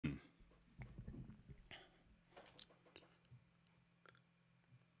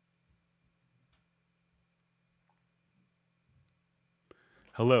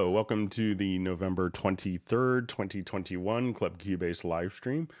Hello, welcome to the November 23rd, 2021 Club Cubase live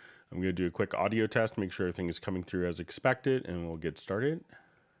stream. I'm going to do a quick audio test, make sure everything is coming through as expected, and we'll get started.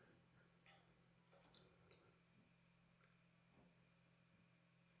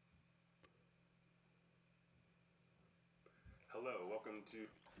 Hello, welcome to...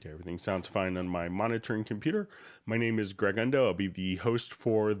 Okay, everything sounds fine on my monitoring computer. My name is Greg Undo. I'll be the host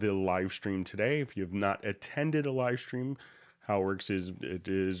for the live stream today. If you have not attended a live stream, how it works is it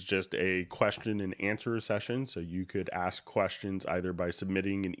is just a question and answer session. So you could ask questions either by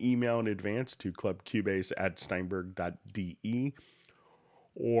submitting an email in advance to clubcubase@steinberg.de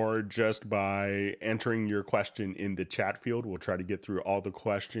or just by entering your question in the chat field. We'll try to get through all the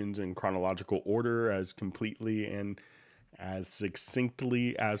questions in chronological order as completely and as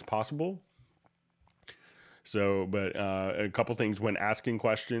succinctly as possible. So, but a couple things when asking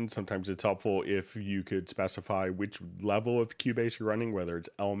questions, sometimes it's helpful if you could specify which level of Cubase you're running, whether it's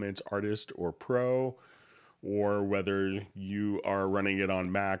Elements, Artist, or Pro, or whether you are running it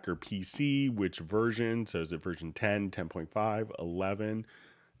on Mac or PC, which version. So is it version 10, 10.5, 11?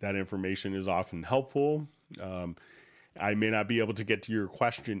 That information is often helpful. I may not be able to get to your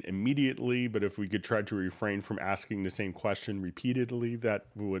question immediately, but if we could try to refrain from asking the same question repeatedly, that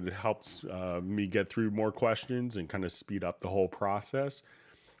would help me get through more questions and kind of speed up the whole process.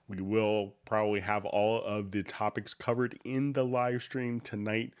 We will probably have all of the topics covered in the live stream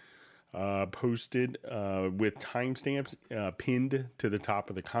tonight, posted with timestamps pinned to the top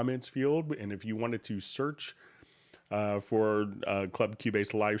of the comments field. And if you wanted to search for Club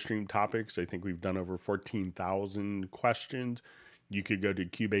Cubase live stream topics, I think we've done over 14,000 questions. You could go to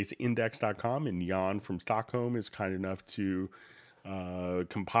cubaseindex.com, and Jan from Stockholm is kind enough to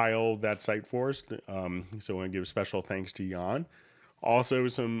compile that site for us. So I want to give special thanks to Jan. Also,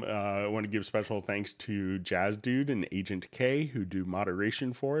 I want to give special thanks to Jazz Dude and Agent K, who do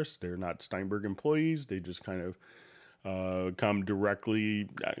moderation for us. They're not Steinberg employees. They just kind of come directly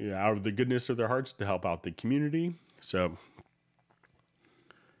out of the goodness of their hearts to help out the community. So,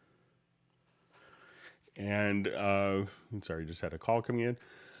 and sorry, just had a call coming in.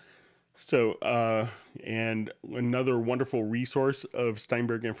 So, and another wonderful resource of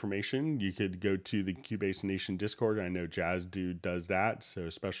Steinberg information, you could go to the Cubase Nation Discord. I know Jazz Dude does that. So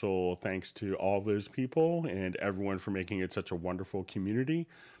special thanks to all of those people and everyone for making it such a wonderful community.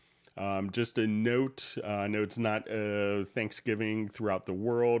 Just a note, I know it's not Thanksgiving throughout the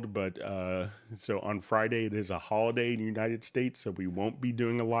world, but so on Friday it is a holiday in the United States, so we won't be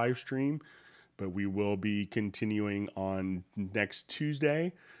doing a live stream, but we will be continuing on next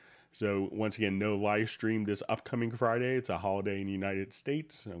Tuesday. So once again, no live stream this upcoming Friday. It's a holiday in the United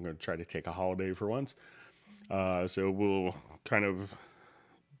States. I'm going to try to take a holiday for once. So we'll kind of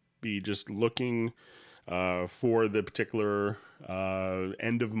be just looking for the particular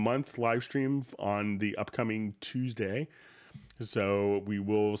end of month live stream on the upcoming Tuesday. So we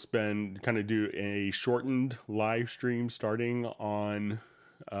will do a shortened live stream starting on,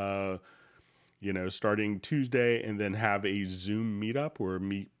 starting Tuesday, and then have a Zoom meetup where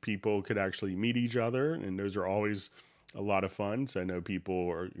people could actually meet each other. And those are always a lot of fun. So I know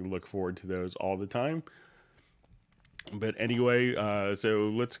people look forward to those all the time. But anyway, so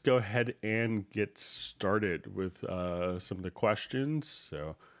let's go ahead and get started with some of the questions.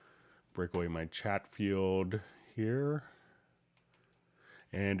 So break away my chat field here.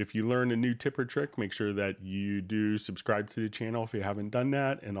 And if you learn a new tip or trick, make sure that you do subscribe to the channel if you haven't done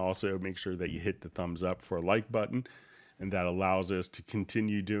that. And also make sure that you hit the thumbs up for a like button. And that allows us to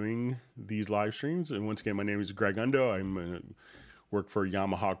continue doing these live streams. And once again, my name is Greg Undo. Work for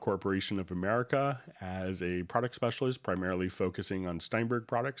Yamaha Corporation of America as a product specialist, primarily focusing on Steinberg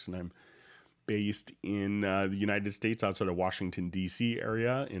products. And I'm based in the United States outside of Washington, D.C.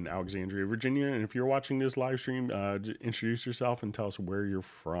 area in Alexandria, Virginia. And if you're watching this live stream, introduce yourself and tell us where you're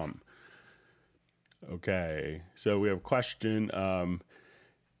from. Okay, so we have a question.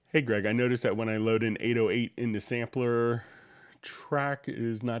 Hey, Greg, I noticed that when I load in 808 in the sampler track, it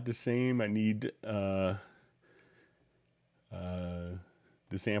is not the same. I need...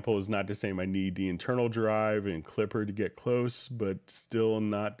 the sample is not the same. I need the internal drive and clipper to get close, but still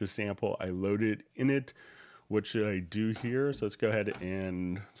not the sample I loaded in it. What should I do here? So let's go ahead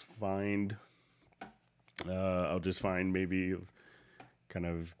and find, I'll just find maybe kind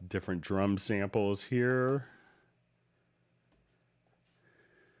of different drum samples here.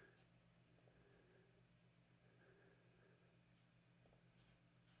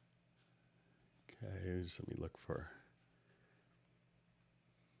 Okay, just let me look for...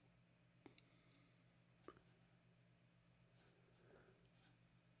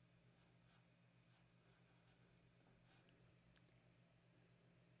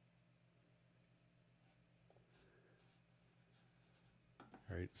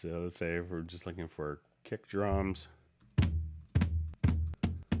 All right, so let's say if we're just looking for kick drums.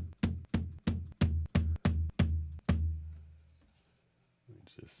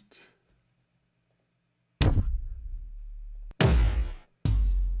 Just all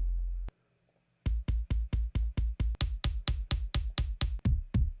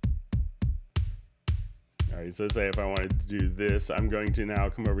right, so let's say if I wanted to do this, I'm going to now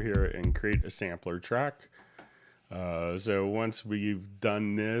come over here and create a sampler track. So once we've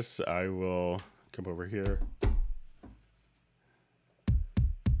done this, I will come over here.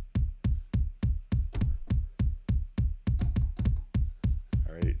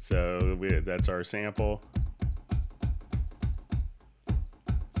 All right, so that's our sample.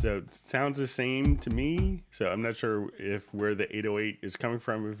 So it sounds the same to me. So I'm not sure if where the 808 is coming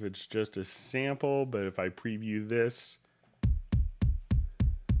from, if it's just a sample, but if I preview this,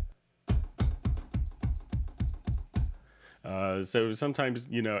 so sometimes,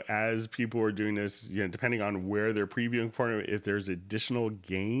 you know, as people are doing this, you know, depending on where they're previewing for it, if there's additional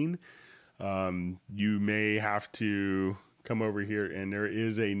gain, you may have to come over here, and there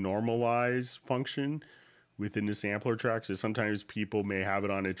is a normalize function within the sampler track. So sometimes people may have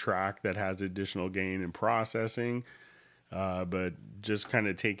it on a track that has additional gain and processing, but just kind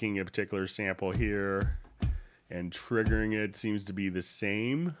of taking a particular sample here and triggering it seems to be the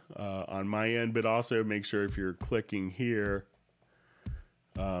same on my end, but also make sure if you're clicking here,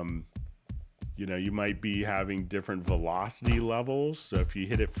 you know, you might be having different velocity levels. So if you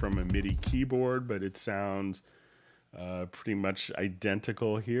hit it from a MIDI keyboard, but it sounds pretty much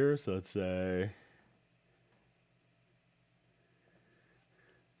identical here. So let's say,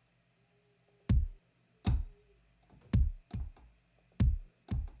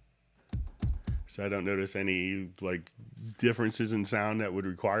 so I don't notice any like differences in sound that would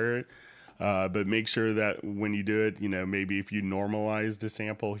require it. But make sure that when you do it, you know, maybe if you normalize the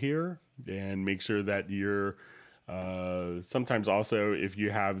sample here, and make sure that you're sometimes also if you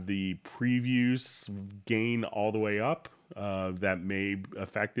have the previews gain all the way up, that may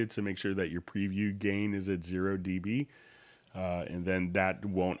affect it. So make sure that your preview gain is at 0 dB. And then that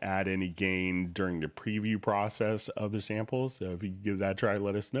won't add any gain during the preview process of the samples. So if you give that a try,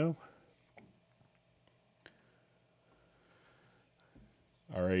 let us know.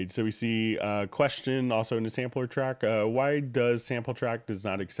 All right, so we see a question also in the sampler track. Why does sample track does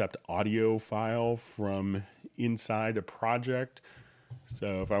not accept audio file from inside a project?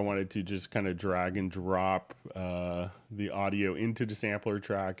 So if I wanted to just kind of drag and drop the audio into the sampler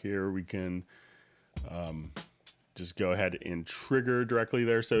track here, we can just go ahead and trigger directly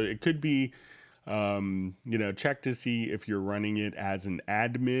there. So it could be, you know, check to see if you're running it as an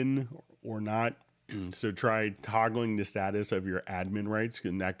admin or not. So try toggling the status of your admin rights,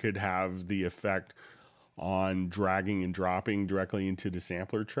 and that could have the effect on dragging and dropping directly into the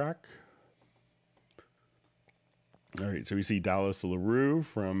sampler track. All right, so we see Dallas LaRue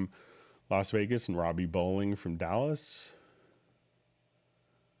from Las Vegas and Robbie Bowling from Dallas.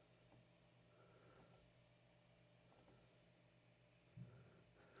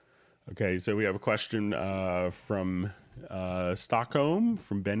 Okay, so we have a question from Stockholm,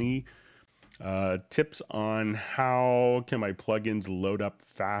 from Benny. Tips on how can my plugins load up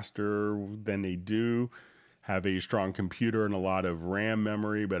faster than they do. Have a strong computer and a lot of RAM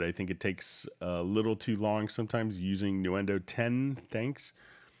memory, but I think it takes a little too long sometimes using Nuendo 10. Thanks.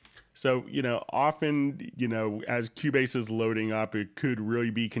 So, you know, often, you know, as Cubase is loading up, it could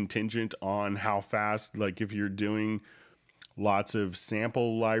really be contingent on how fast, like if you're doing lots of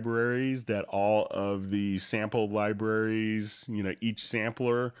sample libraries, that all of the sample libraries, you know, each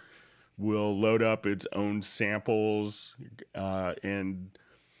sampler will load up its own samples, and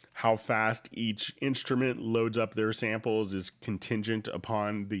how fast each instrument loads up their samples is contingent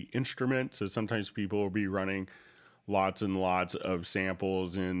upon the instrument. So sometimes people will be running lots and lots of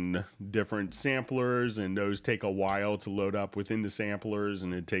samples in different samplers, and those take a while to load up within the samplers,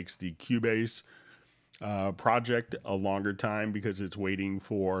 and it takes the Cubase project a longer time because it's waiting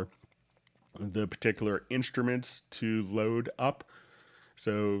for the particular instruments to load up.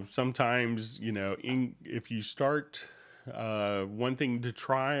 So sometimes, you know, if you start, one thing to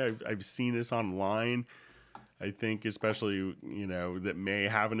try, I've seen this online, I think especially, you know, that may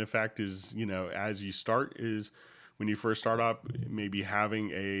have an effect is, you know, as you start is when you first start up, maybe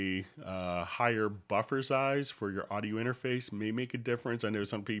having a higher buffer size for your audio interface may make a difference. I know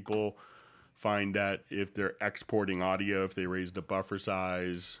some people find that if they're exporting audio, if they raise the buffer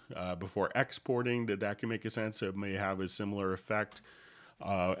size before exporting, that can make a sense. So it may have a similar effect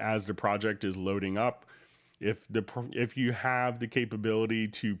as the project is loading up. if you have the capability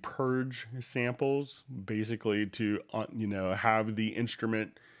to purge samples, basically to have the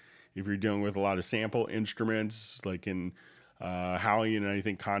instrument, if you're dealing with a lot of sample instruments like in Howie, and I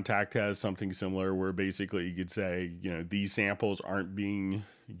think Contact has something similar where basically you could say, these samples aren't being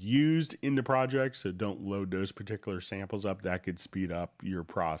used in the project, so don't load those particular samples up. That could speed up your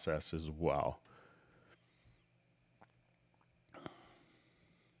process as well.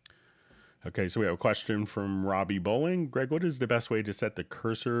 Okay, so we have a question from Robbie Bowling. Greg, what is the best way to set the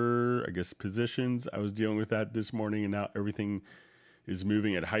cursor, positions? I was dealing with that this morning, and now everything is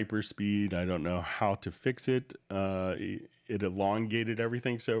moving at hyperspeed. I don't know how to fix it. It elongated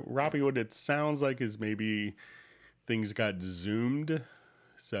everything. So, Robbie, what it sounds like is maybe things got zoomed.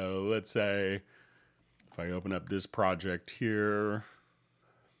 So, let's say if I open up this project here,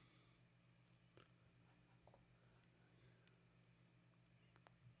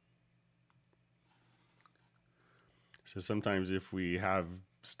 so sometimes if we have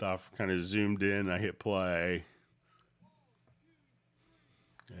stuff kind of zoomed in, I hit play,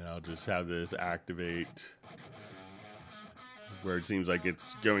 and I'll just have this activate where it seems like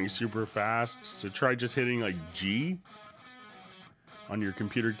it's going super fast. So try just hitting like G on your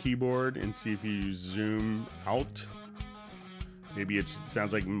computer keyboard and see if you zoom out. Maybe it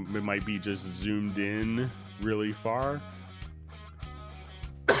sounds like it might be just zoomed in really far.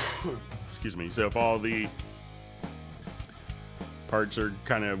 Excuse me. So if all the parts are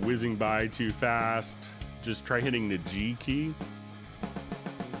kind of whizzing by too fast, just try hitting the G key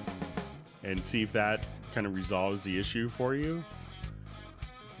and see if that kind of resolves the issue for you.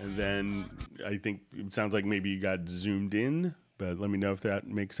 And then I think it sounds like maybe you got zoomed in, but let me know if that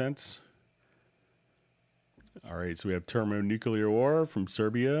makes sense. All right, so we have Thermonuclear War from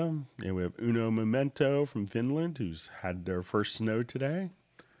Serbia, and we have Uno Memento from Finland, who's had their first snow today.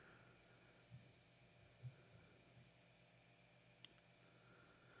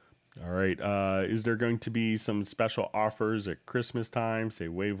 All right, is there going to be some special offers at Christmas time? Say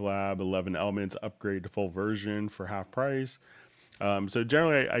Wavelab 11 Elements upgrade to full version for half price. So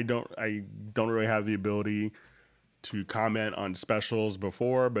generally, I don't really have the ability to comment on specials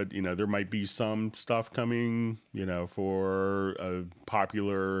before, but there might be some stuff coming, for a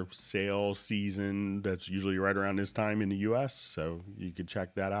popular sale season that's usually right around this time in the US. So you could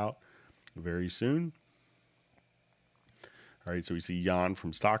check that out very soon. All right, so we see Jan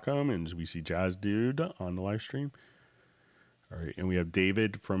from Stockholm, and we see Jazz Dude on the live stream. All right, and we have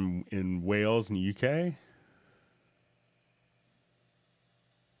David in Wales in the UK.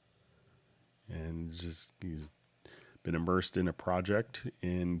 And he's been immersed in a project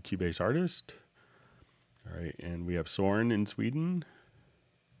in Cubase Artist. All right, and we have Soren in Sweden.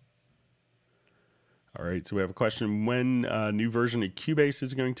 All right, so we have a question when a new version of Cubase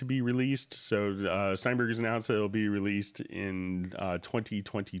is going to be released. So Steinberg has announced that it'll be released in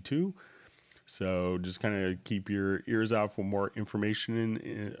 2022. So just kind of keep your ears out for more information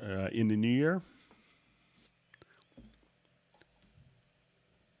in the new year.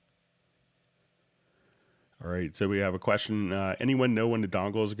 All right, so we have a question. Anyone know when the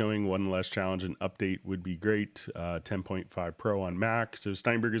dongle is going? One less challenge and update would be great. 10.5 Pro on Mac. So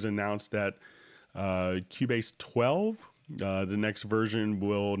Steinberg has announced that Cubase 12, the next version,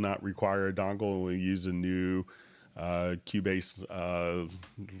 will not require a dongle. We'll use a new Cubase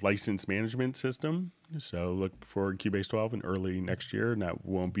license management system. So look for Cubase 12 in early next year, and that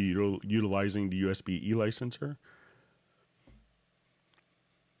won't be utilizing the USB e-licenser.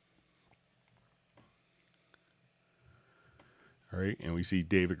 All right, and we see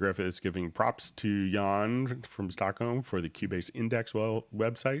David Griffiths giving props to Jan from Stockholm for the Cubase Index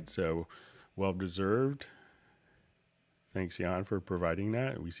website, so well deserved. Thanks, Jan, for providing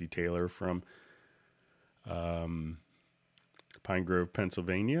that. We see Taylor from Pine Grove,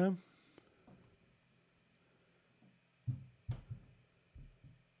 Pennsylvania.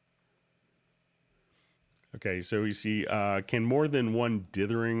 Okay, so we see, can more than one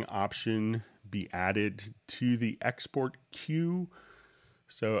dithering option be added to the export queue?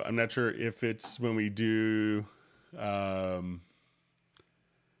 So I'm not sure if it's when we do,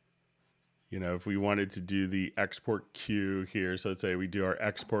 if we wanted to do the export queue here. So let's say we do our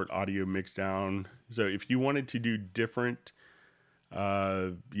export audio mix down. So if you wanted to do different,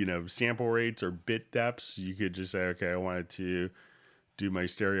 sample rates or bit depths, you could just say, okay, I wanted to do my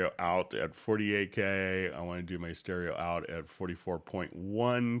stereo out at 48K. I want to do my stereo out at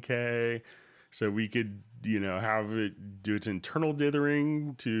 44.1K. So we could, have it do its internal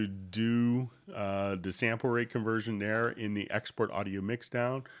dithering to do the sample rate conversion there in the export audio mix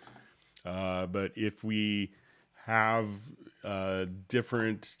down. But if we have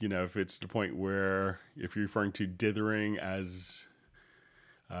different, if it's the point where if you're referring to dithering as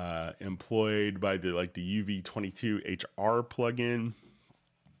employed by the UV22 HR plugin,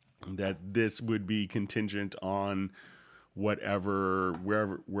 that this would be contingent on wherever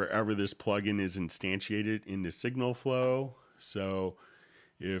this plugin is instantiated in the signal flow. So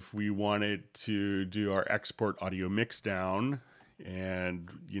if we wanted to do our export audio mix down, and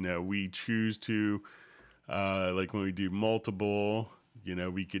we choose to like when we do multiple,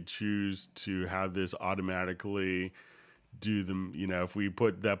 we could choose to have this automatically do them. If we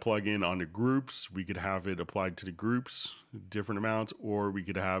put that plugin on the groups, we could have it applied to the groups different amounts, or we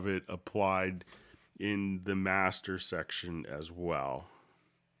could have it applied in the master section as well.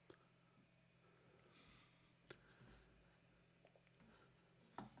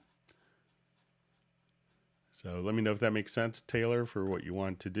 So let me know if that makes sense, Taylor, for what you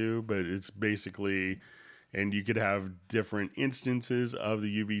want to do. But it's basically, and you could have different instances of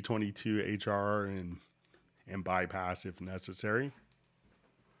the UV22 HR and bypass if necessary.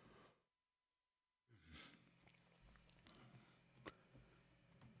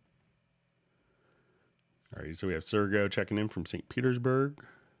 All right, so we have Sergo checking in from St. Petersburg.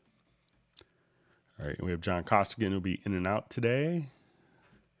 All right, and we have John Costigan who'll be in and out today.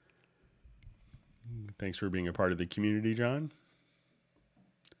 Thanks for being a part of the community, John.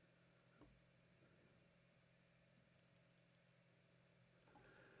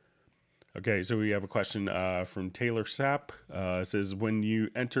 Okay, so we have a question from Taylor Sapp. It says, when you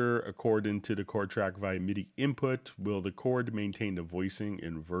enter a chord into the chord track via MIDI input, will the chord maintain the voicing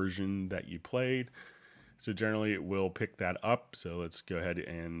and version that you played? So generally it will pick that up. So let's go ahead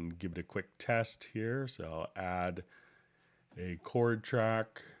and give it a quick test here. So I'll add a chord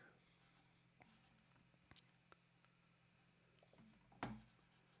track.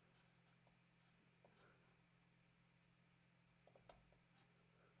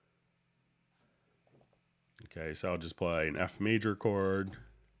 Okay, so I'll just play an F major chord.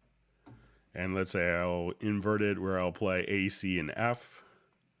 And let's say I'll invert it where I'll play A, C, and F.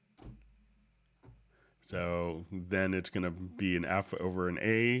 So then it's going to be an F over an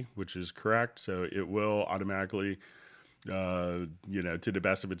A, which is correct. So it will automatically, to the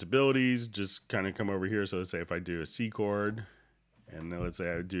best of its abilities, just kind of come over here. So let's say if I do a C chord, and then let's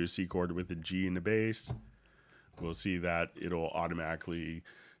say I do a C chord with a G in the bass, we'll see that it'll automatically,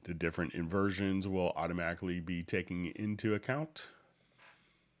 the different inversions will automatically be taken into account.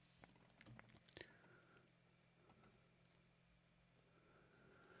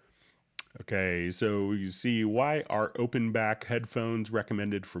 Okay, so you see, why are open back headphones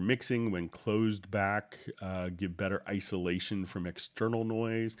recommended for mixing when closed back give better isolation from external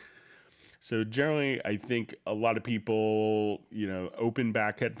noise? So generally, I think a lot of people, open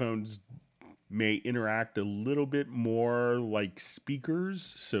back headphones may interact a little bit more like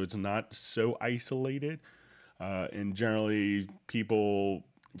speakers, so it's not so isolated. And generally, people,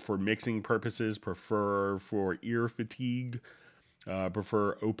 for mixing purposes, prefer for ear fatigue,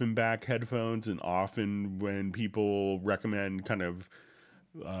 prefer open back headphones. And often when people recommend kind of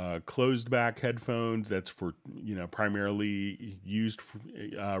closed back headphones, that's for, primarily used,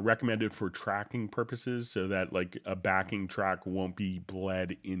 recommended for tracking purposes, so that like a backing track won't be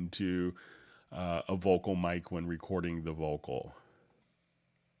bled into a vocal mic when recording the vocal.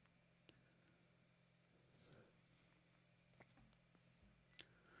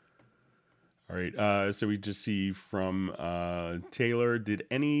 All right, so we just see from Taylor, did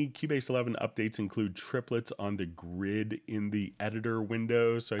any Cubase 11 updates include triplets on the grid in the editor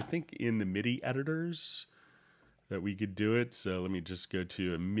window? So I think in the MIDI editors that we could do it. So let me just go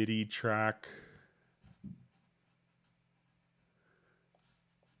to a MIDI track.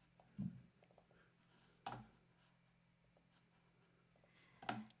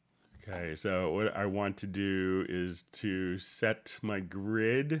 Okay, so what I want to do is to set my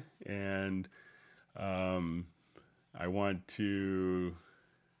grid, and I want to,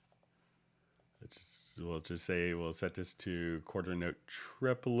 we'll just say we'll set this to quarter note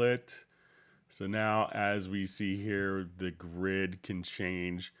triplet. So now as we see here, the grid can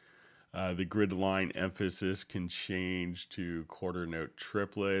change. The grid line emphasis can change to quarter note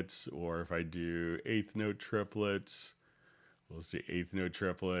triplets, or if I do eighth note triplets, we'll see eighth note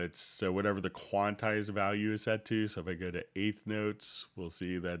triplets. So whatever the quantized value is set to, so if I go to eighth notes, we'll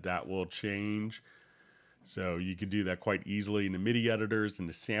see that that will change. So you could do that quite easily in the MIDI editors. In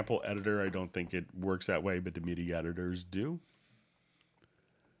the sample editor, I don't think it works that way, but the MIDI editors do.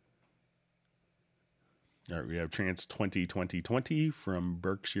 All right, we have Trance 2020 from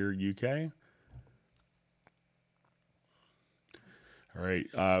Berkshire, UK. All right,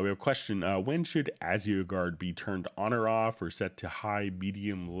 we have a question. When should ASIO guard be turned on or off or set to high,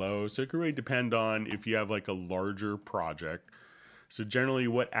 medium, low? So it can really depend on if you have like a larger project. So generally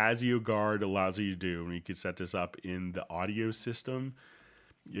what ASIO guard allows you to do, and you can set this up in the audio system,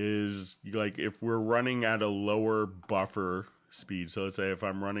 is like if we're running at a lower buffer speed. So let's say if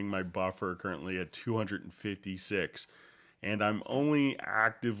I'm running my buffer currently at 256 and I'm only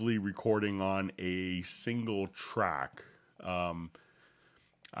actively recording on a single track,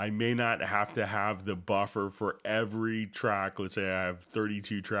 I may not have to have the buffer for every track. Let's say I have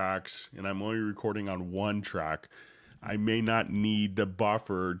 32 tracks and I'm only recording on one track. I may not need the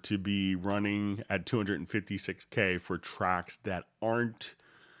buffer to be running at 256K for tracks that aren't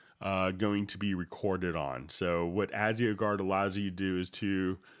going to be recorded on. So what ASIO Guard allows you to do is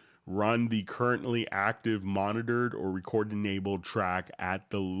to run the currently active monitored or record enabled track at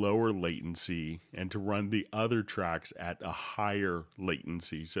the lower latency and to run the other tracks at a higher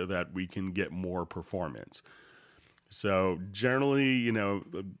latency so that we can get more performance. So generally,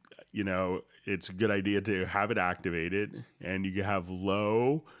 it's a good idea to have it activated, and you can have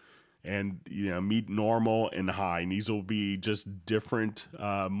low and meet normal and high, and these will be just different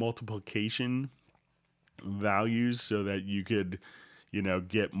multiplication values so that you could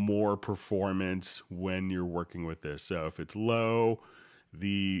get more performance when you're working with this. So if it's low,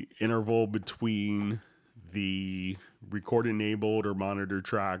 the interval between the record enabled or monitor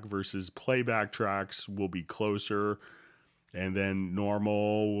track versus playback tracks will be closer, and then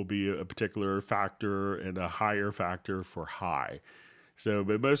normal will be a particular factor and a higher factor for high. So,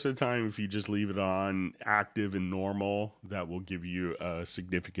 but most of the time, if you just leave it on active and normal, that will give you a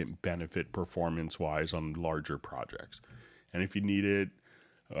significant benefit performance-wise on larger projects. And if you need it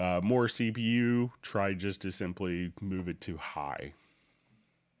more CPU, try just to simply move it to high.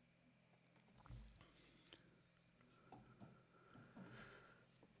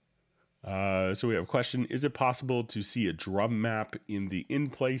 So we have a question. Is it possible to see a drum map in the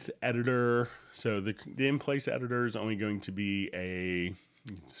in-place editor? So the in-place editor is only going to be a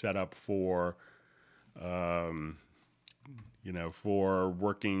setup for, for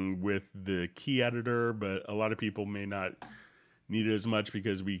working with the key editor, but a lot of people may not need it as much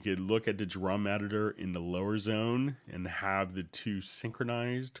because we could look at the drum editor in the lower zone and have the two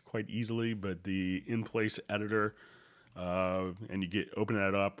synchronized quite easily, but the in-place editor, and you open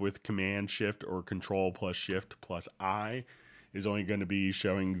that up with Command Shift or Control plus Shift plus I, is only going to be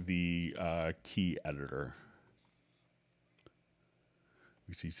showing the key editor.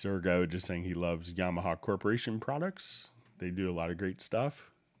 We see Sergo just saying he loves Yamaha Corporation products. They do a lot of great stuff.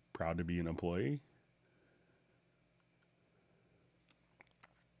 Proud to be an employee.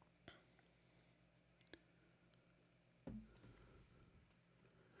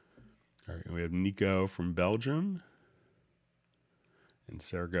 All right, we have Nico from Belgium. And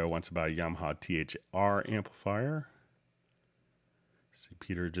Sergo wants to buy a Yamaha THR amplifier. See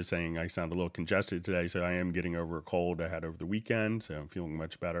Peter just saying I sound a little congested today, so I am getting over a cold I had over the weekend, so I'm feeling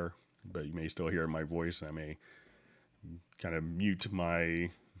much better. But you may still hear my voice. I may kind of mute my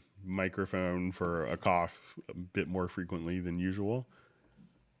microphone for a cough a bit more frequently than usual.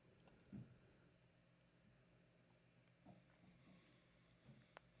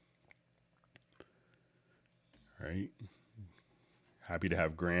 All right. Happy to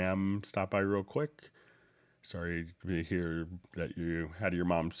have Graham stop by real quick. Sorry to hear that you had your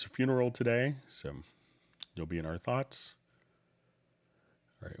mom's funeral today, so you'll be in our thoughts.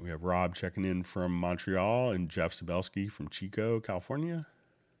 All right, we have Rob checking in from Montreal and Jeff Sabelski from Chico, California.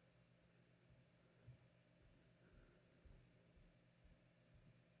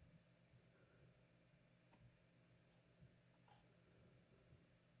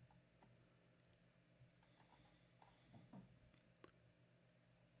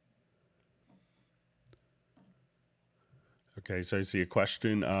 Okay, so I see a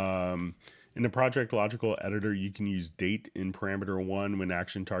question. In the project logical editor, you can use date in parameter 1 when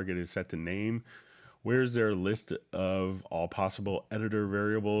action target is set to name. Where is there a list of all possible editor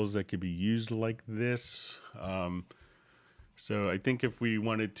variables that could be used like this? So I think if we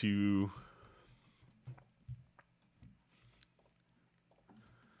wanted to,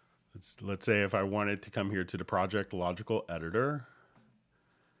 let's say if I wanted to come here to the project logical editor,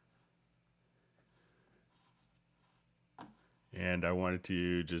 and I wanted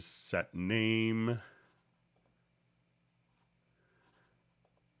to just set name,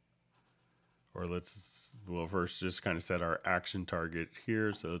 or we'll first just kind of set our action target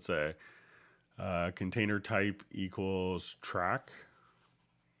here. So let's say container type equals track.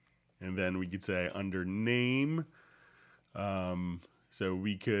 And then we could say under name, so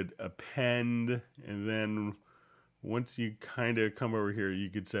we could append, and then once you kind of come over here, you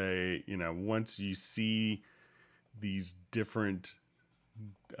could say, you know, once you see these different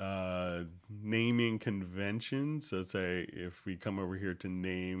naming conventions, so say if we come over here to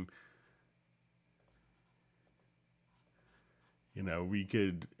name, you know, we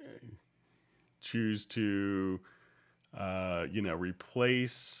could choose to, you know,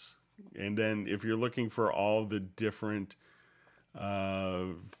 replace. And then if you're looking for all the different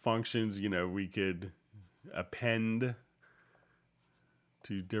functions, you know, we could append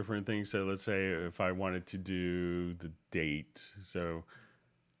to different things. So let's say if I wanted to do the date. So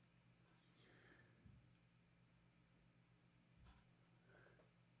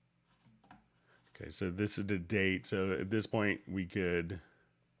okay, so this is the date. So at this point we could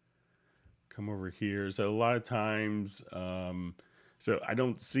come over here. So a lot of times, so I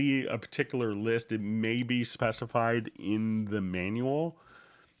don't see a particular list. It may be specified in the manual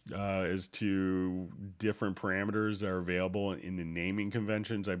as to different parameters that are available in the naming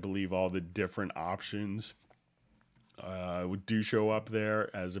conventions. I believe all the different options do show up there,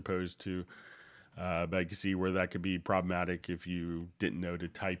 as opposed to, but I can see where that could be problematic if you didn't know to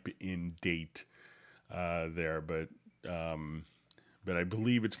type in date there. But I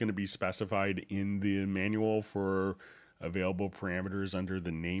believe it's going to be specified in the manual for available parameters under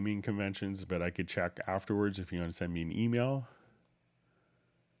the naming conventions, but I could check afterwards if you want to send me an email.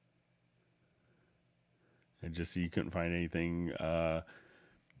 And just so you couldn't find anything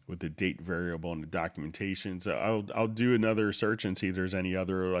with the date variable in the documentation. So I'll do another search and see if there's any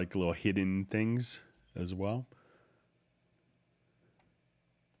other like little hidden things as well.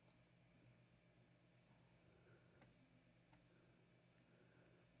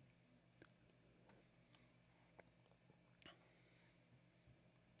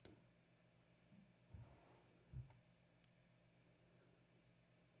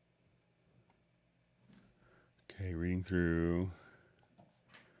 Okay, reading through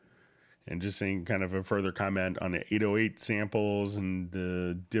and just saying kind of a further comment on the 808 samples and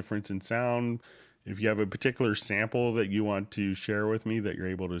the difference in sound. If you have a particular sample that you want to share with me that you're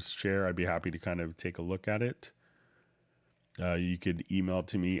able to share, I'd be happy to kind of take a look at it. You could email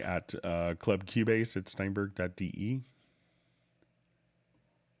to me at clubcubase@steinberg.de.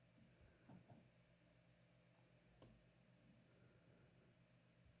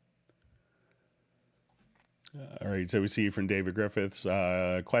 All right, so we see from David Griffiths,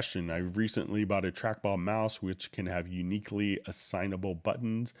 question. I've recently bought a trackball mouse which can have uniquely assignable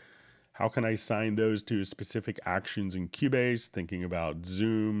buttons. How can I assign those to specific actions in Cubase, thinking about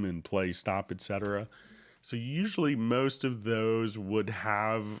zoom and play, stop, etc.? So usually most of those would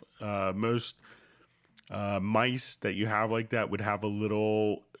have, most mice that you have like that would have a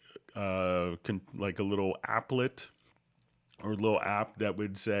little, like a little applet or a little app that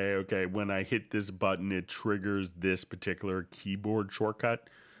would say, okay, when I hit this button, it triggers this particular keyboard shortcut.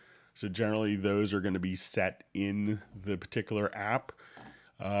 So generally those are going to be set in the particular app.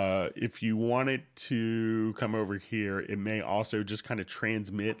 If you want it to come over here, it may also just kind of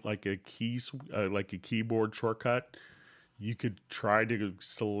transmit like a like a keyboard shortcut. You could try to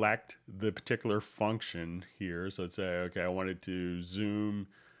select the particular function here. So let's say, okay, I wanted to zoom.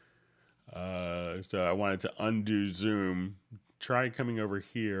 So I wanted to undo zoom. Try coming over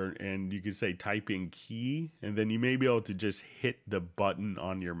here and you could say type in key, and then you may be able to just hit the button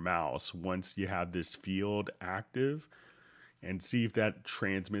on your mouse once you have this field active and see if that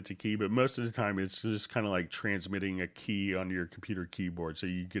transmits a key. But most of the time it's just kind of like transmitting a key on your computer keyboard. So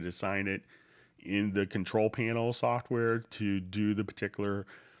you could assign it in the control panel software to do the particular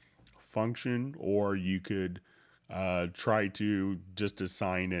function, or you could try to just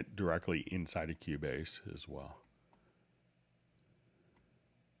assign it directly inside of Cubase as well.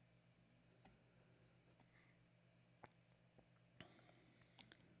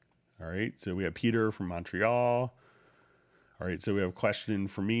 All right, so we have Peter from Montreal. All right, so we have a question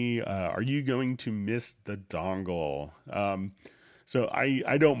for me. Are you going to miss the dongle? So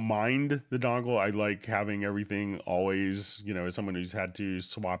I don't mind the dongle. I like having everything always, you know, as someone who's had to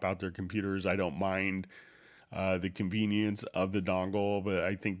swap out their computers, I don't mind the convenience of the dongle, but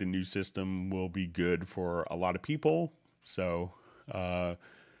I think the new system will be good for a lot of people. So,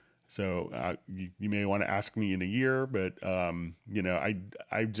 you may want to ask me in a year, but you know,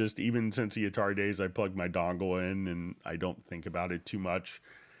 I just, even since the Atari days, I plugged my dongle in and I don't think about it too much.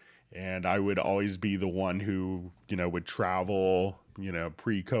 And I would always be the one who, you know, would travel. You know,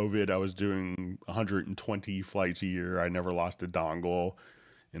 pre-COVID, I was doing 120 flights a year. I never lost a dongle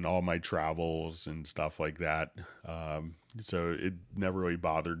in all my travels and stuff like that. So it never really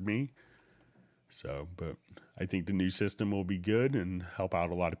bothered me. So, but I think the new system will be good and help out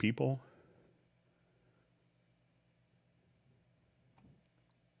a lot of people.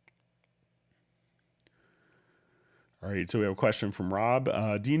 All right, so we have a question from Rob.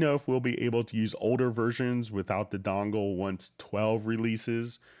 Do you know if we'll be able to use older versions without the dongle once 12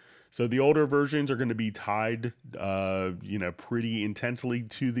 releases? So the older versions are going to be tied, pretty intensely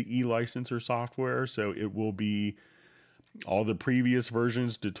to the e-licenser software. So it will be all the previous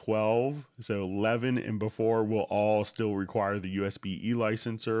versions to 12. So 11 and before will all still require the USB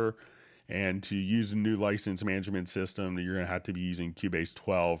e-licenser. And to use a new license management system, you're going to have to be using Cubase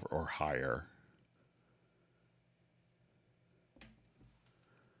 12 or higher.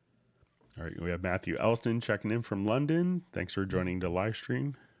 All right, we have Matthew Elston checking in from London. Thanks for joining the live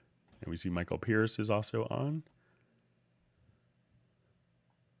stream. And we see Michael Pierce is also on.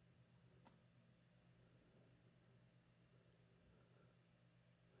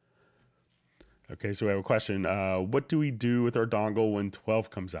 Okay, so we have a question. What do we do with our dongle when 12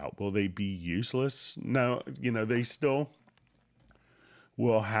 comes out? Will they be useless? No, they still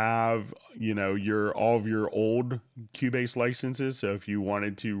will have, all of your old Cubase licenses. So if you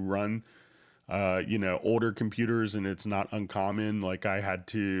wanted to run, older computers, and it's not uncommon, like I had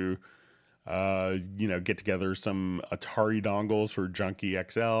to, get together some Atari dongles for Junkie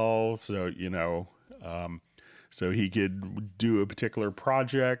XL. So, so he could do a particular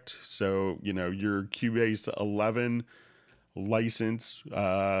project. So, your Cubase 11 license,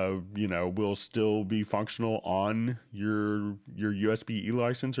 will still be functional on your USB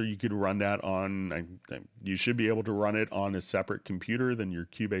e-license, or you could run that on, you should be able to run it on a separate computer than your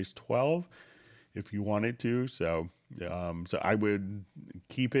Cubase 12 if you wanted to. So, so I would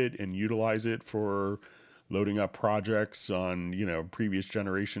keep it and utilize it for loading up projects on, previous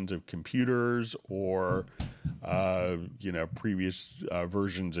generations of computers, or, previous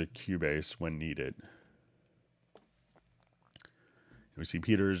versions of Cubase when needed. We see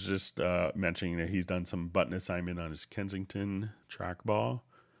Peter's just mentioning that he's done some button assignment on his Kensington trackball.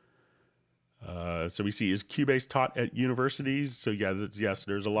 So we see, is Cubase taught at universities? So yes,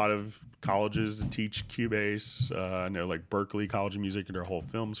 there's a lot of colleges that teach Cubase. I know like Berkeley College of Music, and their whole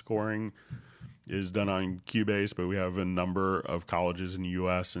film scoring is done on Cubase, but we have a number of colleges in the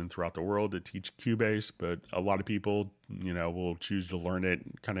US and throughout the world that teach Cubase. But a lot of people, will choose to learn it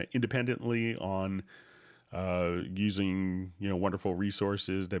kind of independently on using, wonderful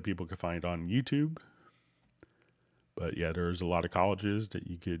resources that people can find on YouTube. But yeah, there's a lot of colleges that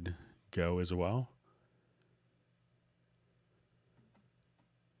you could go as well.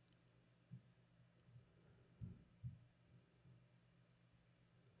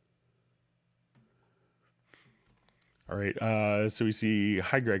 All right, so we see,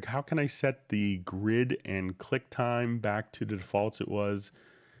 hi Greg, how can I set the grid and click time back to the defaults it was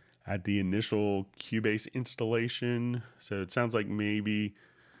at the initial Cubase installation? So it sounds like maybe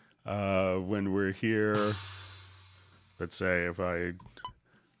when we're here, let's say if I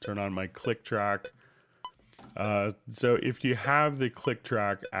turn on my click track, so if you have the click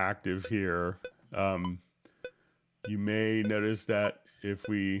track active here, you may notice that if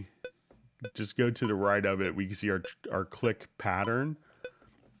we just go to the right of it, we can see our click pattern.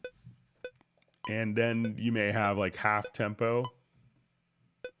 And then you may have like half tempo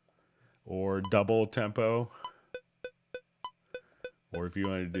or double tempo. Or if you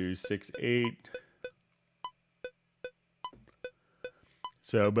want to do 6/8.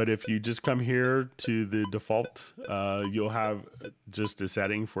 So, but if you just come here to the default, you'll have just a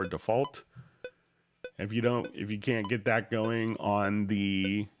setting for default. If you can't get that going on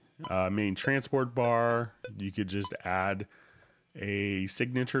the main transport bar, you could just add a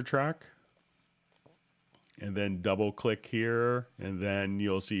signature track and then double click here, and then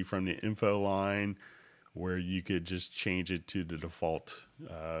you'll see from the info line where you could just change it to the default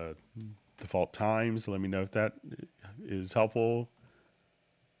times. Let me know if that is helpful.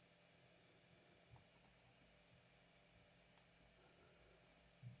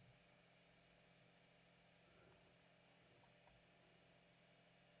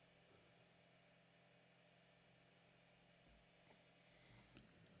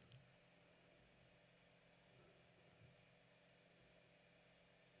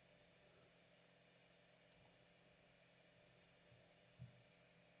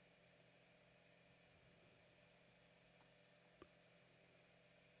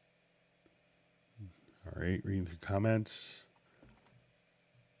 All right, reading through comments.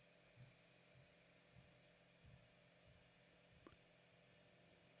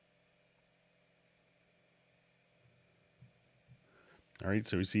 All right,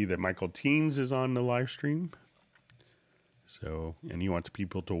 so we see that Michael Teams is on the live stream. So, and he wants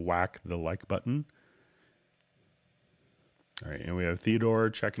people to whack the like button. All right, and we have Theodore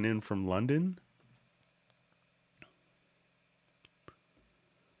checking in from London.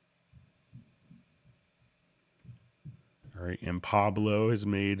 All right, and Pablo has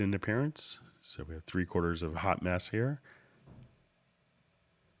made an appearance. So we have 3/4 of Hot Mess here.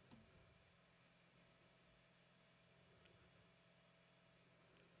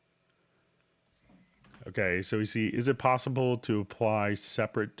 Okay, so we see, is it possible to apply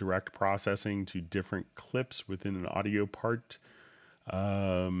separate direct processing to different clips within an audio part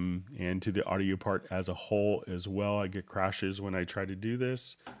and to the audio part as a whole as well? I get crashes when I try to do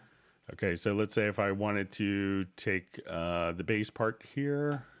this. Okay, so let's say if I wanted to take the bass part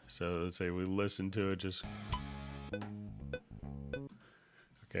here. So let's say we listen to it just...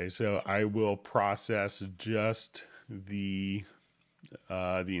 Okay, so I will process just the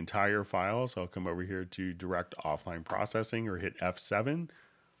entire file. So I'll come over here to direct offline processing or hit F7.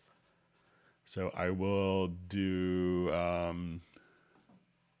 So I will do,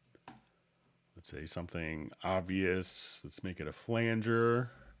 let's say something obvious. Let's make it a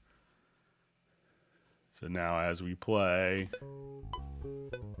flanger. So now as we play,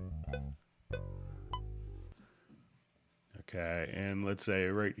 okay, and let's say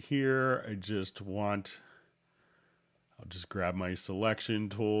right here, I just want, I'll just grab my selection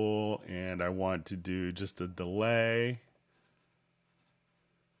tool and I want to do just a delay.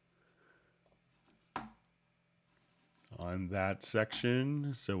 On that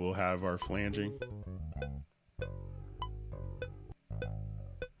section. So we'll have our flanging.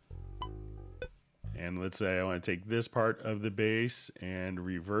 And let's say I want to take this part of the bass and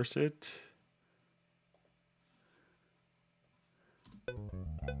reverse it. So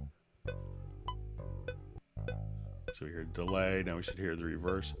we hear delay, now we should hear the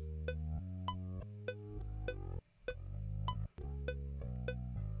reverse.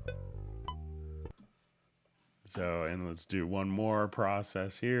 So, and let's do one more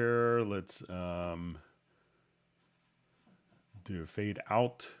process here. Let's do a fade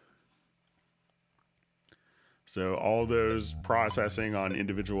out. So all those processing on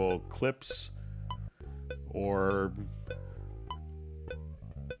individual clips or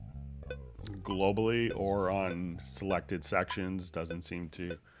globally or on selected sections doesn't seem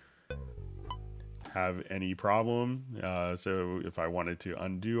to have any problem. So if I wanted to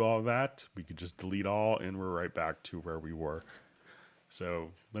undo all that, we could just delete all and we're right back to where we were.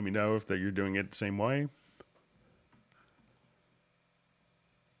 So let me know if that you're doing it the same way.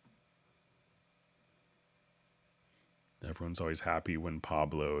 Everyone's always happy when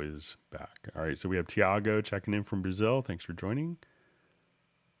Pablo is back. All right, so we have Tiago checking in from Brazil. Thanks for joining.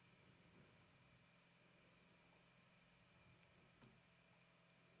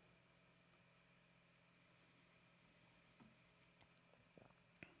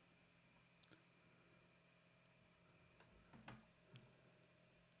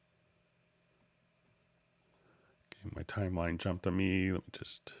 Okay, my timeline jumped on me. Let me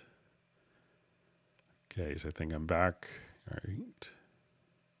just... Okay, so I think I'm back. All right.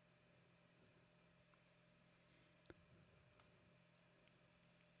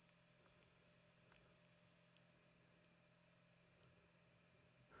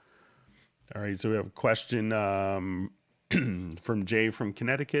 All right, so we have a question from Jay from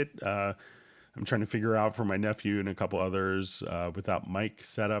Connecticut. I'm trying to figure out for my nephew and a couple others without mic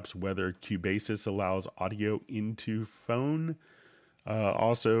setups whether Cubase allows audio into phone.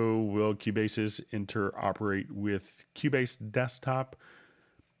 Also, will Cubase interoperate with Cubase desktop?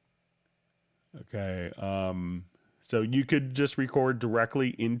 Okay, so you could just record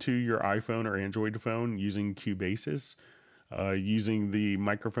directly into your iPhone or Android phone using Cubase, using the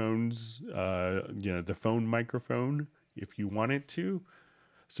microphones, the phone microphone if you wanted to.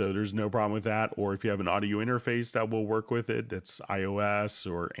 So there's no problem with that. Or if you have an audio interface that will work with it, that's iOS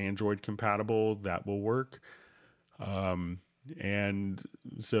or Android compatible, that will work. And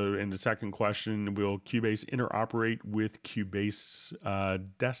so in the second question, will Cubase interoperate with Cubase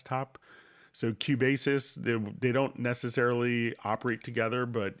desktop? So Cubase, they don't necessarily operate together,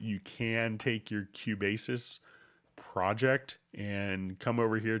 but you can take your Cubase project and come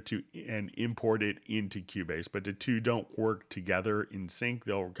over here and import it into Cubase, but the two don't work together in sync.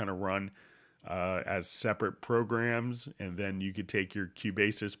 They'll kind of run as separate programs, and then you could take your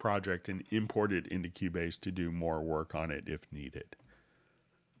Cubase project and import it into Cubase to do more work on it if needed.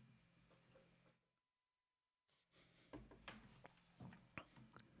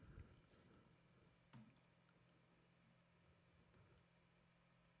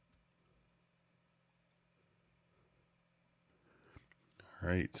 All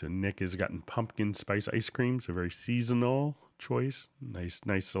right, so Nick has gotten pumpkin spice ice cream, so very seasonal choice. Nice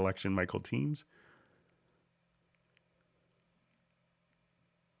selection, Michael Teams.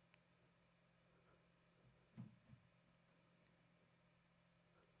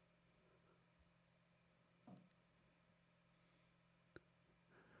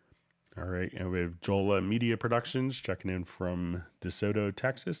 All right, and we have Jola Media Productions checking in from DeSoto,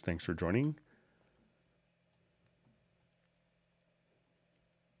 Texas. Thanks for joining.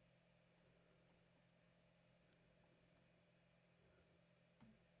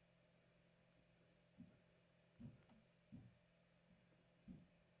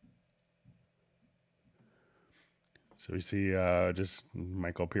 So we see just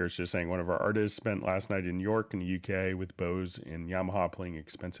Michael Pierce just saying one of our artists spent last night in New York and the UK with Bose and Yamaha playing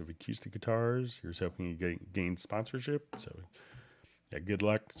expensive acoustic guitars. Here's hoping he gains sponsorship. So yeah, good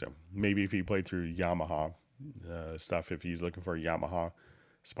luck. So maybe if he played through Yamaha stuff, if he's looking for a Yamaha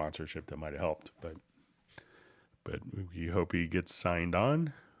sponsorship, that might have helped. But we hope he gets signed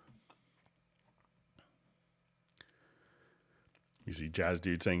on. You see Jazz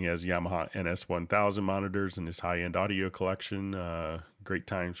Dude saying he has Yamaha NS1000 monitors in his high-end audio collection. Great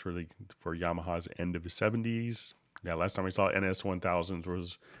times for Yamaha's end of the 70s. Yeah, last time we saw NS1000s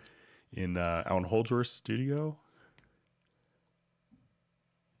was in Alan Holdsworth's studio.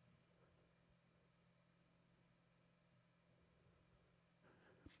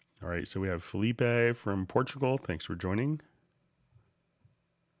 All right, so we have Felipe from Portugal. Thanks for joining.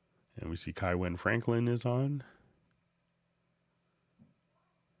 And we see Kai Wen Franklin is on.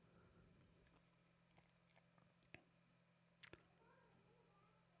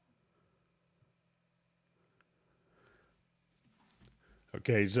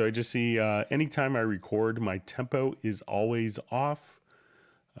 Okay, so I just see anytime I record, my tempo is always off.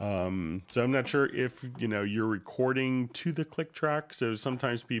 So I'm not sure if, you're recording to the click track. So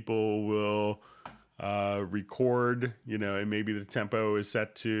sometimes people will record, and maybe the tempo is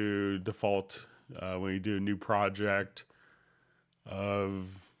set to default when you do a new project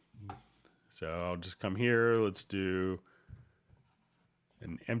so I'll just come here. Let's do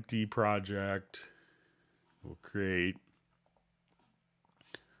an empty project. We'll create.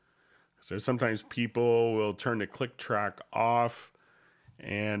 So sometimes people will turn the click track off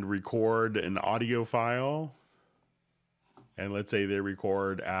and record an audio file. And let's say they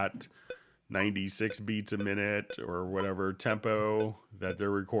record at 96 beats a minute or whatever tempo that they're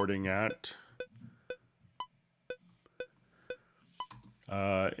recording at.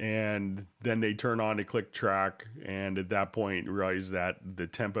 And then they turn on a click track, and at that point realize that the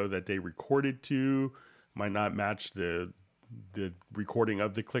tempo that they recorded to might not match the recording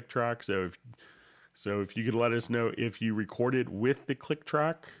of the click track. So if you could let us know if you recorded with the click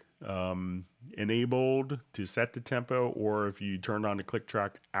track enabled to set the tempo, or if you turned on the click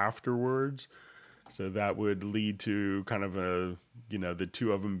track afterwards. So that would lead to kind of the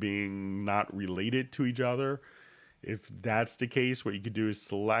two of them being not related to each other. If that's the case, what you could do is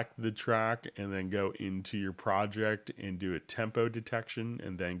select the track and then go into your project and do a tempo detection,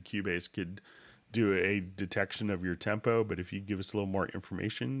 and then Cubase could do a detection of your tempo. But if you give us a little more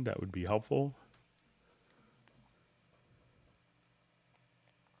information, that would be helpful.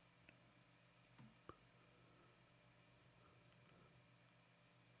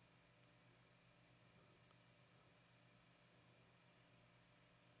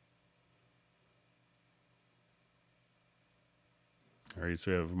 All right,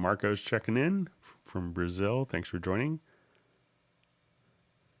 so we have Marcos checking in from Brazil. Thanks for joining.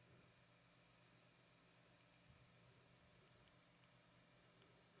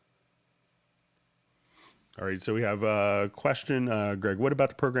 All right, so we have a question. Greg, what about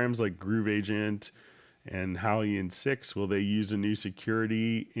the programs like Groove Agent and Halion 6? Will they use a new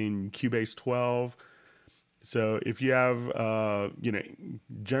security in Cubase 12? So if you have,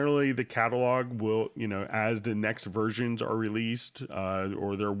 generally the catalog will, as the next versions are released,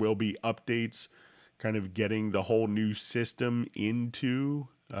 or there will be updates, kind of getting the whole new system into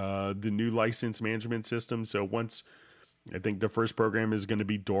the new license management system. So once, I think the first program is going to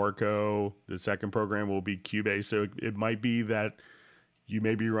be Dorco, the second program will be Cubase. So it might be that you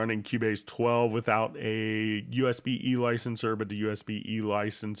may be running Cubase 12 without a USB-E licenser, but the USB-E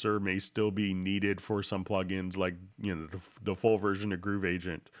licenser may still be needed for some plugins like, the full version of Groove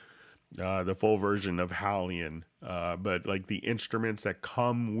Agent, the full version of Halion. But like the instruments that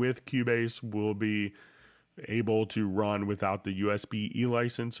come with Cubase will be able to run without the USB-E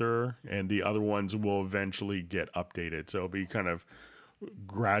licenser, and the other ones will eventually get updated. So it'll be kind of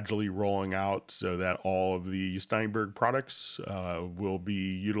gradually rolling out so that all of the Steinberg products will be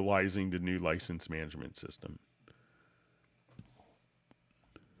utilizing the new license management system.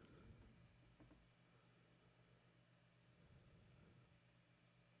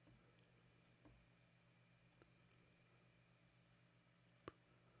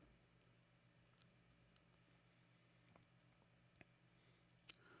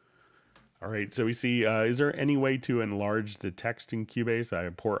 All right, so we see, is there any way to enlarge the text in Cubase? I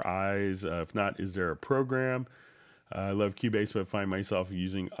have poor eyes. If not, is there a program? I love Cubase, but find myself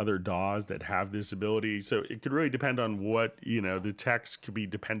using other DAWs that have this ability. So it could really depend on what, the text could be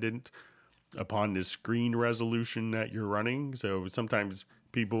dependent upon the screen resolution that you're running. So sometimes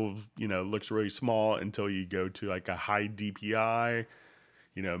people, looks really small until you go to like a high DPI.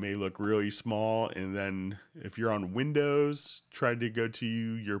 It may look really small. And then if you're on Windows, try to go to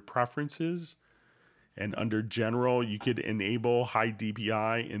your preferences. And under general, you could enable high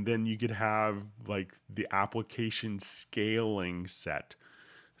DPI, and then you could have like the application scaling set.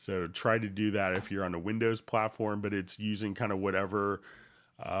 So try to do that if you're on a Windows platform, but it's using kind of whatever,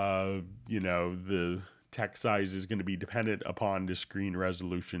 the text size is going to be dependent upon the screen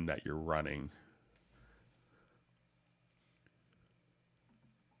resolution that you're running.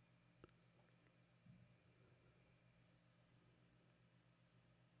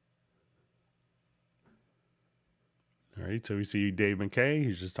 All right, so we see Dave McKay.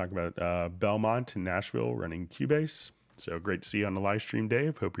 He's just talking about Belmont in Nashville running Cubase. So great to see you on the live stream,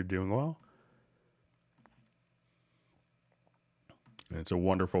 Dave. Hope you're doing well. And it's a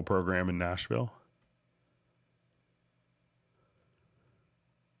wonderful program in Nashville.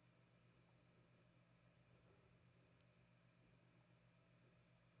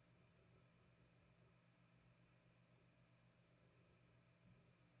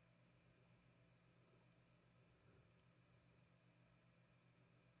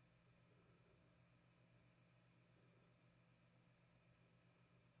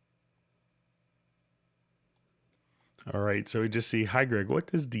 All right, so we just see, hi Greg, what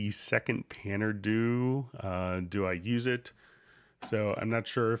does the second panner do? Do I use it? So I'm not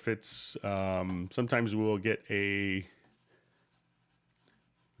sure if it's, sometimes we'll get let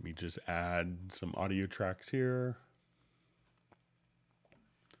me just add some audio tracks here.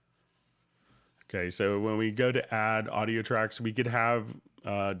 Okay, so when we go to add audio tracks, we could have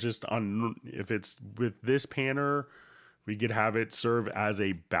if it's with this panner, we could have it serve as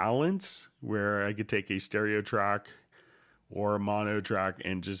a balance where I could take a stereo track or a mono track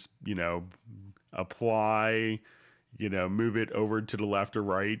and just, apply, move it over to the left or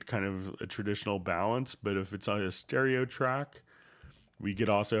right, kind of a traditional balance. But if it's on a stereo track, we could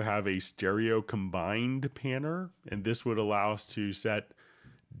also have a stereo combined panner, and this would allow us to set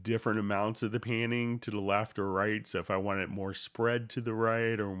different amounts of the panning to the left or right. So if I want it more spread to the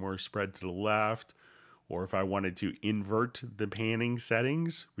right or more spread to the left, or if I wanted to invert the panning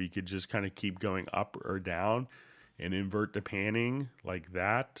settings, we could just kind of keep going up or down and invert the panning like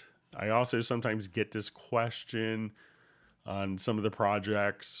that. I also sometimes get this question on some of the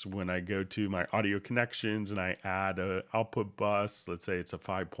projects when I go to my audio connections and I add an output bus. Let's say it's a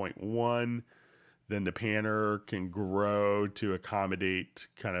 5.1, then the panner can grow to accommodate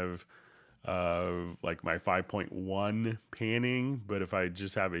kind of like my 5.1 panning. But if I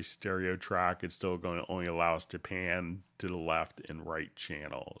just have a stereo track, it's still going to only allow us to pan to the left and right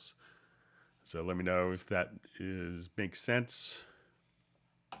channels. So let me know if that makes sense.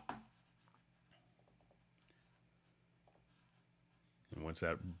 And once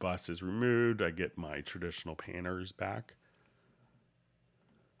that bus is removed, I get my traditional panners back.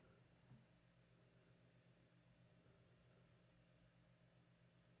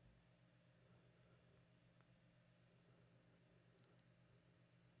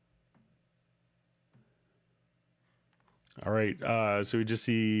 All right, so we just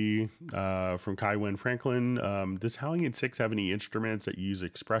see from Kaiwen Franklin, does Halligan 6 have any instruments that use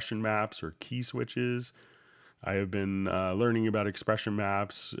expression maps or key switches? I have been learning about expression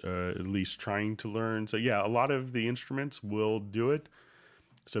maps, at least trying to learn. So yeah, a lot of the instruments will do it.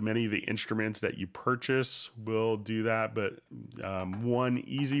 So many of the instruments that you purchase will do that, but one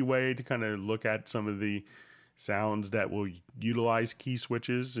easy way to kind of look at some of the sounds that will utilize key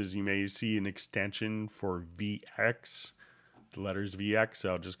switches is you may see an extension for VX, the letters VX.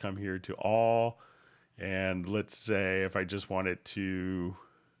 So I'll just come here to all, and let's say if I just wanted to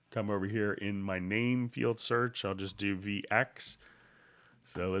come over here in my name field search, I'll just do VX.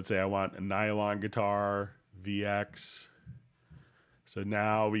 So let's say I want a nylon guitar, VX. So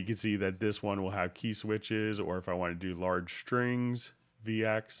now we can see that this one will have key switches, or if I want to do large strings,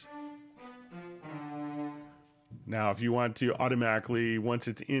 VX. Now, if you want to automatically, once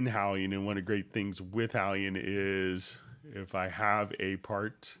it's in Halligan, and one of the great things with Halligan is if I have a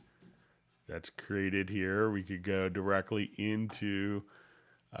part that's created here, we could go directly into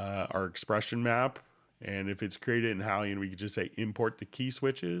our expression map. And if it's created in Halligan, we could just say import the key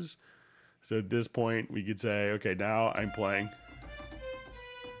switches. So at this point, we could say, okay, now I'm playing.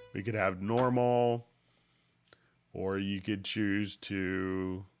 We could have normal, or you could choose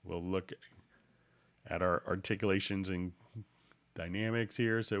to we'll look at our articulations and dynamics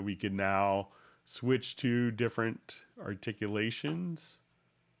here. So we can now switch to different articulations.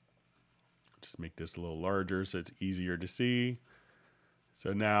 Just make this a little larger so it's easier to see.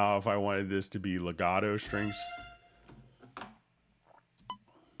 So now if I wanted this to be legato strings,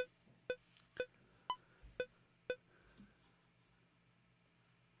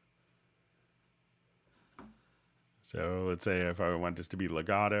 so let's say if I want this to be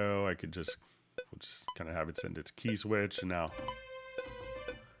legato, I could just, we'll just kind of have it send its key switch. And now,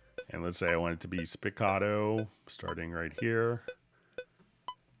 and let's say I want it to be spiccato, starting right here.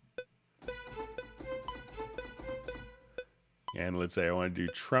 And let's say I want to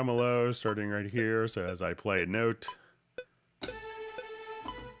do tremolo, starting right here. So as I play a note,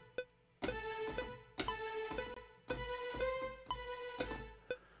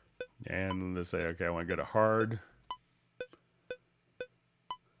 and let's say, okay, I want to go to hard.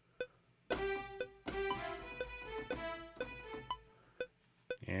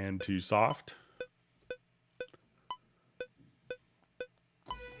 And to soft.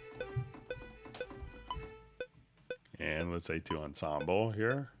 And let's say to ensemble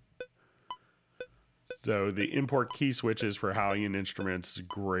here. So the import key switches for Hallian instruments,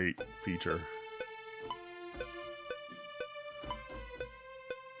 great feature.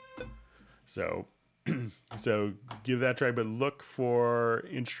 So, so give that a try, but look for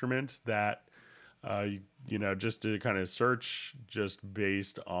instruments that, you know, just to kind of search just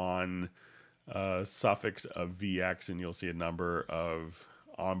based on suffix of VX, and you'll see a number of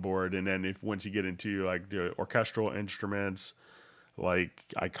onboard. And then if once you get into like the orchestral instruments like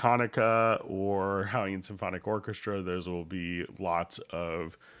Iconica or Hallian Symphonic Orchestra, those will be lots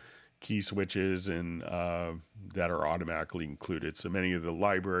of key switches and that are automatically included. So many of the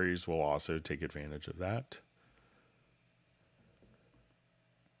libraries will also take advantage of that.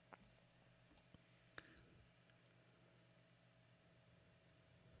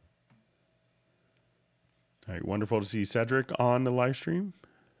 All right, wonderful to see Cedric on the live stream.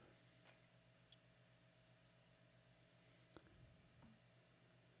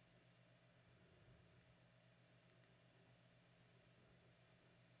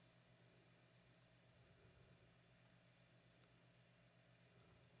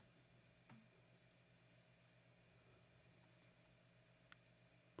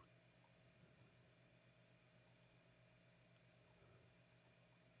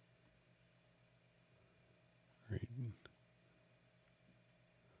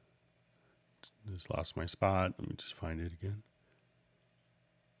 Just lost my spot. Let me just find it again.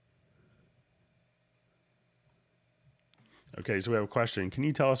 Okay, so we have a question. Can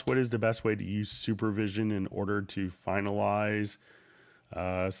you tell us what is the best way to use supervision in order to finalize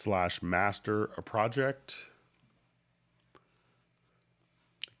 / master a project?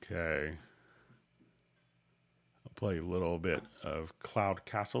 Okay. I'll play a little bit of Cloud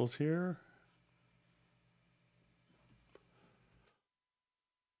Castles here.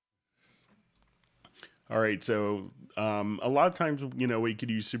 All right, so a lot of times, you know, what you could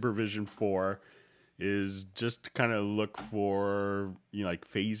use supervision for is just kind of look for, you know, like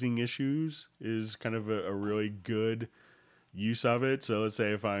phasing issues is kind of a really good use of it. So let's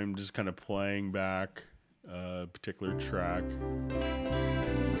say if I'm just kind of playing back a particular track.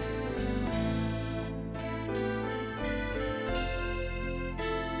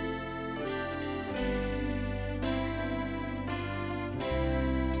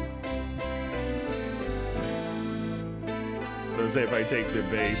 So let's say if I take the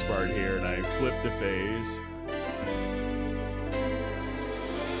bass part here and I flip the phase.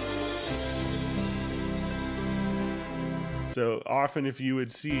 So often if you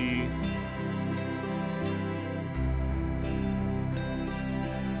would see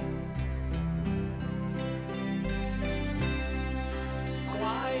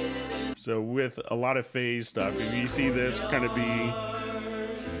so with a lot of phase stuff, if you see this kind of be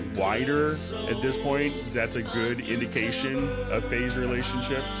wider at this point, that's a good indication of phase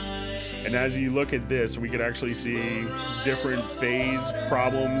relationships. And as you look at this, we could actually see different phase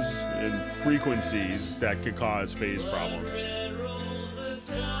problems and frequencies that could cause phase problems.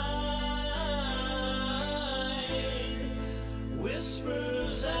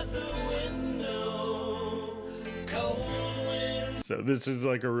 So this is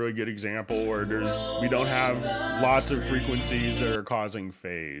like a really good example where we don't have lots of frequencies that are causing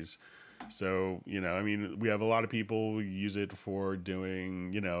phase. So, you know, I mean, we have a lot of people who use it for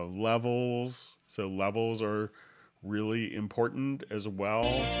doing, you know, levels. So levels are really important as well.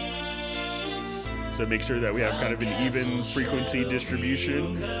 So make sure that we have kind of an even frequency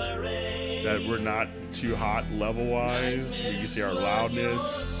distribution. that we're not too hot level wise. We can see our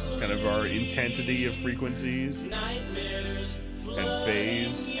loudness, kind of our intensity of frequencies and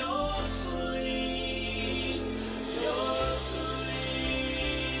phase.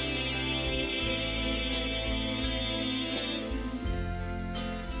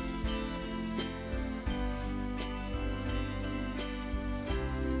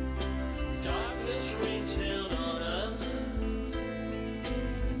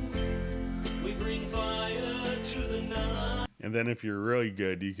 And then if you're really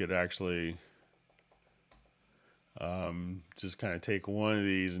good, you could actually just kind of take one of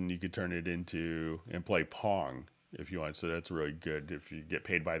these and you could turn it into and play Pong if you want. So that's really good if you get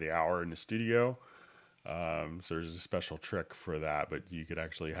paid by the hour in the studio. So there's a special trick for that, but you could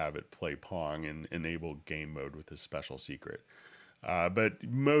actually have it play Pong and enable game mode with a special secret. But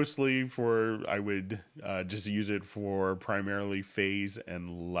mostly I would just use it for primarily phase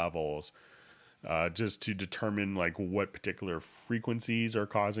and levels. Just to determine like what particular frequencies are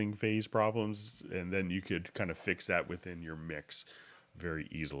causing phase problems, and then you could kind of fix that within your mix very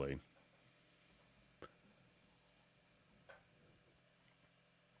easily.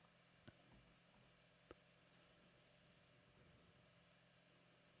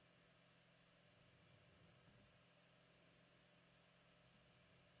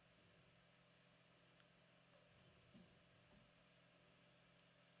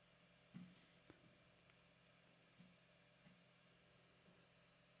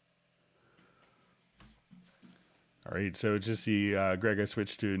 All right, so just see, Greg, I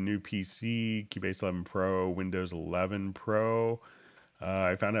switched to a new PC, Cubase 11 Pro, Windows 11 Pro.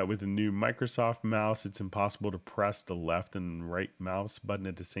 I found out with the new Microsoft mouse, it's impossible to press the left and right mouse button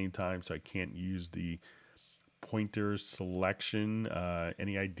at the same time, so I can't use the pointer selection.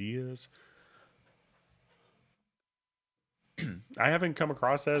 Any ideas? I haven't come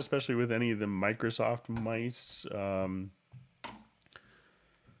across that, especially with any of the Microsoft mice.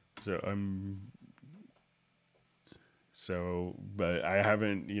 But I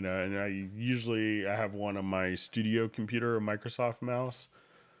haven't, and I have one on my studio computer, a Microsoft mouse,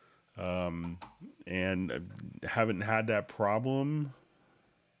 and I haven't had that problem.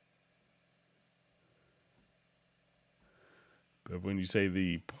 But when you say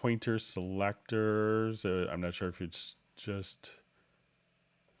the pointer selector, so I'm not sure if it's just...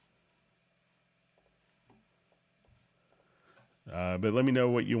 but let me know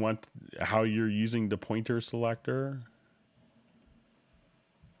what you want, how you're using the pointer selector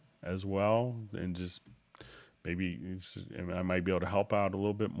as well, and just maybe I might be able to help out a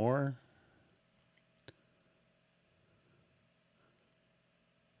little bit more.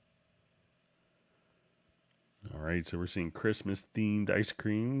 All right, so we're seeing Christmas themed ice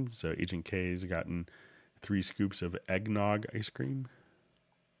cream. So Agent K has gotten 3 scoops of eggnog ice cream.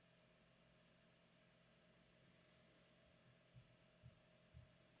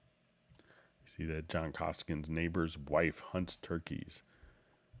 You see that John Costigan's neighbor's wife hunts turkeys.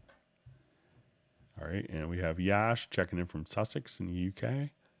 All right, and we have Yash checking in from Sussex in the UK.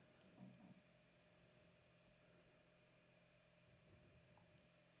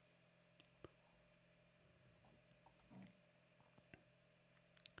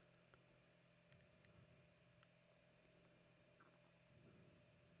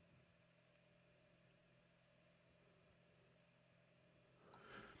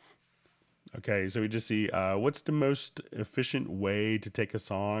 Okay, so we just see what's the most efficient way to take a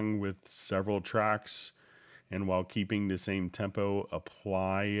song with several tracks and while keeping the same tempo,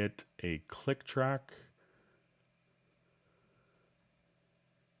 apply it a click track.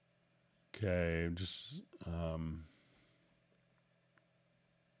 Okay, just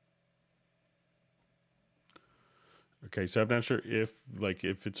okay, so I'm not sure if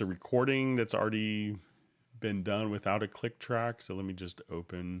it's a recording that's already been done without a click track. So let me just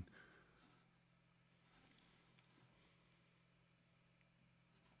open.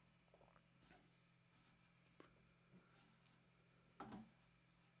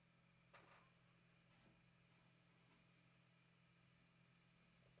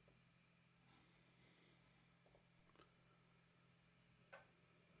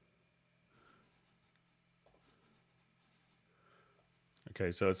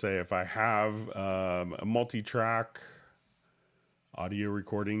 Okay, so let's say if I have a multi-track audio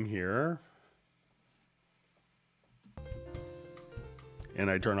recording here, and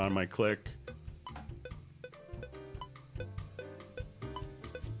I turn on my click,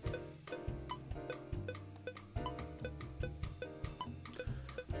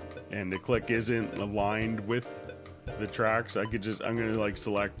 and the click isn't aligned with the tracks, I'm gonna like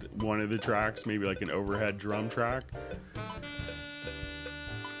select one of the tracks, maybe like an overhead drum track.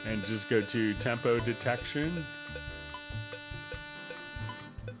 and just go to tempo detection.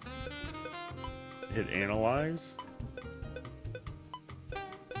 Hit analyze.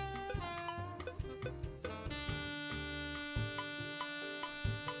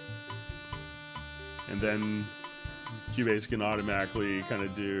 And then Cubase can automatically kind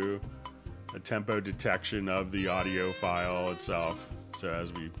of do a tempo detection of the audio file itself. So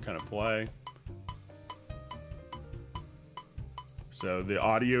as we kind of play. So the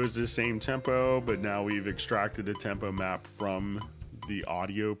audio is the same tempo, but now we've extracted a tempo map from the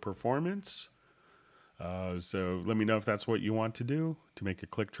audio performance. So let me know if that's what you want to do, to make a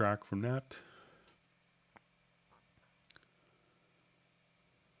click track from that.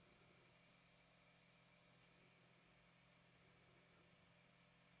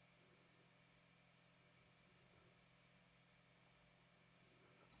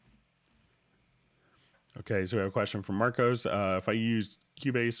 Okay, so we have a question from Marcos. If I use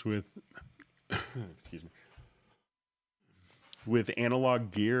Cubase with, excuse me, with analog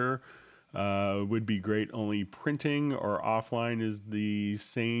gear, would be great. Only printing or offline is the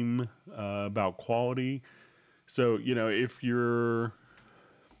same about quality. So, you know, if you're,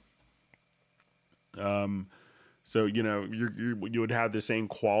 so, you know, you would have the same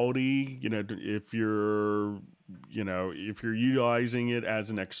quality, you know, if you're, you know, if you're utilizing it as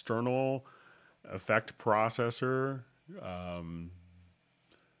an external effect processor.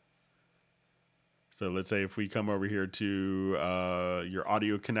 So let's say if we come over here to your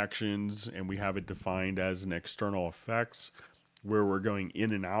audio connections and we have it defined as an external effects where we're going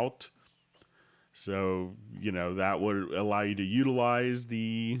in and out. So, you know, that would allow you to utilize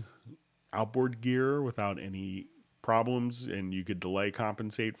the outboard gear without any problems, and you could delay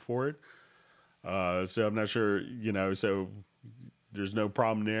compensate for it. So I'm not sure, you know, so there's no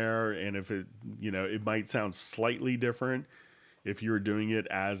problem there. And if it, you know, it might sound slightly different if you're doing it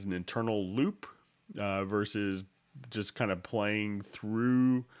as an internal loop versus just kind of playing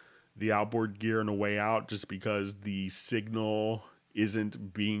through the outboard gear on the way out, just because the signal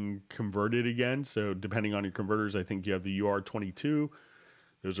isn't being converted again. So depending on your converters, I think you have the UR22.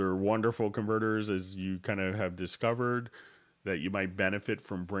 Those are wonderful converters, as you kind of have discovered, that you might benefit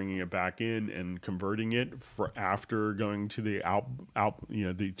from bringing it back in and converting it for after going to the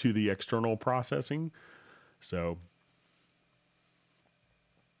to the external processing. So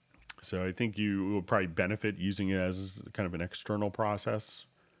I think you will probably benefit using it as kind of an external process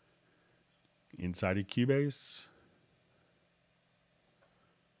inside of Cubase.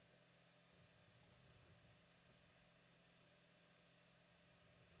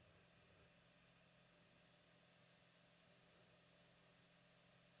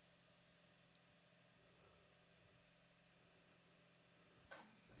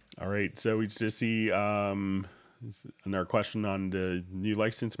 All right, so we just see another question on the new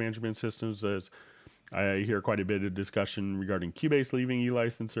license management systems. As I hear quite a bit of discussion regarding Cubase leaving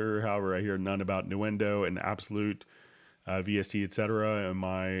eLicenser. However, I hear none about Nuendo and Absolute, VST, etc. Am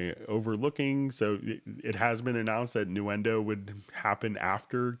I overlooking? So it has been announced that Nuendo would happen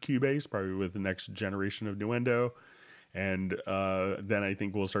after Cubase, probably with the next generation of Nuendo. And then I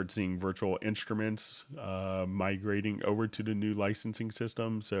think we'll start seeing virtual instruments migrating over to the new licensing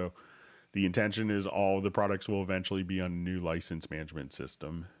system. So the intention is all the products will eventually be on a new license management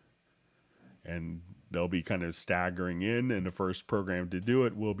system. And they'll be kind of staggering in, and the first program to do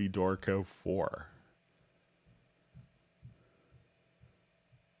it will be Dorico 4.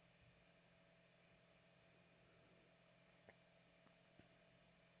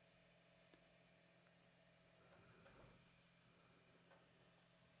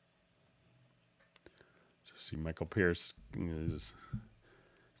 See, Michael Pierce is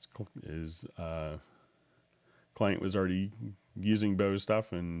client was already using Bose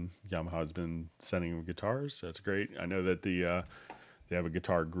stuff, and Yamaha's been sending him guitars. So that's great. I know that they have a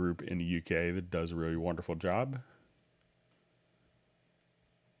guitar group in the UK that does a really wonderful job.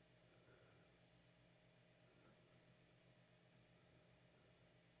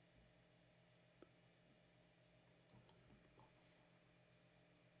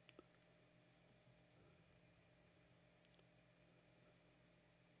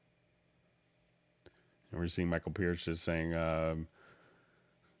 And we're seeing Michael Pierce just saying that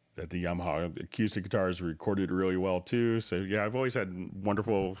the Yamaha acoustic guitars were recorded really well too. So yeah, I've always had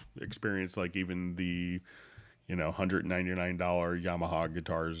wonderful experience. Like even the, $199 Yamaha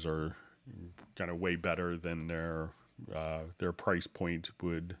guitars are kind of way better than their price point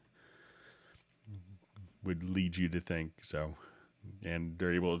would lead you to think. So, and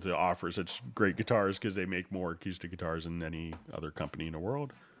they're able to offer such great guitars because they make more acoustic guitars than any other company in the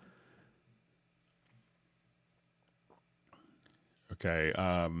world. Okay,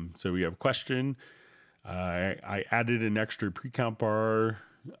 so we have a question. I added an extra pre-count bar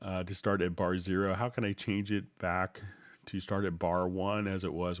to start at bar 0. How can I change it back to start at bar 1 as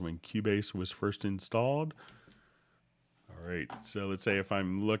it was when Cubase was first installed? All right, so let's say if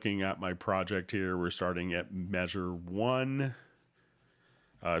I'm looking at my project here, we're starting at measure 1.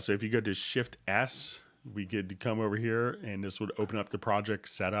 So if you go to Shift S, we could come over here and this would open up the project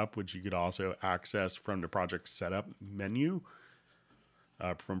setup, which you could also access from the project setup menu,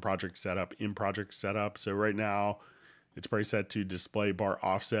 from project setup in project setup. So right now it's probably set to display bar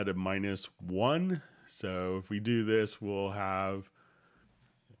offset of -1. So if we do this, we'll have,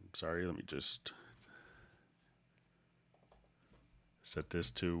 sorry, let me just set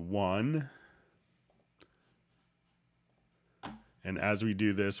this to 1. And as we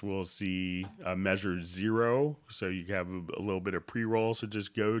do this, we'll see measure 0. So you have a little bit of pre-roll. So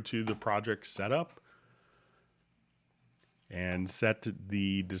just go to the project setup and set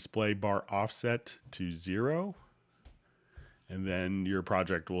the display bar offset to 0. And then your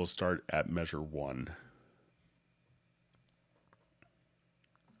project will start at measure 1.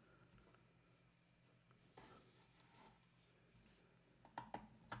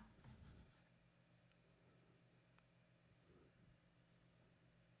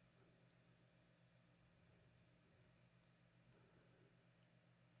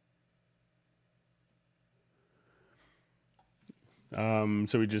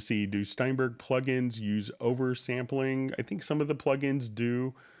 So we just see, do Steinberg plugins use oversampling? I think some of the plugins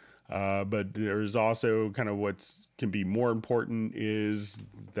do, but there's also kind of what can be more important is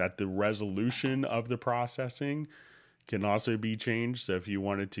that the resolution of the processing can also be changed. So if you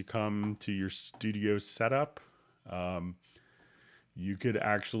wanted to come to your studio setup, you could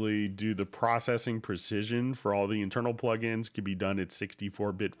actually do the processing precision for all the internal plugins could be done at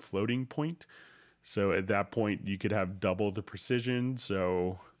 64-bit floating point. So at that point, you could have double the precision.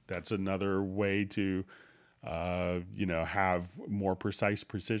 So that's another way to, have more precise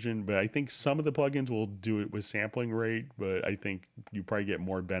precision. But I think some of the plugins will do it with sampling rate, but I think you probably get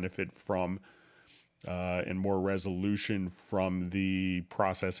more benefit from and more resolution from the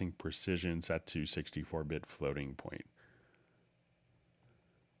processing precision set to 64-bit floating point.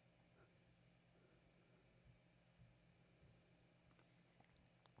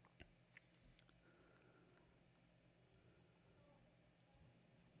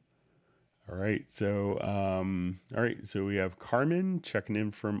 All right, so we have Carmen checking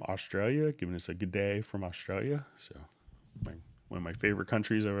in from Australia, giving us a good day from Australia. So one of my favorite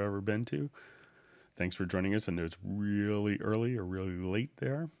countries I've ever been to. Thanks for joining us. I know it's really early or really late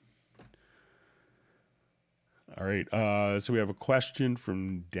there. All right, so we have a question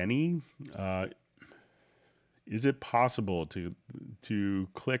from Denny. Is it possible to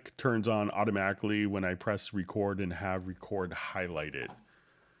click turns on automatically when I press record and have record highlighted?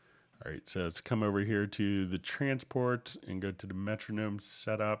 All right, so let's come over here to the transport and go to the metronome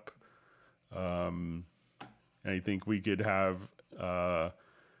setup. And I think we could have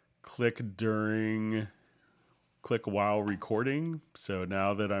click while recording. So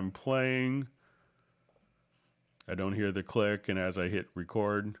now that I'm playing, I don't hear the click, and as I hit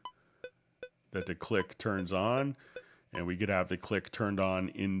record, that the click turns on. And we could have the click turned on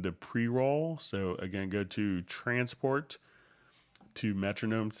in the pre-roll. So again, go to transport, to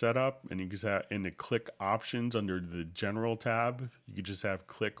metronome setup, and you can have in the click options under the general tab, you could just have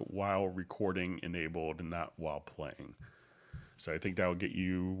click while recording enabled and not while playing. So I think that will get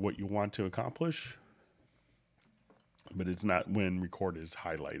you what you want to accomplish, but it's not when record is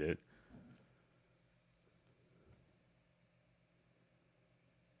highlighted.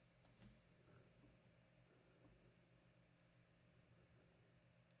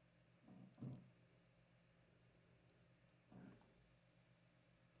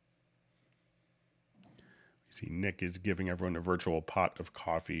 See, Nick is giving everyone a virtual pot of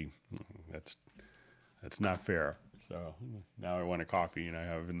coffee. That's not fair. So now I want a coffee and I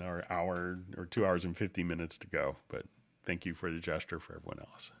have another hour or 2 hours and 50 minutes to go. But thank you for the gesture for everyone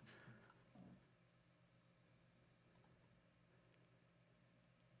else.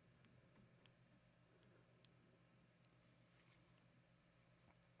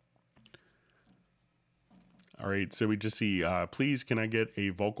 All right, so we just see, please, can I get a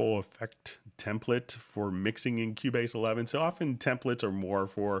vocal effect template for mixing in Cubase 11? So often templates are more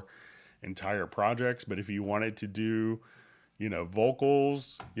for entire projects, but if you wanted to do,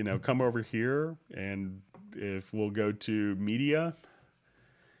 vocals, come over here, and if we'll go to media,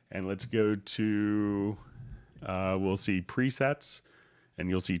 and let's go to, we'll see presets, and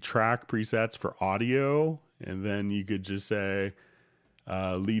you'll see track presets for audio, and then you could just say,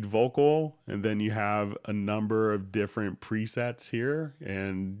 lead vocal, and then you have a number of different presets here,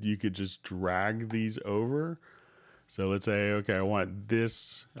 and you could just drag these over. So let's say, okay, I want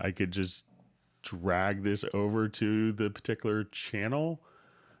this. I could just drag this over to the particular channel.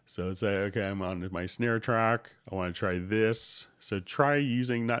 So let's say, okay, I'm on my snare track. I want to try this. So try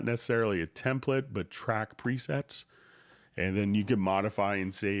using not necessarily a template, but track presets. And then you can modify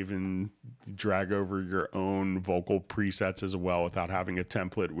and save and drag over your own vocal presets as well without having a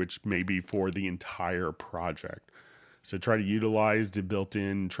template, which may be for the entire project. So try to utilize the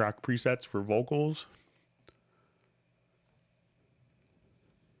built-in track presets for vocals.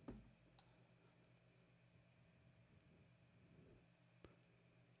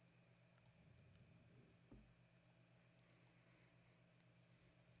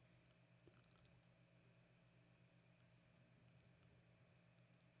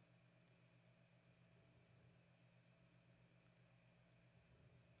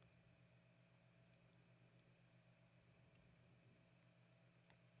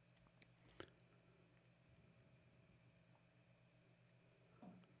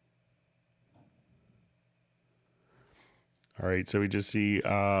 All right, so we just see,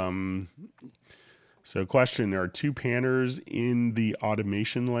 so question, there are two panners in the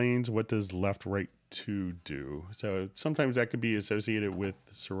automation lanes. What does left, right, 2 do? So sometimes that could be associated with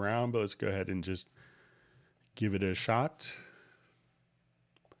surround, but let's go ahead and just give it a shot.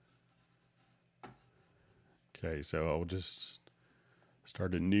 Okay, so I'll just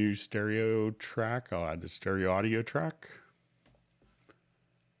start a new stereo track. I'll add the stereo audio track.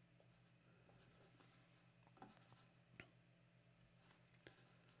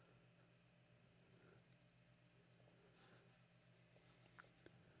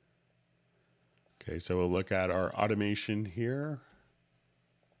 Okay, so we'll look at our automation here.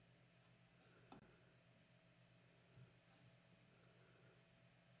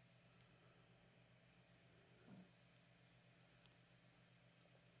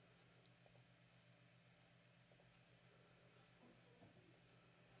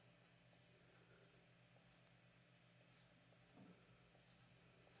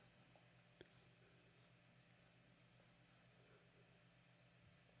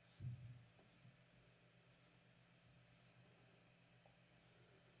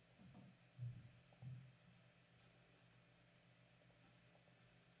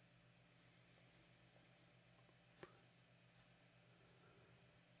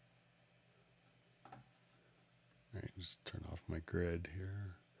 All right, just turn off my grid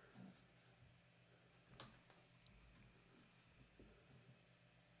here.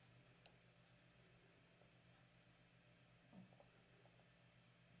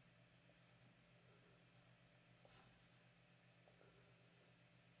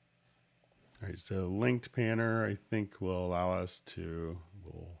 All right, so linked panner, I think will allow us to,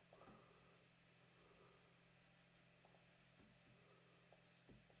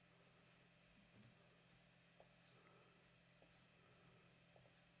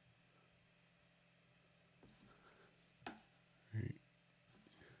 right.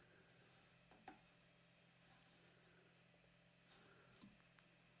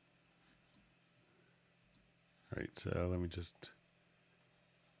 All right, so let me just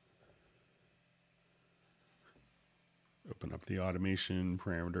open up the automation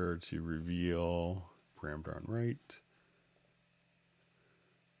parameter to reveal parameter on right.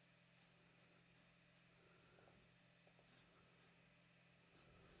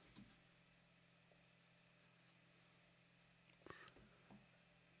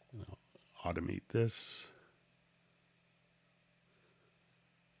 And I'll automate this.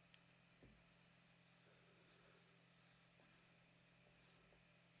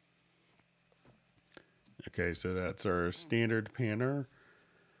 Okay, so that's our standard panner.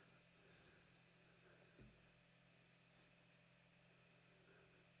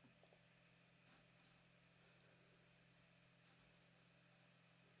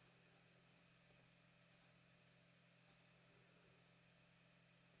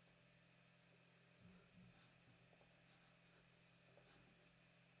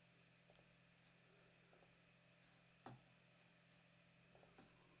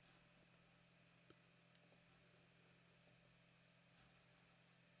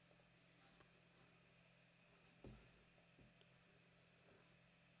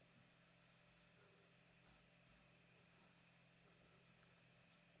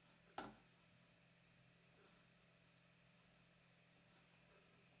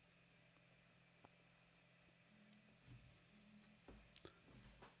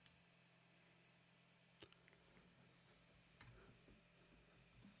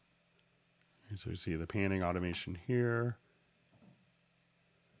 And so we see the panning automation here.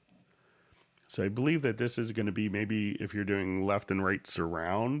 So I believe that this is going to be, maybe if you're doing left and right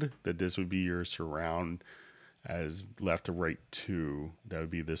surround, that this would be your surround as left to right 2. That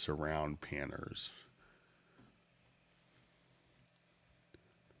would be the surround panners.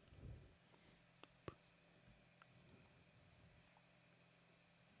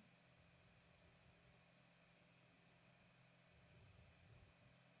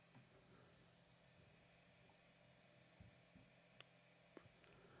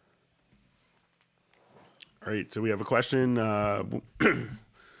 All right, so we have a question.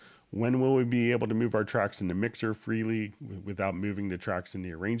 When will we be able to move our tracks into Mixer freely without moving the tracks in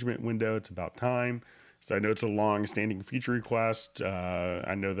the arrangement window? It's about time. So I know it's a long-standing feature request.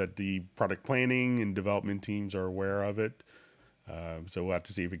 I know that the product planning and development teams are aware of it. So we'll have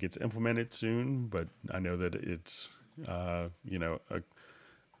to see if it gets implemented soon. But I know that it's,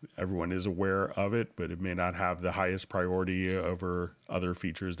 everyone is aware of it, but it may not have the highest priority over other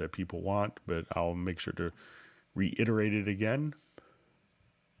features that people want. But I'll make sure to reiterate it again.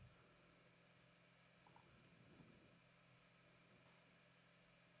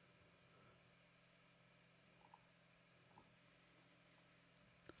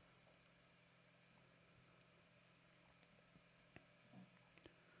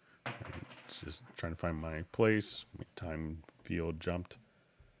 Just trying to find my place. My time field jumped.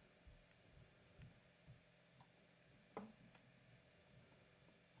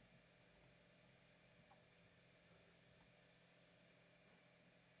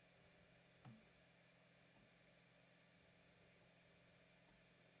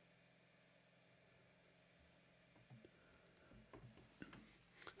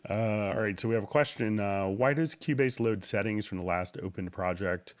 All right, so we have a question. Why does Cubase load settings from the last opened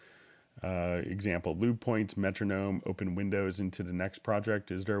project? Example, loop points, metronome, open windows into the next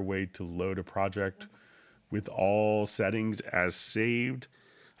project. Is there a way to load a project with all settings as saved?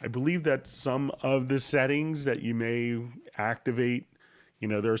 I believe that some of the settings that you may activate,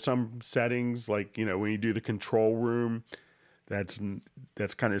 there are some settings like, when you do the control room, that's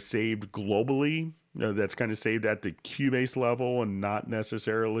kind of saved globally. That's kind of saved at the Cubase level and not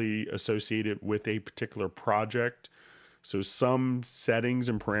necessarily associated with a particular project. So some settings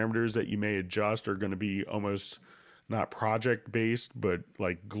and parameters that you may adjust are going to be almost not project based, but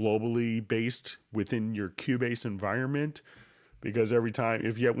like globally based within your Cubase environment. Because every time,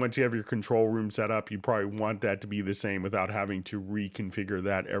 once you have your control room set up, you probably want that to be the same without having to reconfigure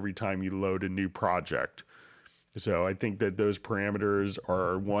that every time you load a new project. So I think that those parameters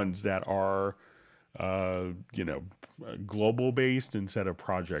are ones that are, global based instead of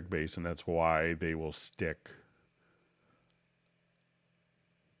project based, and that's why they will stick.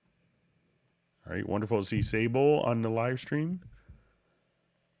 All right, wonderful to see Sable on the live stream.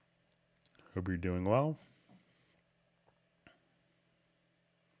 Hope you're doing well.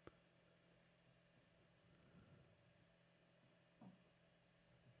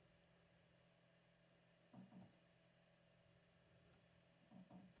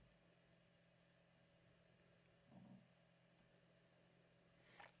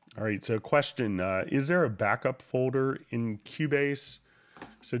 All right, so question, is there a backup folder in Cubase?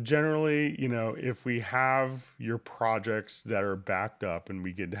 So generally, if we have your projects that are backed up, and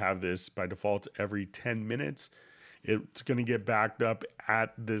we could have this by default every 10 minutes, it's going to get backed up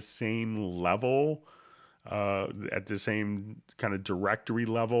at the same level, at the same kind of directory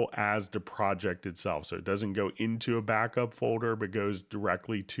level as the project itself. So it doesn't go into a backup folder, but goes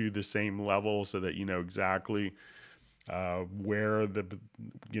directly to the same level so that you know exactly where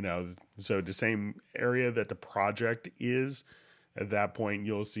so the same area that the project is. At that point,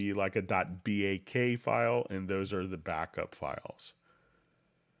 you'll see like a .bak file, and those are the backup files.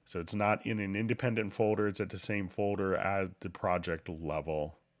 So it's not in an independent folder, it's at the same folder as the project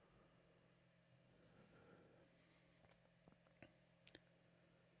level.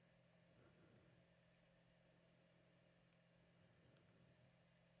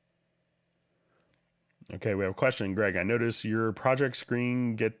 Okay, we have a question, Greg. I notice your project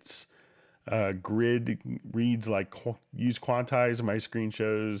screen gets grid reads like use quantize. My screen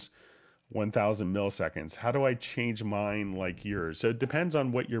shows 1000 milliseconds. How do I change mine like yours? So it depends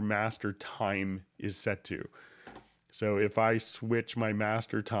on what your master time is set to. So if I switch my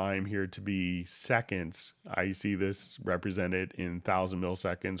master time here to be seconds, I see this represented in 1000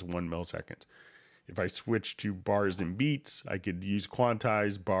 milliseconds, 1 millisecond. If I switch to bars and beats, I could use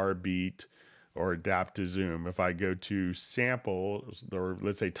quantize, bar, beat, or adapt to zoom. If I go to sample, or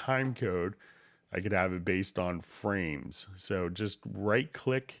let's say time code, I could have it based on frames. So just right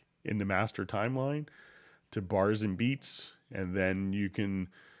click in the master timeline to bars and beats, and then you can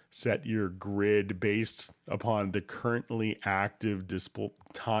set your grid based upon the currently active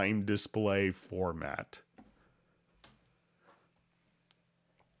time display format.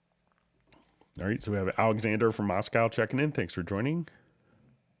 All right, so we have Alexander from Moscow checking in. Thanks for joining.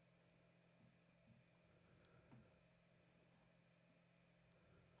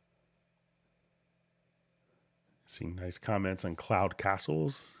 Seeing nice comments on Cloud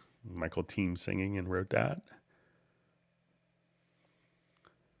Castles. Michael Team singing and wrote that.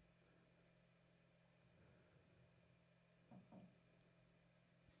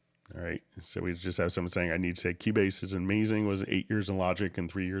 All right, so we just have someone saying, I need to say Cubase is amazing, was 8 years in Logic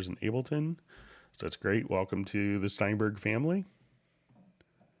and 3 years in Ableton. So that's great. Welcome to the Steinberg family.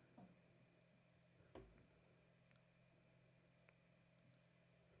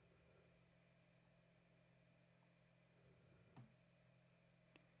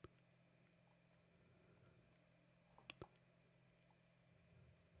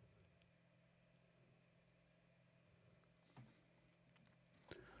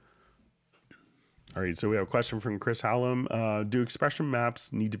 All right, so we have a question from Chris Hallam. Do expression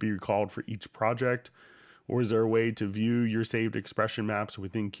maps need to be recalled for each project? Or is there a way to view your saved expression maps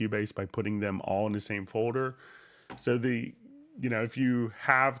within Cubase by putting them all in the same folder? So if you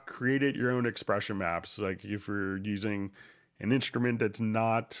have created your own expression maps, like if you're using an instrument that's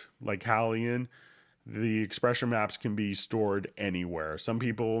not like Hallian, the expression maps can be stored anywhere. Some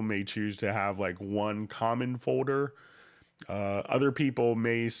people may choose to have like one common folder. Other people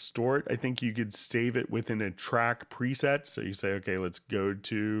may store it. I think you could save it within a track preset. So you say, okay, let's go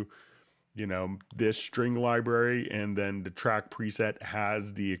to, this string library, and then the track preset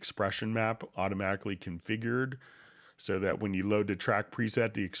has the expression map automatically configured so that when you load the track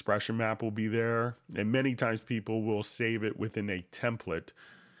preset, the expression map will be there. And many times people will save it within a template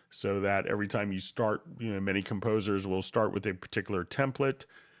so that every time you start, many composers will start with a particular template.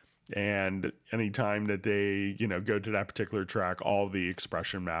 And anytime that they, go to that particular track, all the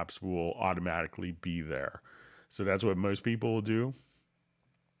expression maps will automatically be there. So that's what most people will do.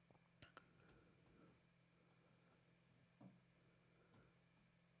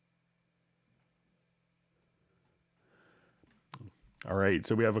 All right,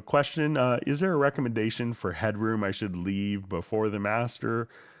 so we have a question. Is there a recommendation for headroom I should leave before the master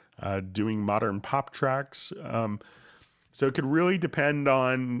doing modern pop tracks? So it could really depend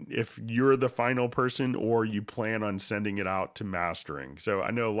on if you're the final person or you plan on sending it out to mastering. So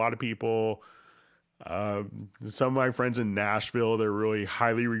I know a lot of people, some of my friends in Nashville, they're really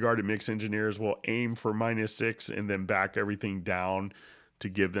highly regarded mix engineers, will aim for -6 and then back everything down to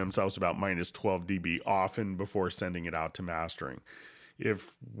give themselves about -12 dB often before sending it out to mastering.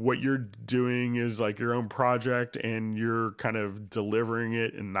 If what you're doing is like your own project and you're kind of delivering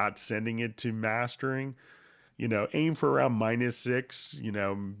it and not sending it to mastering, aim for around -6,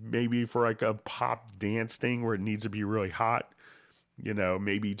 maybe for like a pop dance thing where it needs to be really hot,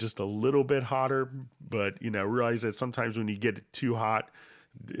 maybe just a little bit hotter, but, realize that sometimes when you get it too hot,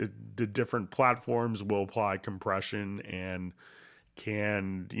 the different platforms will apply compression and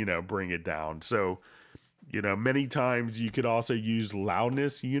can, bring it down. So, many times you could also use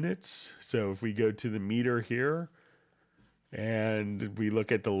loudness units. So if we go to the meter here and we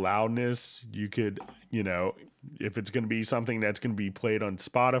look at the loudness, you could, if it's going to be something that's going to be played on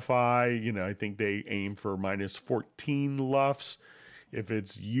Spotify, I think they aim for -14 LUFS. If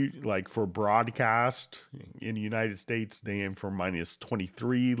it's like for broadcast in the United States, they aim for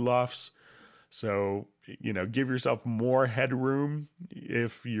 -23 LUFS. So, give yourself more headroom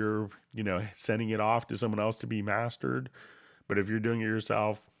if you're, sending it off to someone else to be mastered. But if you're doing it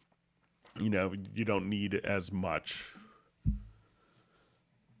yourself, you don't need as much.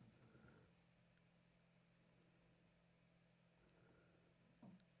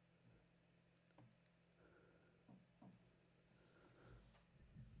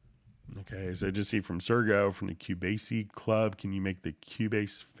 Okay, so just see from Sergo from the Cubase Club, can you make the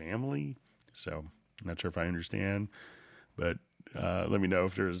Cubase family? So I'm not sure if I understand, but let me know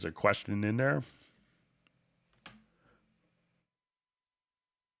if there's a question in there.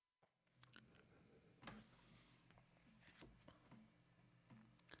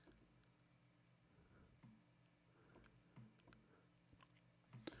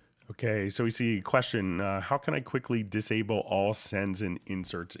 Okay, so we see a question. How can I quickly disable all sends and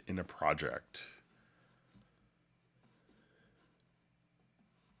inserts in a project?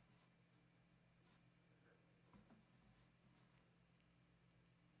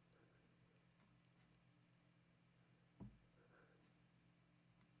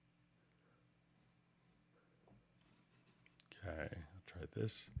 Okay, I'll try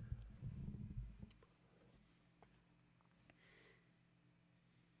this.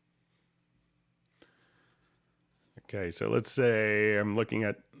 Okay, so let's say I'm looking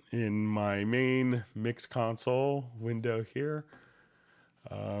at in my main mix console window here.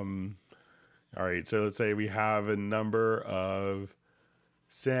 All right, so let's say we have a number of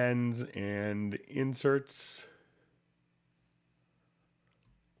sends and inserts.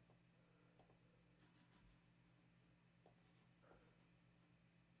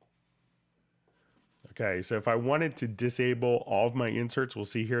 Okay, so if I wanted to disable all of my inserts, we'll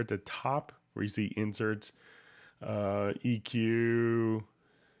see here at the top where you see inserts, EQ,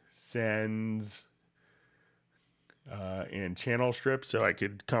 sends, and channel strip. So I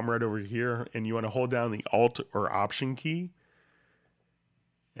could come right over here and you want to hold down the Alt or Option key.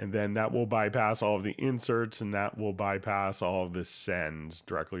 And then that will bypass all of the inserts and that will bypass all of the sends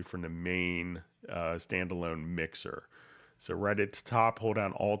directly from the main standalone mixer. So right at the top, hold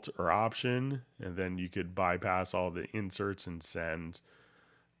down Alt or Option, and then you could bypass all the inserts and sends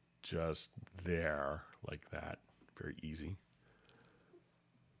just there like that. Very easy.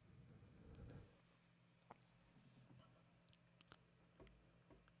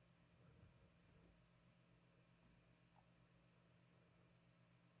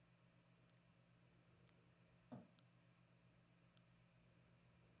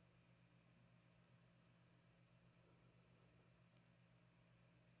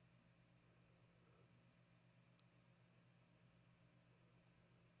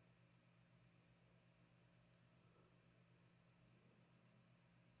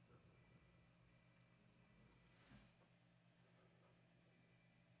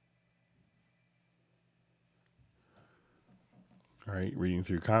 All right, reading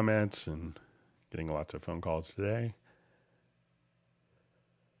through comments and getting lots of phone calls today.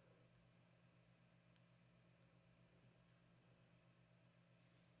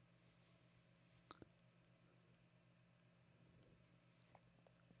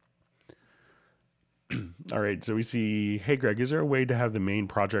 All right, so we see, hey Greg, is there a way to have the main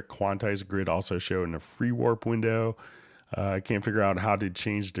project quantized grid also show in a free warp window? I can't figure out how to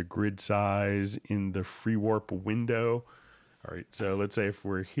change the grid size in the free warp window. All right, so let's say if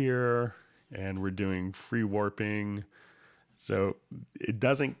we're here and we're doing free warping, so it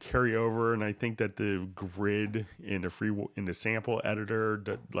doesn't carry over, and I think that the grid in the sample editor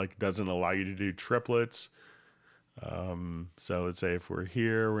doesn't allow you to do triplets. So let's say if we're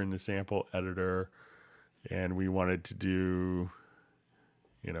here, we're in the sample editor, and we wanted to do,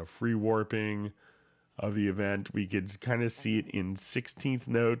 free warping of the event, we could kind of see it in 16th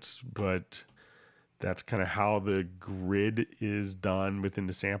notes, but that's kind of how the grid is done within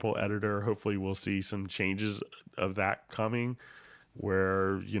the sample editor. Hopefully we'll see some changes of that coming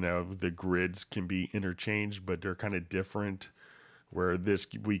where, the grids can be interchanged, but they're kind of different, where this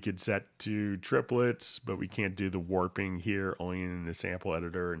we could set to triplets, but we can't do the warping here, only in the sample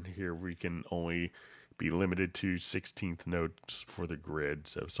editor. And here we can only be limited to 16th notes for the grid.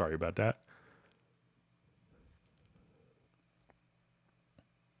 So sorry about that.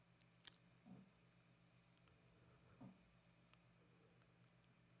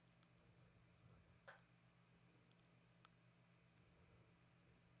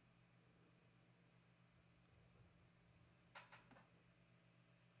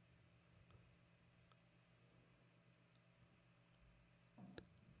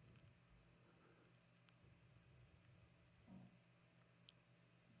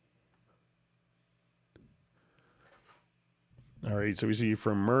 All right, so we see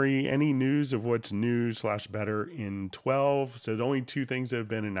from Murray, any news of what's new / better in 12? So the only two things that have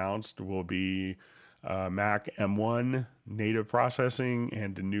been announced will be Mac M1 native processing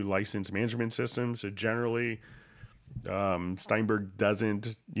and the new license management system. So generally, Steinberg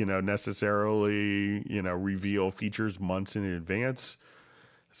doesn't, necessarily, reveal features months in advance.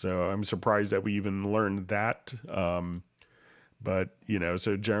 So I'm surprised that we even learned that. But,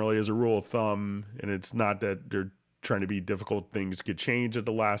 so generally as a rule of thumb, and it's not that they're trying to be difficult, things could change at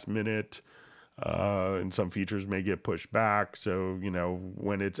the last minute, and some features may get pushed back. So,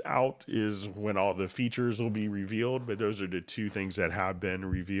 when it's out is when all the features will be revealed, but those are the two things that have been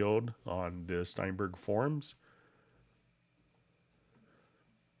revealed on the Steinberg forums.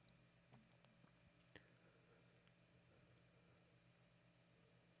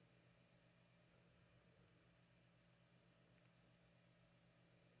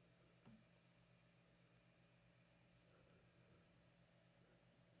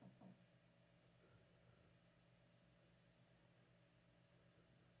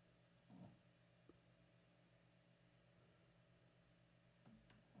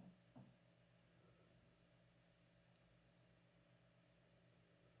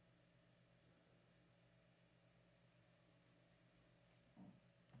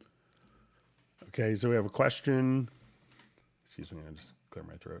 Okay, so we have a question. Excuse me, I just clear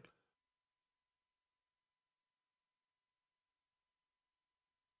my throat.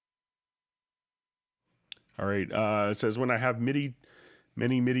 All right. It says when I have many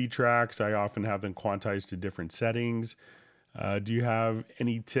MIDI tracks, I often have them quantized to different settings. Do you have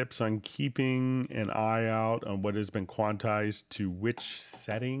any tips on keeping an eye out on what has been quantized to which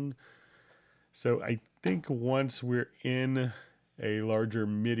setting? So I think once we're in a larger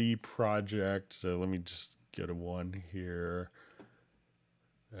MIDI project, so let me just go to one here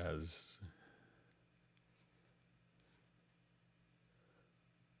as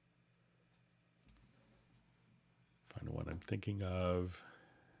find what I'm thinking of.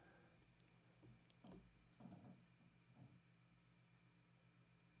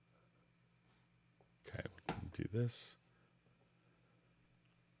 Okay, we can do this.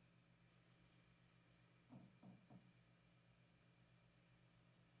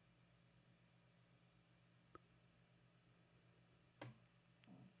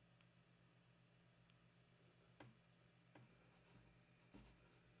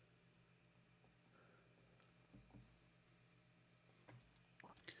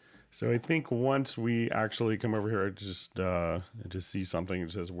 So I think once we actually come over here, I just see something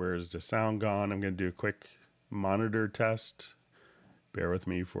that says, where is the sound gone? I'm going to do a quick monitor test. Bear with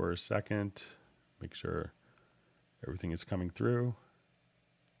me for a second. Make sure everything is coming through.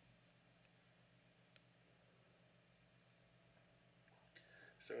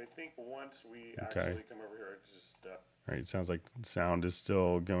 So I think once we actually come over here, all right, it sounds like sound is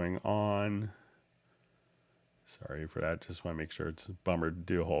still going on. Sorry for that. Just want to make sure. It's a bummer to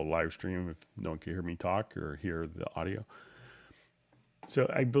do a whole live stream if no one can hear me talk or hear the audio.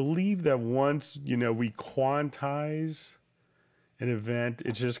 So I believe that once, we quantize an event,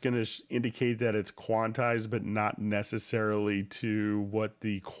 it's just going to indicate that it's quantized, but not necessarily to what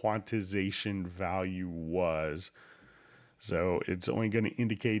the quantization value was. So it's only going to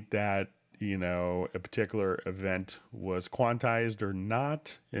indicate that, a particular event was quantized or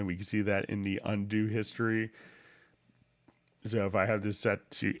not. And we can see that in the undo history. So if I have this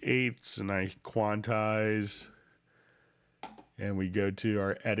set to eighths and I quantize and we go to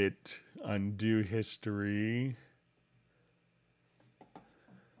our edit undo history,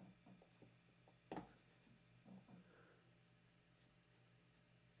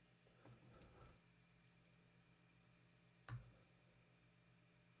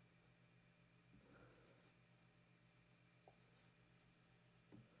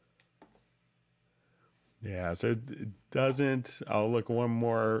 yeah, so it doesn't. I'll look one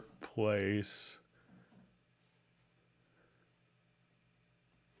more place.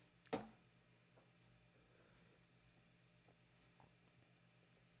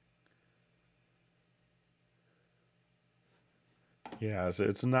 Yeah, so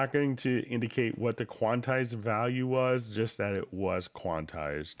it's not going to indicate what the quantized value was, just that it was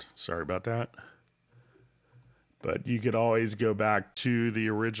quantized. Sorry about that. But you could always go back to the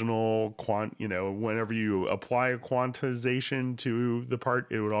original whenever you apply a quantization to the part,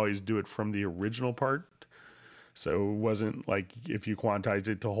 it would always do it from the original part. So it wasn't like if you quantized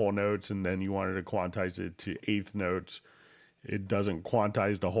it to whole notes and then you wanted to quantize it to eighth notes, it doesn't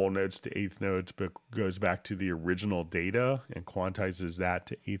quantize the whole notes to eighth notes, but goes back to the original data and quantizes that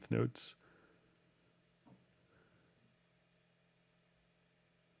to eighth notes.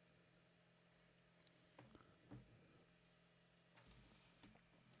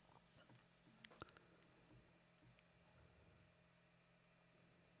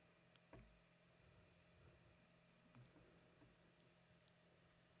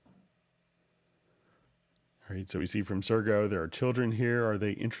 All right, so we see from Sergo, there are children here. Are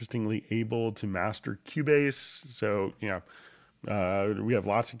they interestingly able to master Cubase? So, we have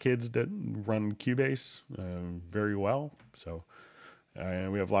lots of kids that run Cubase very well. So,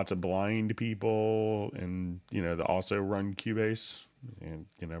 we have lots of blind people and, that also run Cubase. And,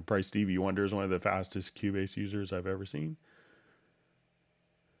 probably Stevie Wonder is one of the fastest Cubase users I've ever seen.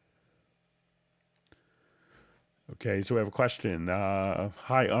 Okay, so we have a question.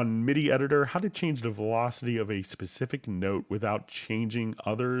 Hi, on MIDI editor, how to change the velocity of a specific note without changing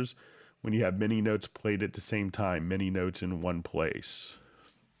others when you have many notes played at the same time, many notes in one place?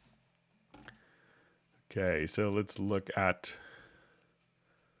 Okay, so let's look at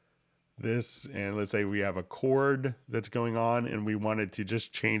this, and let's say we have a chord that's going on and we wanted to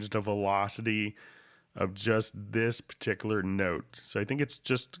just change the velocity of just this particular note. So I think it's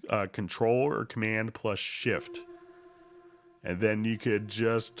just Control or Command plus Shift. And then you could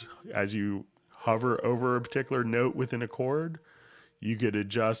just, as you hover over a particular note within a chord, you could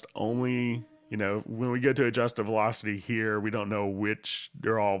adjust only, when we get to adjust the velocity here, we don't know which,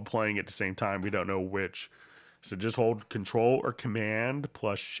 they're all playing at the same time. We don't know which So just hold Control or Command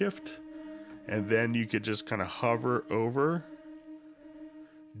plus Shift, and then you could just kind of hover over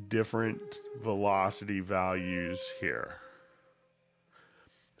different velocity values here.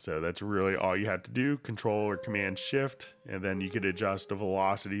 So that's really all you have to do, Control or Command Shift, and then you could adjust the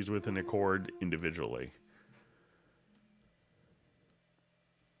velocities within a chord individually.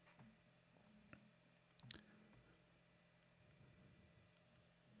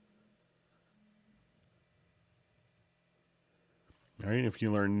 All right, if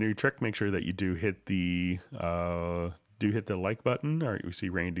you learn a new trick, make sure that you do hit the like button. All right, we see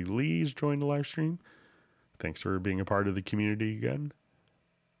Randy Lee's joined the live stream. Thanks for being a part of the community again.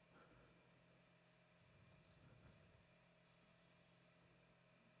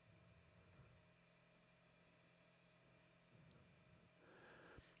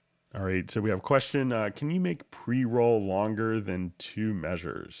 All right, so we have a question. Can you make pre-roll longer than 2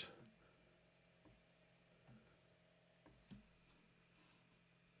 measures?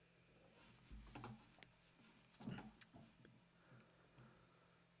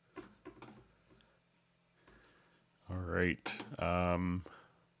 All right.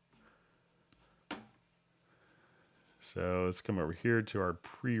 So let's come over here to our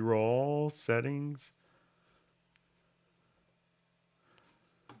pre-roll settings.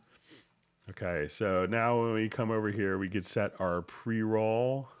 Okay, so now when we come over here, we could set our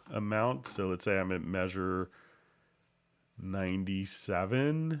pre-roll amount. So let's say I'm at measure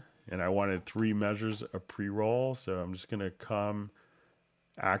 97 and I wanted 3 measures of pre-roll. So I'm just gonna come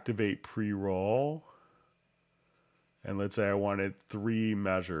activate pre-roll. And let's say I wanted 3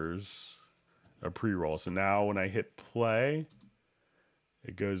 measures of pre-roll. So now when I hit play,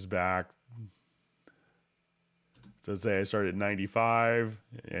 it goes back. So let's say I started at 95,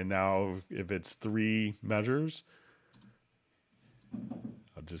 and now if it's 3 measures,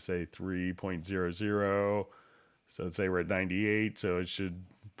 I'll just say 3.00. So let's say we're at 98, so it should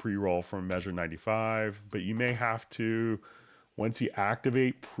pre-roll from measure 95. But you may have to, once you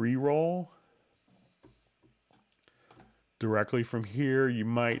activate pre-roll directly from here, you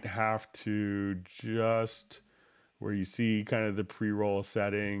might have to just, where you see kind of the pre-roll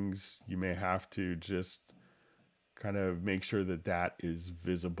settings, you may have to just kind of make sure that that is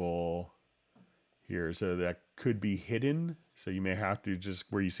visible here. So that could be hidden. So you may have to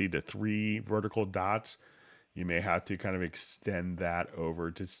just, where you see the 3 vertical dots, you may have to kind of extend that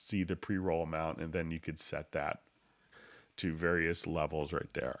over to see the pre-roll amount, and then you could set that to various levels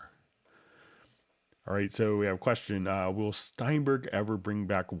right there. All right, so we have a question. Will Steinberg ever bring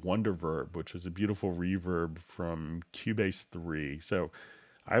back Wonderverb, which was a beautiful reverb from Cubase 3? So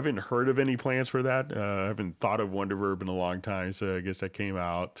I haven't heard of any plans for that. I haven't thought of Wonderverb in a long time, so I guess that came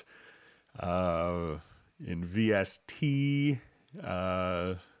out in VST.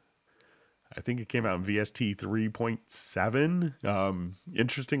 I think it came out in VST 3.7.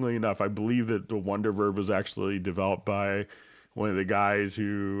 Interestingly enough, I believe that the Wonderverb was actually developed by one of the guys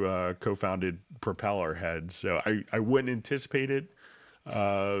who co-founded Propeller Head. So I wouldn't anticipate it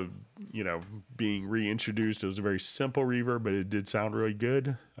being reintroduced. It was a very simple reverb, but it did sound really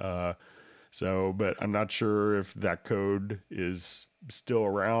good. But I'm not sure if that code is still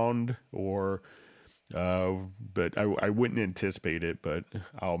around or, but I wouldn't anticipate it, but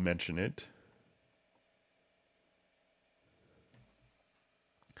I'll mention it.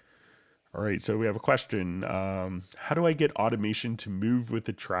 All right, so we have a question. How do I get automation to move with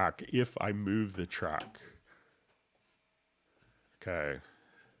the track if I move the track? Okay.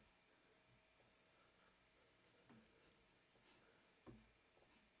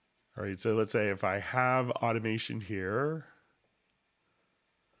 All right, so let's say if I have automation here.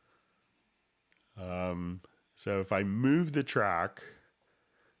 So if I move the track,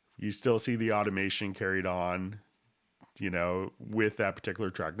 you still see the automation carried on, with that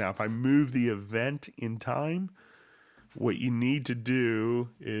particular track. Now, if I move the event in time, what you need to do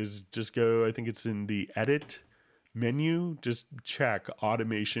is just go, I think it's in the edit menu, just check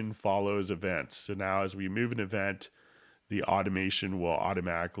automation follows events. So now as we move an event, the automation will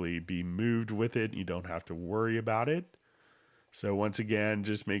automatically be moved with it. You don't have to worry about it. So once again,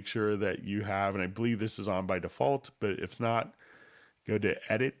 just make sure that you have, and I believe this is on by default, but if not, go to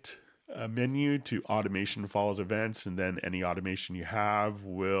edit menu to automation follows events, and then any automation you have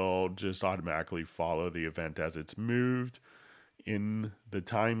will just automatically follow the event as it's moved in the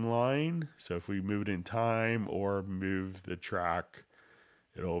timeline. So if we move it in time or move the track,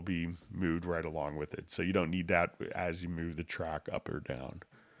 it'll be moved right along with it. So you don't need that as you move the track up or down.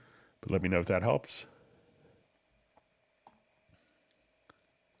 But let me know if that helps.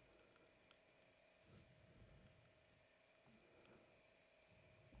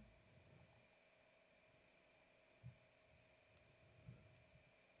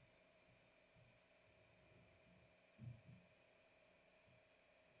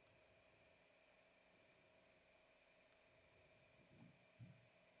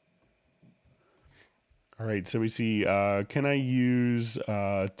 All right, so we see, can I use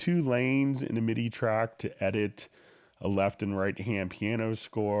 2 lanes in a MIDI track to edit a left and right hand piano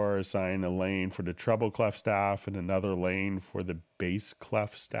score, assign a lane for the treble clef staff and another lane for the bass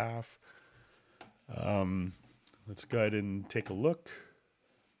clef staff? Let's go ahead and take a look.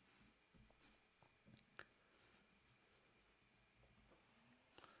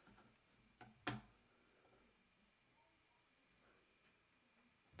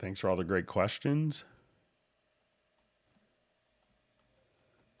 Thanks for all the great questions.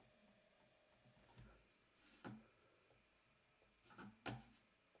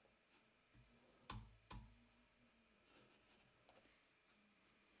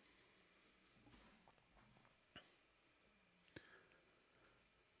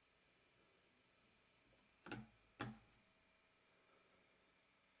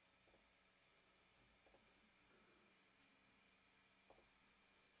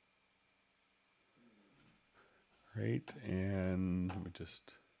 Right, and let me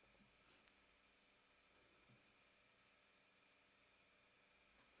just...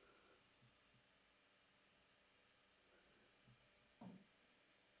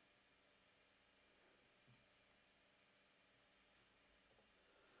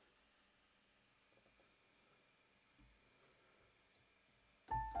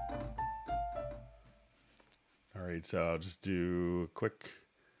 All right, so I'll just do a quick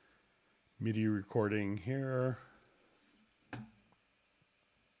MIDI recording here.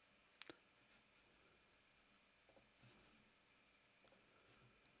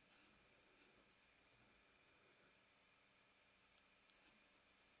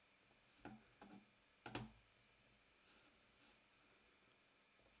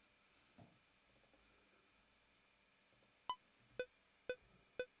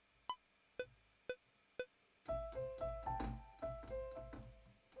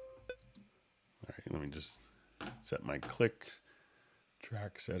 All right, let me just set my click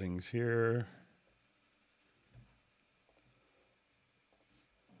track settings here.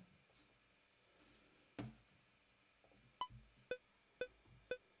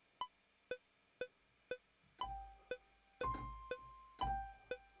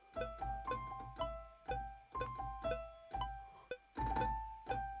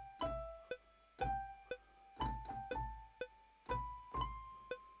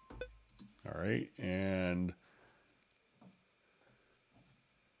 All right, and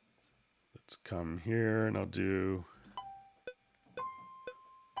let's come here and I'll do...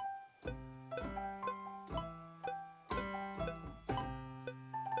 All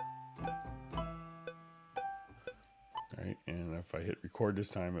right, and if I hit record this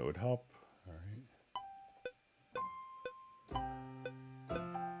time, it would help. All right.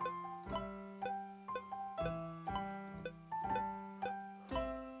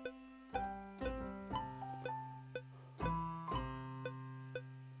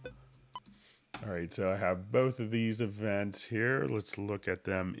 All right, so I have both of these events here. Let's look at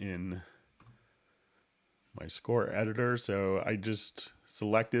them in my score editor. So I just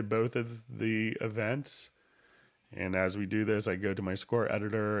selected both of the events. And as we do this, I go to my score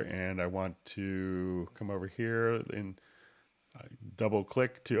editor and I want to come over here and double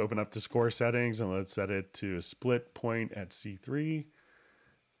click to open up the score settings, and let's set it to a split point at C3.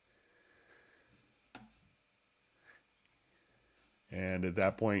 And at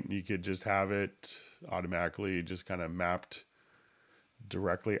that point, you could just have it automatically just kind of mapped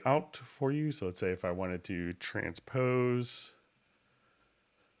directly out for you. So let's say if I wanted to transpose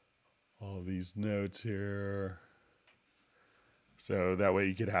all of these notes here, so that way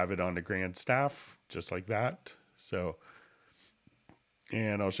you could have it on the grand staff just like that. So,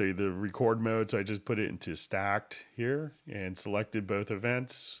 and I'll show you the record mode. So I just put it into stacked here and selected both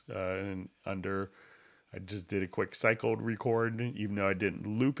events, and under, I just did a quick cycled record, even though I didn't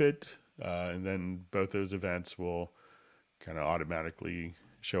loop it. And then both those events will kind of automatically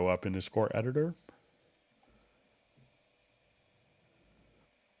show up in the score editor.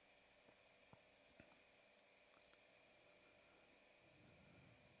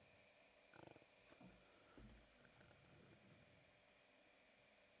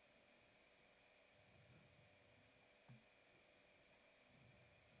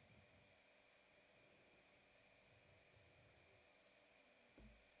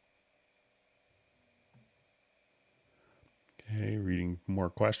 Okay, reading more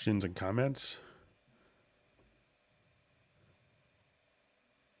questions and comments.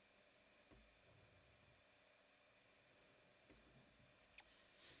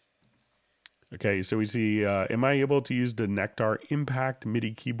 Okay, so we see, am I able to use the Nectar Impact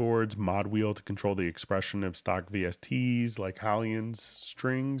MIDI keyboards mod wheel to control the expression of stock VSTs like Hallian's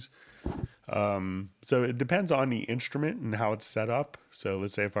strings? So it depends on the instrument and how it's set up. So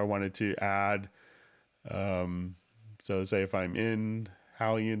let's say if I wanted to add, so let's say if I'm in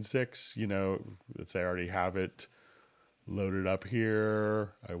Hallian 6, you know, let's say I already have it loaded up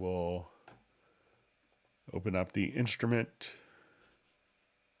here. I will open up the instrument.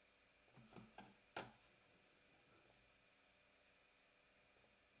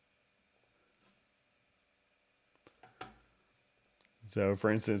 So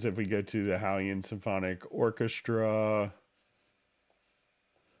for instance, if we go to the Hallian Symphonic Orchestra,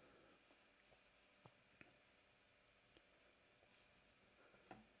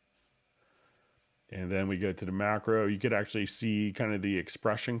 and then we go to the macro, you could actually see kind of the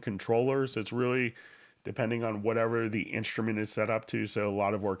expression controllers. It's really depending on whatever the instrument is set up to. So a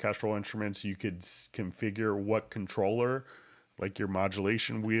lot of orchestral instruments, you could configure what controller, like your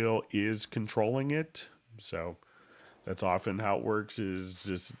modulation wheel, is controlling it. So that's often how it works, is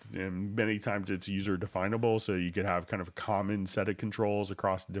just, and many times it's user definable. So you could have kind of a common set of controls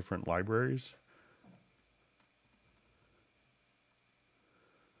across different libraries.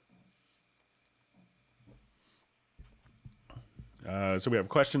 So we have a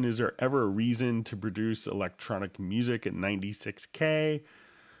question, is there ever a reason to produce electronic music at 96K?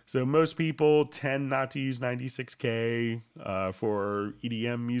 So most people tend not to use 96K for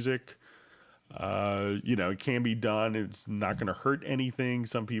EDM music. You know, it can be done. It's not going to hurt anything.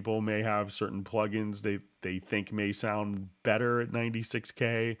 Some people may have certain plugins they think may sound better at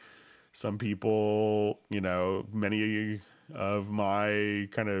 96K. Some people, you know, many of my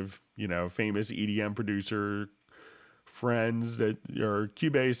kind of, you know, famous EDM producer friends that are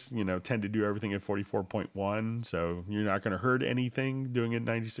Cubase, you know, tend to do everything at 44.1. So you're not going to hurt anything doing it at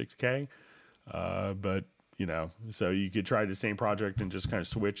 96K. But you know, so you could try the same project and just kind of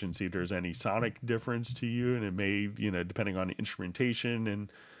switch and see if there's any sonic difference to you. And it may, you know, depending on the instrumentation and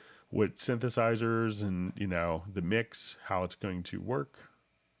what synthesizers and, you know, the mix, how it's going to work.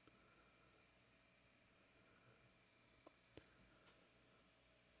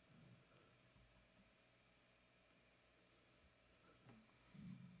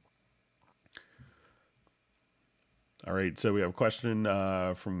 All right, so we have a question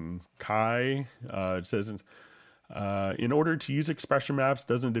from Kai. It says, in order to use expression maps,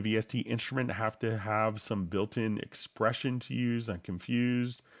 doesn't the VST instrument have to have some built-in expression to use? I'm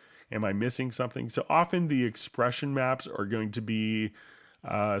confused. Am I missing something? So often the expression maps are going to be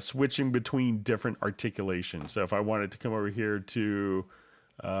switching between different articulations. So if I wanted to come over here to,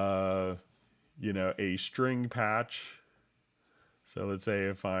 you know, a string patch. So let's say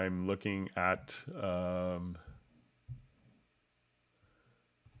if I'm looking at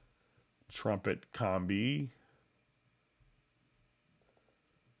trumpet combi.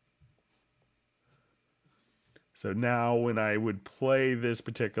 So now when I would play this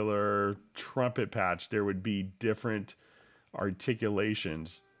particular trumpet patch, there would be different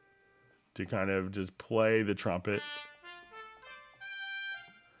articulations to kind of just play the trumpet.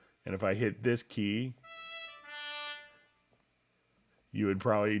 And if I hit this key, you would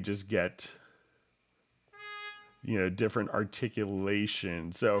probably just get, you know, different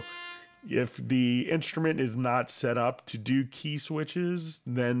articulation. So if the instrument is not set up to do key switches,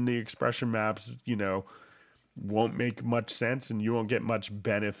 then the expression maps, you know, won't make much sense and you won't get much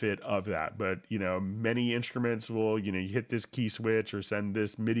benefit of that. But, you know, many instruments will, you know, you hit this key switch or send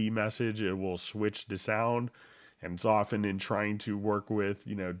this MIDI message, it will switch the sound. And it's often in trying to work with,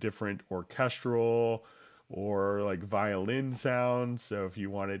 you know, different orchestral or like violin sounds. So if you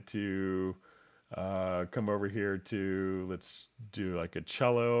wanted to come over here to, let's do like a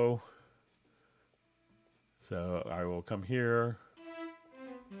cello. So I will come here.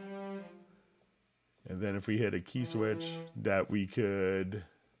 And then if we hit a key switch, that we could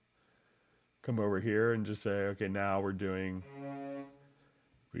come over here and just say, okay, now we're doing,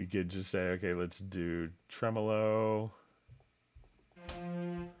 we could just say, okay, let's do tremolo.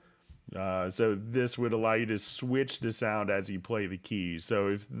 So this would allow you to switch the sound as you play the keys. So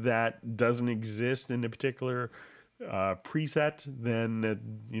if that doesn't exist in a particular preset, then,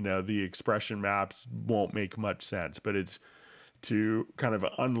 you know, the expression maps won't make much sense. But it's to kind of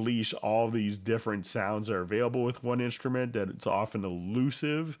unleash all these different sounds that are available with one instrument, that it's often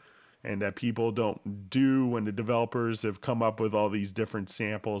elusive and that people don't do when the developers have come up with all these different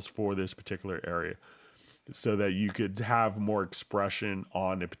samples for this particular area, so that you could have more expression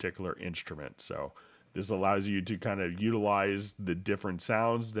on a particular instrument. So this allows you to kind of utilize the different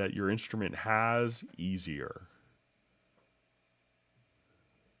sounds that your instrument has easier.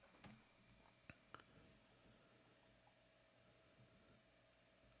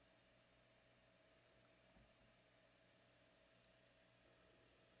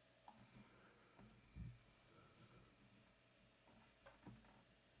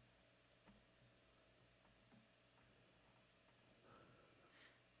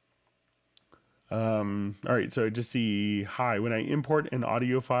 All right, so just see, hi, when I import an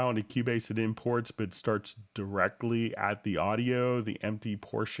audio file into Cubase, it imports, but starts directly at the audio. The empty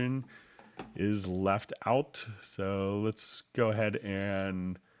portion is left out. So let's go ahead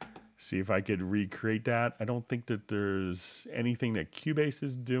and see if I could recreate that. I don't think that there's anything that Cubase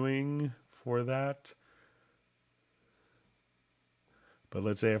is doing for that. But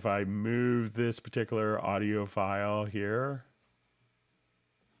let's say if I move this particular audio file here.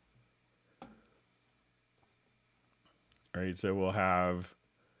 All right, so we'll have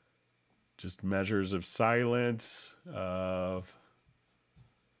just measures of silence and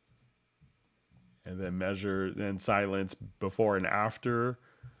then silence before and after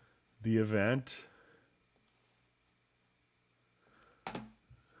the event.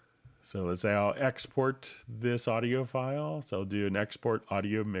 So let's say I'll export this audio file. So I'll do an export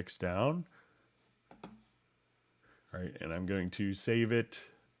audio mix down. All right, and I'm going to save it.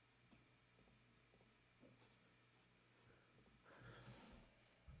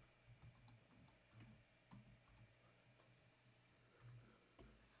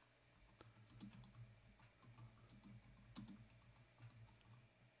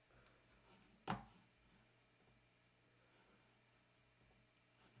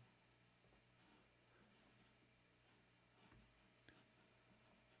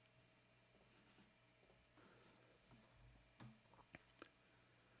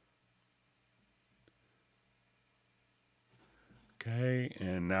 Okay,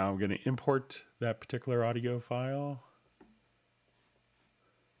 and now I'm going to import that particular audio file.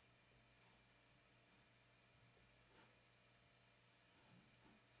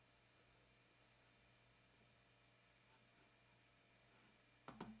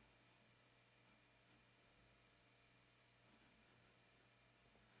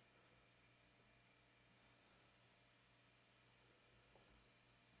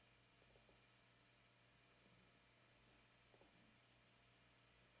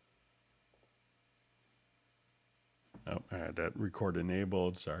 Oh, I had that record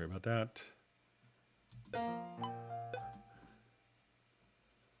enabled. Sorry about that. All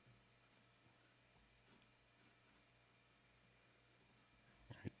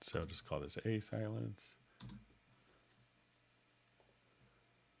right, so I'll just call this A silence.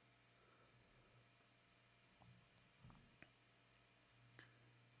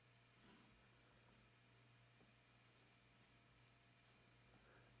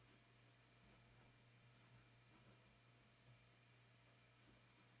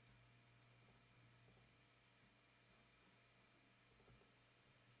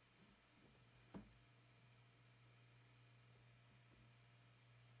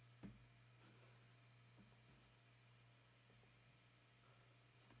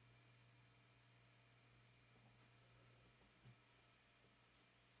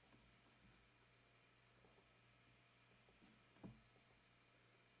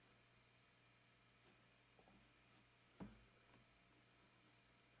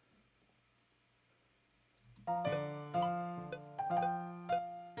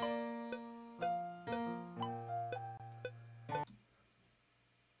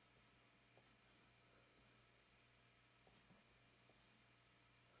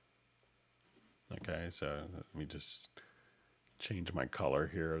 Okay, so let me just change my color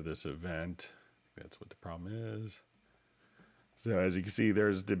here of this event. I think that's what the problem is. So as you can see,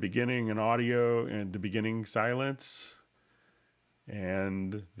 there's the beginning and audio and the beginning silence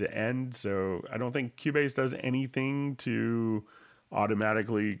and the end. So I don't think Cubase does anything to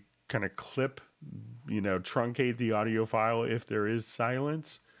automatically kind of clip, truncate the audio file if there is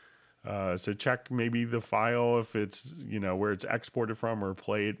silence. So check maybe the file if it's, where it's exported from, or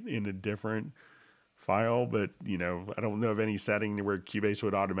play it in a different file. But, I don't know of any setting where Cubase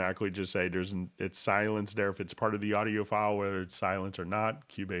would automatically just say it's silence there. If it's part of the audio file, whether it's silence or not,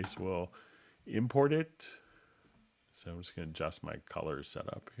 Cubase will import it. So I'm just going to adjust my color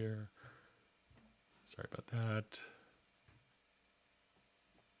setup here. Sorry about that.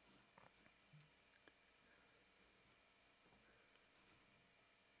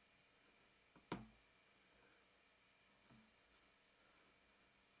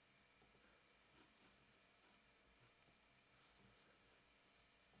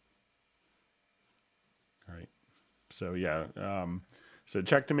 All right. So yeah, so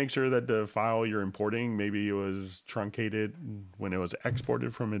check to make sure that the file you're importing, maybe it was truncated when it was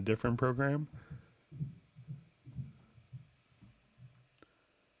exported from a different program.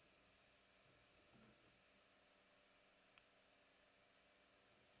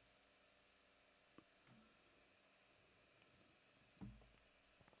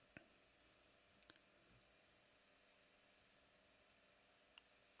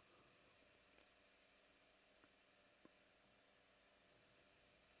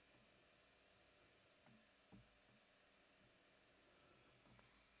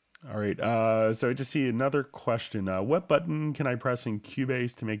 All right. So I just see another question. What button can I press in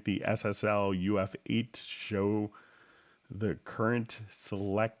Cubase to make the SSL UF8 show the current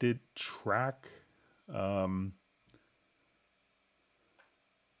selected track? Um,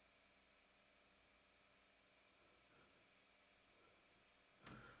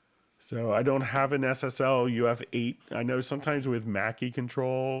 so I don't have an SSL UF8. I know sometimes with Mackie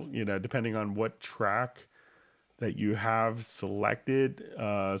control, depending on what track that you have selected,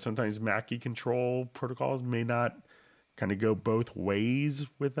 sometimes Mackie control protocols may not kind of go both ways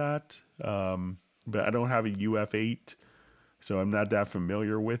with that. But I don't have a UF8, so I'm not that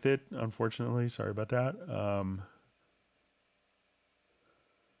familiar with it, unfortunately. Sorry about that.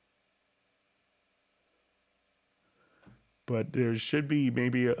 But there should be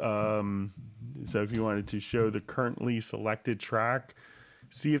maybe, so if you wanted to show the currently selected track,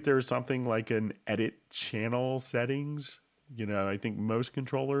 see if there's something like an edit channel settings. I think most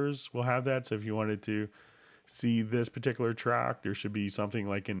controllers will have that. So if you wanted to see this particular track, there should be something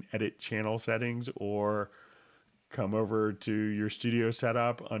like an edit channel settings, or come over to your studio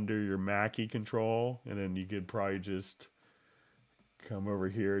setup under your Mackie control, and then you could probably just come over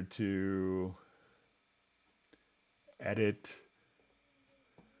here to edit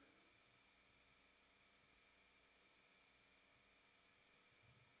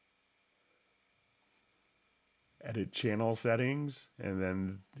channel settings, and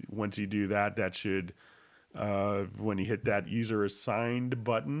then once you do that, that should when you hit that user assigned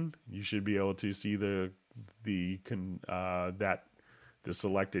button, you should be able to see the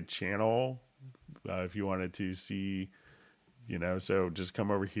selected channel. If you wanted to see, so just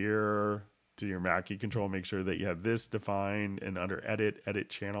come over here to your Mackie control, make sure that you have this defined, and under edit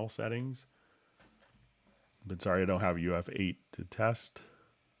channel settings. But sorry, I don't have UF8 to test.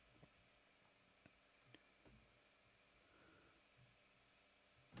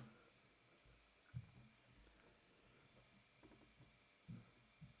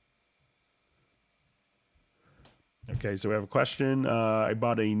 Okay, so we have a question. I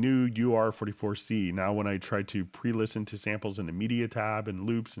bought a new UR44C. Now when I try to pre-listen to samples in the media tab and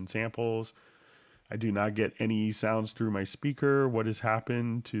loops and samples, I do not get any sounds through my speaker. What has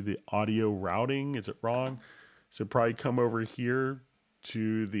happened to the audio routing? Is it wrong? So probably come over here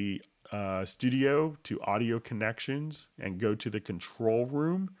to the studio, to audio connections, and go to the control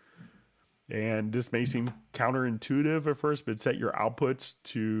room. And this may seem counterintuitive at first, but set your outputs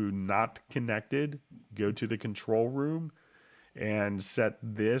to not connected. Go to the control room and set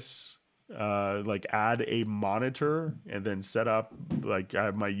this, like add a monitor, and then set up, like I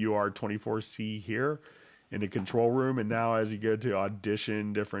have my UR24C here in the control room. And now as you go to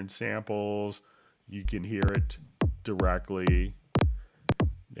audition different samples, you can hear it directly,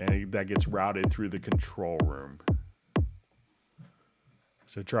 and that gets routed through the control room.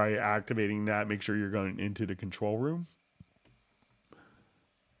 So try activating that. Make sure you're going into the control room.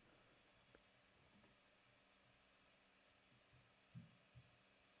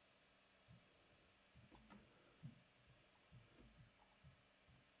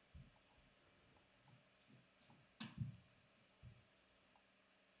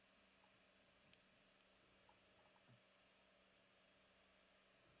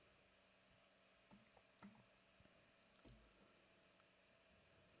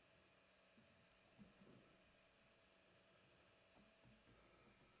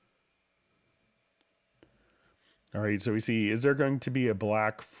 All right, so we see, is there going to be a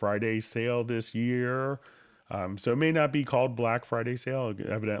Black Friday sale this year? So it may not be called Black Friday sale.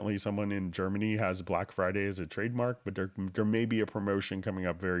 Evidently, someone in Germany has Black Friday as a trademark, but there may be a promotion coming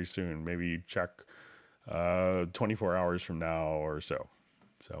up very soon. Maybe check 24 hours from now or so.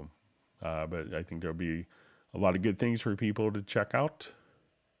 But I think there'll be a lot of good things for people to check out.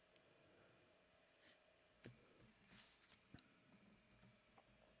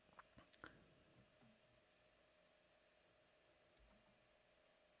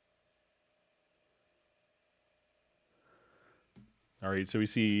 All right, so we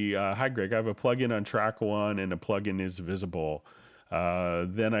see, hi Greg, I have a plugin on track 1 and a plugin is visible.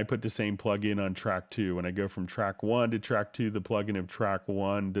 Then I put the same plugin on track 2. When I go from track 1 to track 2, the plugin of track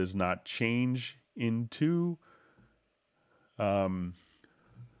 1 does not change in 2.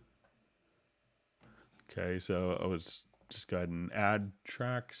 Okay, so I was just go ahead and add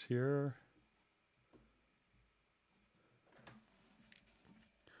tracks here.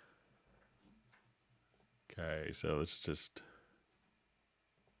 Okay, so let's just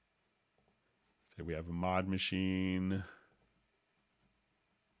say we have a mod machine.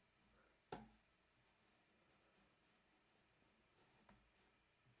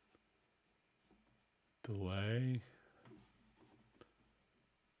 Delay.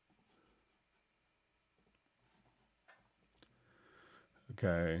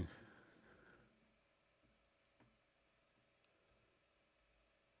 Okay.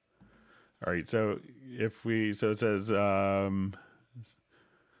 All right. So it says,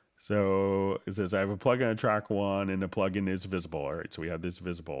 I have a plugin on track one and the plugin is visible. All right. So we have this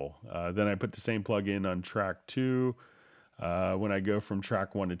visible. Then I put the same plugin on track two. When I go from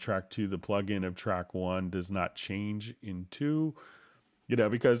track one to track two, the plugin of track one does not change in two.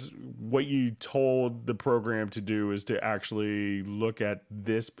 Because what you told the program to do is to actually look at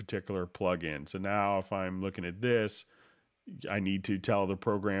this particular plugin. So now if I'm looking at this, I need to tell the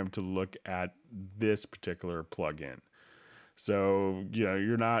program to look at this particular plugin. So,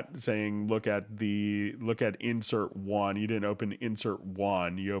 you're not saying look at insert one. You didn't open insert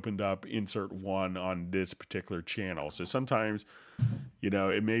one. You opened up insert one on this particular channel. So sometimes,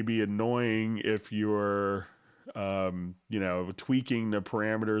 it may be annoying if you're tweaking the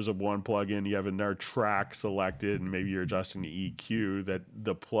parameters of one plugin, you have another track selected, and maybe you're adjusting the EQ, that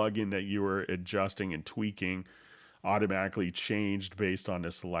the plugin that you were adjusting and tweaking automatically changed based on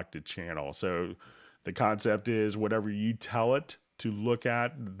the selected channel. So the concept is whatever you tell it to look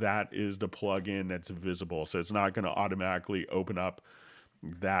at, that is the plugin that's visible. So it's not going to automatically open up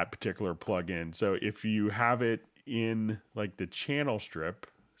that particular plugin. So if you have it in like the channel strip,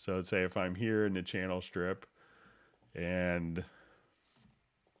 so let's say if I'm here in the channel strip, and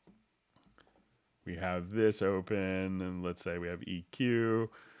we have this open, and let's say we have EQ,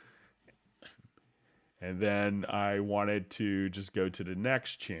 and then I wanted to just go to the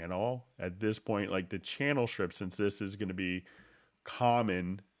next channel. At this point, like the channel strip, since this is going to be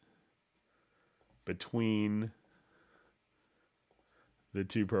common between the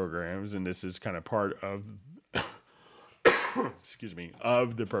two programs, and this is kind of part of excuse me,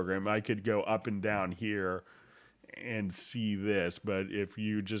 of the program, I could go up and down here and see this. But if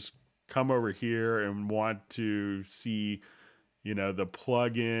you just come over here and want to see, the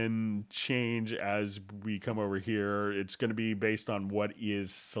plugin change as we come over here, it's going to be based on what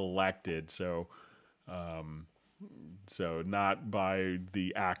is selected. So not by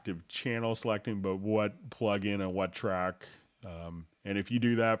the active channel selecting, but what plugin and what track. And if you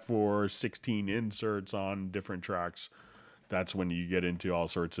do that for 16 inserts on different tracks, that's when you get into all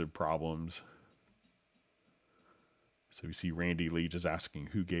sorts of problems. So we see Randy Lee just asking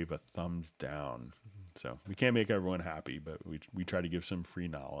who gave a thumbs down. So we can't make everyone happy, but we try to give some free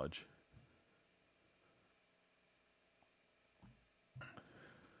knowledge.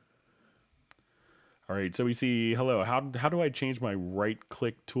 All right, so we see, hello, how do I change my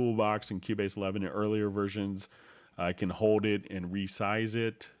right-click toolbox in Cubase 11? In earlier versions, I can hold it and resize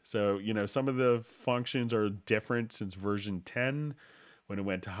it. So, some of the functions are different since version 10 when it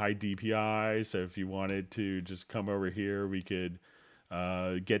went to high DPI. So if you wanted to just come over here, we could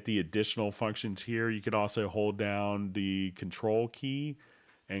get the additional functions here. You could also hold down the control key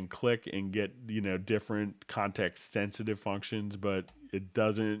and click and get, different context sensitive functions, but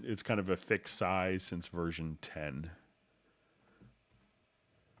it's kind of a fixed size since version 10.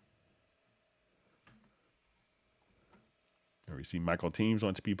 Here we see Michael Teams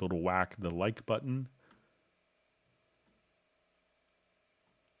wants people to whack the like button.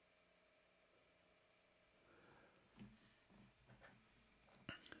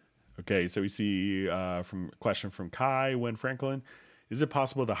 Okay, so we see from a question from Kai Wen Franklin. Is it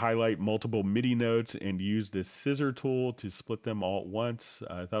possible to highlight multiple MIDI notes and use this scissor tool to split them all at once?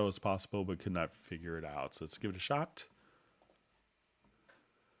 I thought it was possible, but could not figure it out. So let's give it a shot.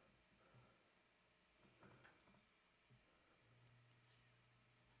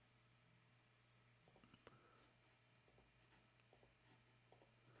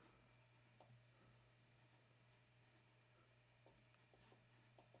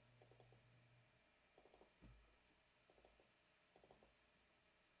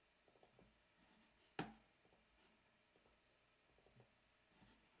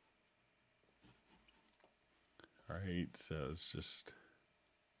 All right, so it's just...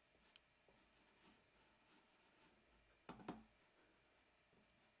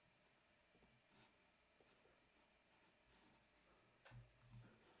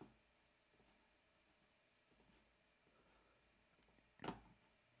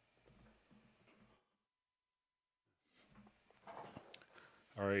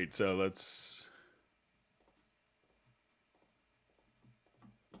 All right, so let's...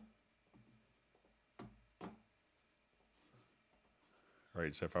 All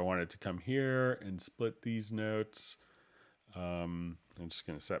right, so if I wanted to come here and split these notes, I'm just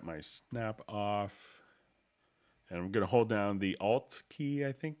going to set my snap off. And I'm going to hold down the Alt key,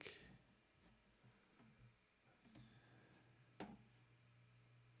 I think.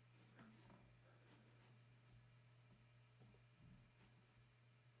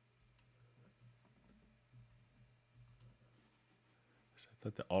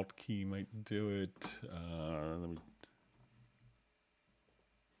 thought the Alt key might do it. Let me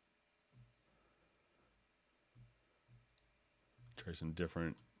try some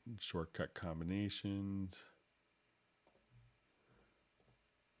different shortcut combinations.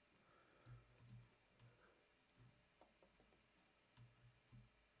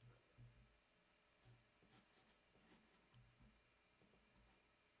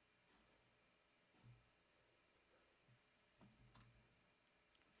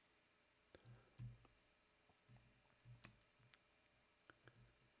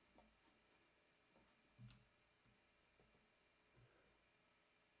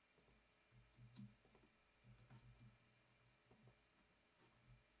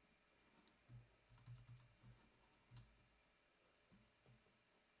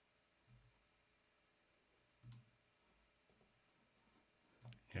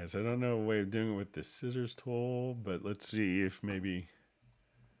 Yes, I don't know a way of doing it with the scissors tool, but let's see if maybe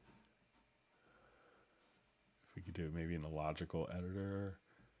if we could do it maybe in a logical editor.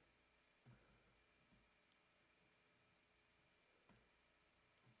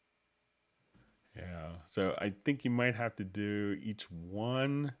 Yeah, so I think you might have to do each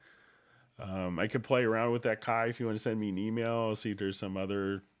one. I could play around with that, Kai, if you want to send me an email. I'll see if there's some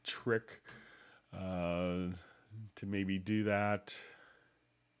other trick to maybe do that.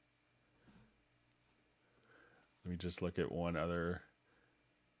 Let me just look at one other.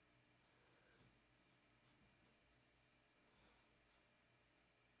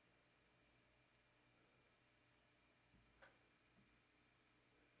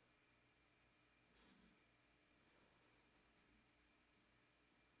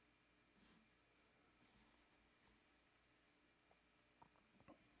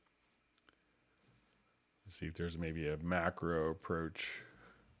 Let's see if there's maybe a macro approach.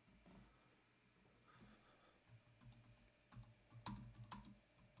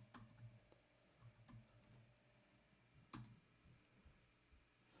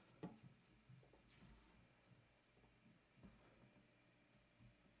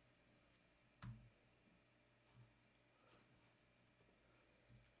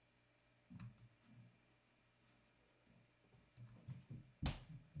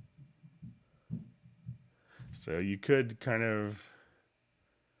 So you could kind of,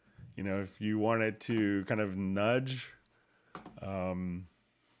 you know, if you wanted to kind of nudge,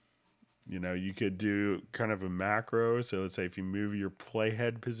 you know, you could do kind of a macro. So let's say if you move your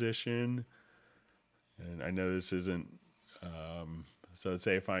playhead position, and I know this isn't, so let's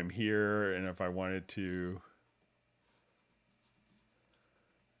say if I'm here and if I wanted to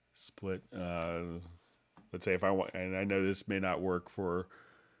split, let's say if I want, and I know this may not work for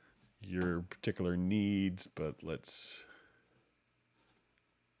your particular needs, but let's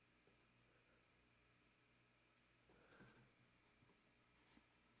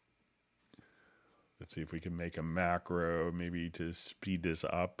see if we can make a macro maybe to speed this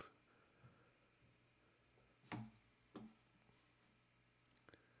up.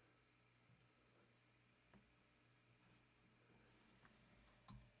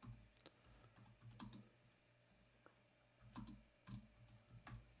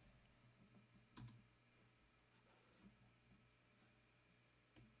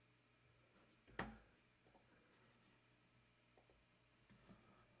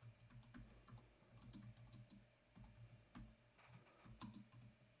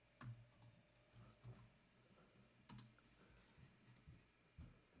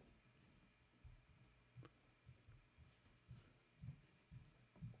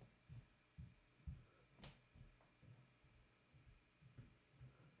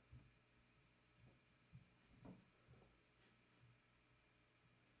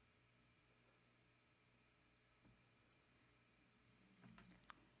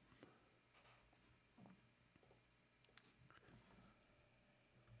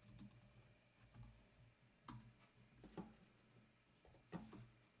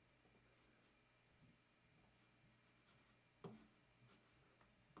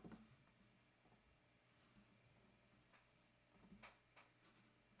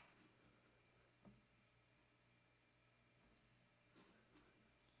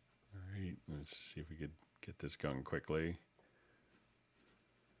 Let's see if we could get this going quickly.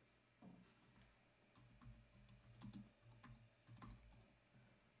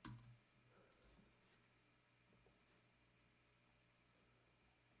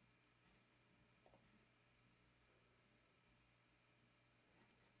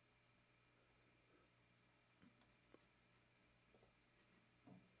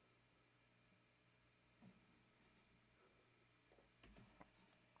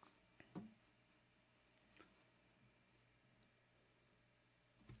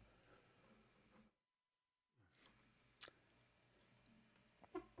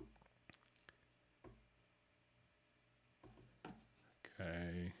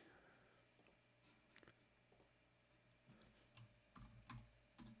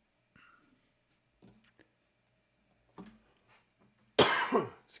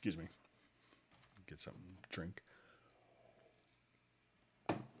 Excuse me. Get something to drink.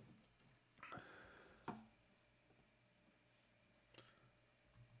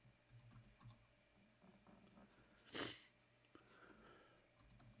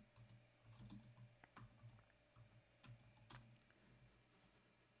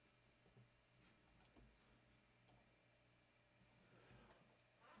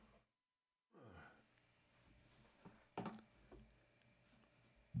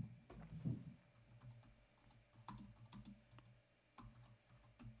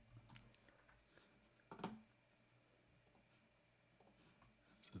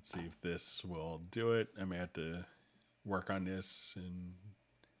 Let's see if this will do it. I may have to work on this and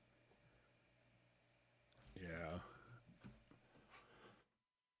yeah.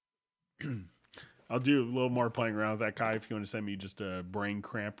 I'll do a little more playing around with that, Kai. If you want to send me just a brain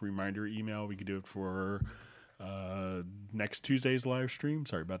cramp reminder email, we could do it for next Tuesday's live stream.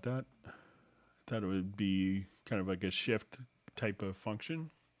 Sorry about that. I thought it would be kind of like a shift type of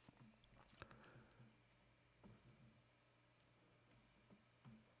function.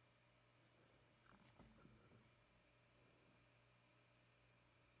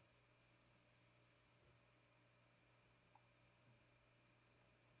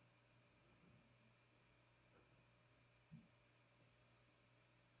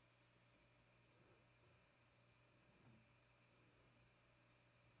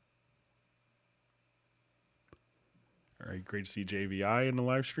 All right, great to see JVI in the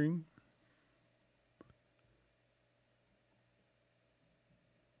live stream.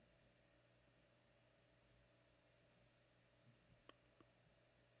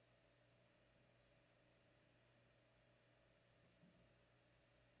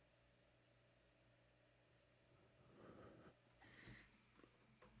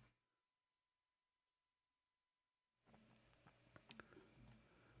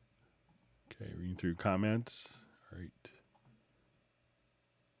 Okay, reading through comments. All right.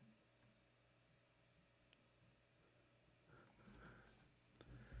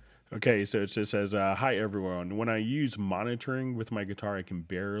 Okay, so it just says, hi everyone. When I use monitoring with my guitar, I can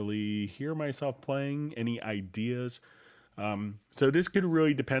barely hear myself playing. Any ideas? So this could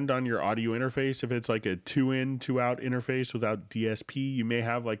really depend on your audio interface. If it's like a 2-in, 2-out interface without DSP, you may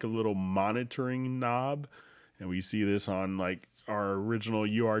have like a little monitoring knob. And we see this on like our original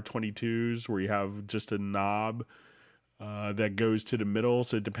UR22s where you have just a knob that goes to the middle.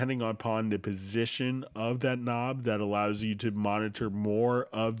 So depending upon the position of that knob, that allows you to monitor more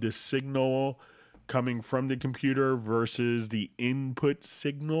of the signal coming from the computer versus the input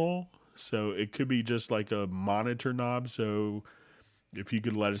signal. So it could be just like a monitor knob. So if you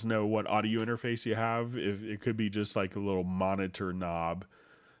could let us know what audio interface you have, if it could be just like a little monitor knob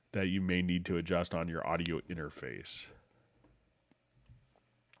that you may need to adjust on your audio interface.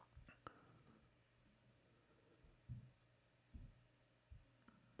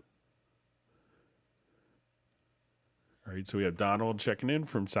 All right, so we have Donald checking in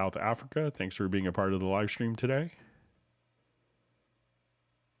from South Africa. Thanks for being a part of the live stream today.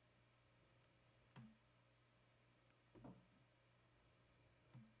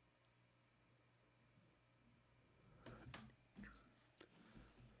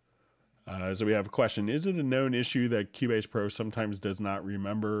 So we have a question. Is it a known issue that Cubase Pro sometimes does not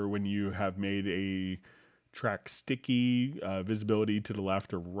remember when you have made a track sticky, visibility to the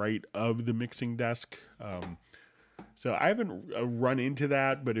left or right of the mixing desk? So I haven't run into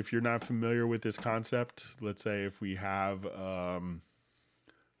that, but if you're not familiar with this concept, let's say if we have a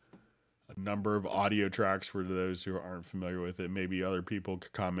number of audio tracks, for those who aren't familiar with it, maybe other people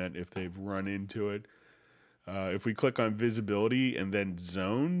could comment if they've run into it. If we click on visibility and then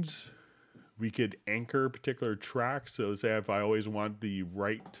zones, we could anchor particular tracks. So say if I always want the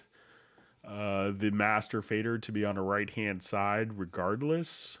master fader to be on the right-hand side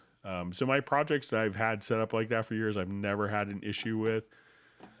regardless. So my projects that I've had set up like that for years, I've never had an issue with.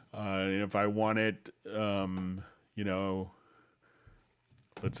 And if I want it, you know,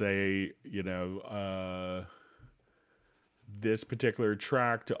 let's say, you know, this particular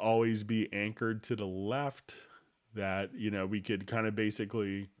track to always be anchored to the left, that, you know, we could kind of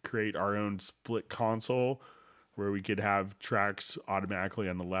basically create our own split console where we could have tracks automatically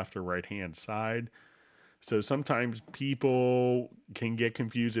on the left or right hand side. So sometimes people can get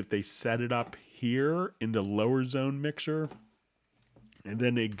confused if they set it up here in the lower zone mixer and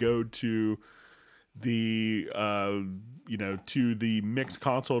then they go to the you know, to the mix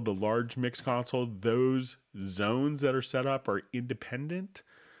console, the large mix console. Those zones that are set up are independent.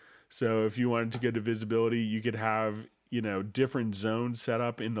 So if you wanted to go to visibility, you could have different zones set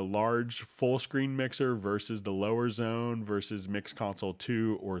up in the large full screen mixer versus the lower zone versus mix console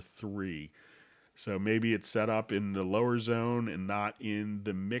 2 or 3. So maybe it's set up in the lower zone and not in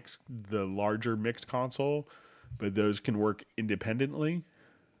the larger mix console, but those can work independently.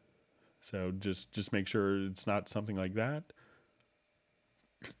 So just make sure it's not something like that.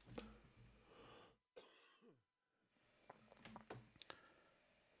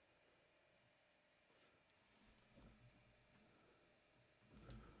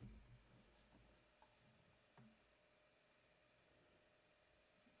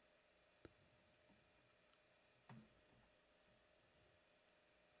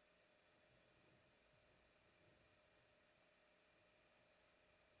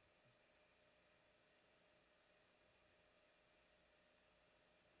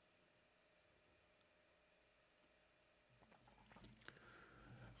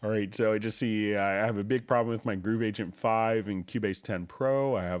 All right, so I just see I have a big problem with my Groove Agent 5 and Cubase 10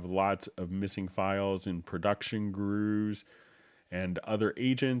 Pro. I have lots of missing files in production grooves and other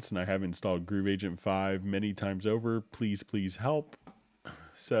agents, and I have installed Groove Agent 5 many times over. Please help.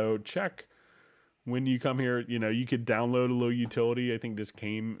 So check when you come here. You could download a little utility. I think this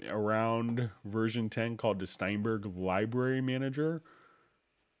came around version 10 called the Steinberg Library Manager.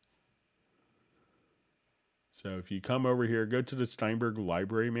 So if you come over here, go to the Steinberg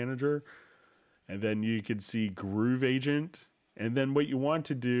Library Manager, and then you can see Groove Agent. And then what you want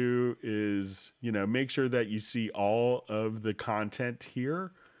to do is, make sure that you see all of the content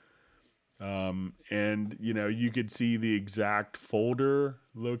here. And, you could see the exact folder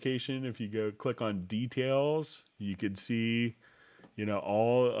location. If you go click on details, you could see,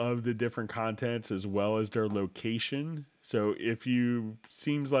 all of the different contents as well as their location. So if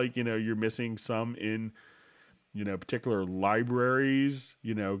seems like, you're missing some in particular libraries,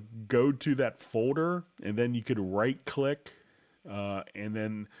 go to that folder, and then you could right click and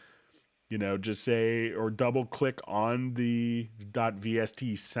then, just say or double click on the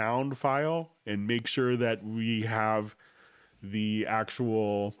 .vst sound file and make sure that we have the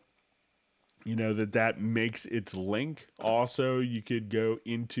actual, that makes its link. Also, you could go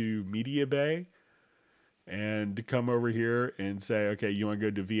into Media Bay and come over here and say, okay, you want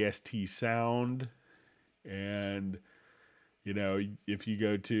to go to VST sound. And, if you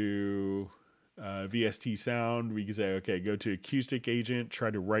go to VST sound, we can say, okay, go to acoustic agent, try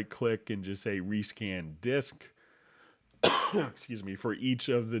to right click and just say rescan disk, excuse me, for each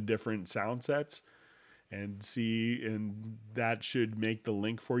of the different sound sets and see, and that should make the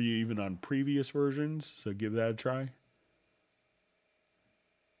link for you even on previous versions. So give that a try.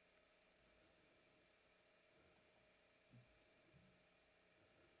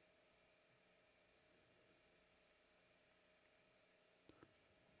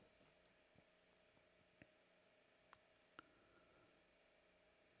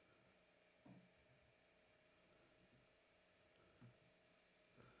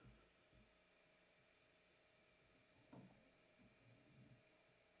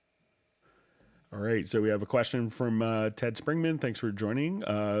 All right, so we have a question from Ted Springman. Thanks for joining.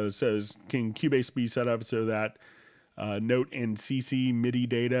 Says, can Cubase be set up so that Note and CC MIDI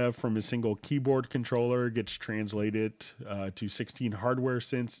data from a single keyboard controller gets translated to 16 hardware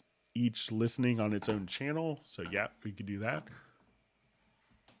synths, each listening on its own channel? So yeah, we could do that.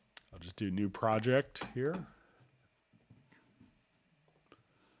 I'll just do new project here.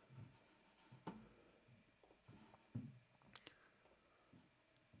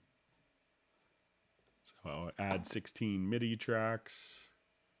 So I'll add 16 MIDI tracks.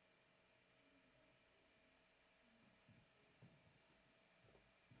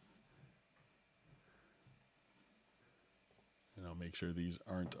 And I'll make sure these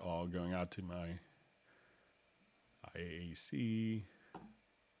aren't all going out to my IAC.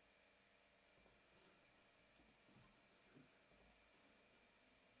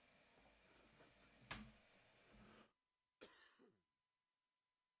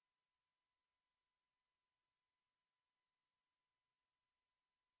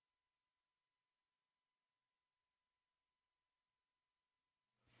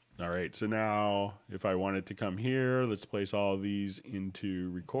 All right, so now if I wanted to come here, let's place all these into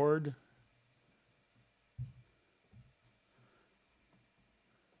record.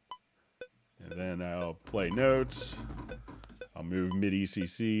 And then I'll play notes. I'll move MIDI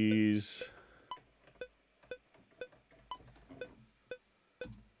CCs.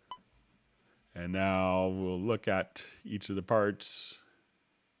 And now we'll look at each of the parts.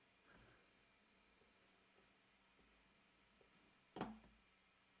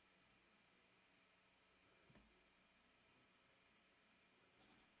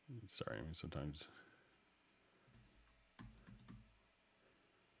 Sorry, sometimes.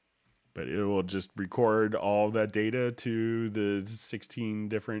 but it will just record all that data to the 16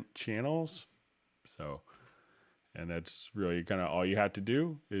 different channels. So, and that's really kind of all you have to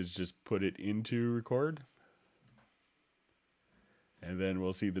do is just put it into record. And then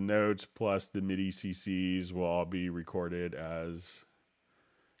we'll see the notes plus the MIDI CCs will all be recorded as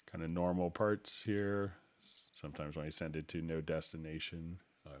kind of normal parts here. Sometimes when I send it to no destination,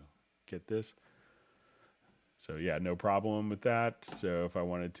 I'll get this. So yeah, no problem with that. So if I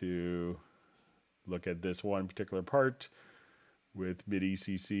wanted to look at this one particular part with MIDI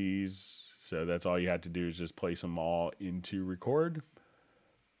CCs, so that's all you had to do is just place them all into record.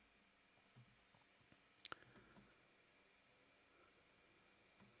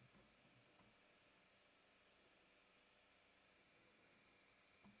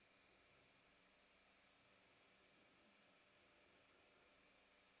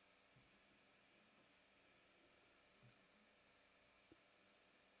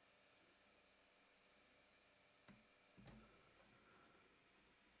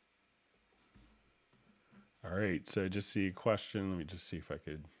 All right, so just see a question. Let me just see if I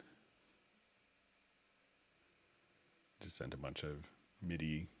could just send a bunch of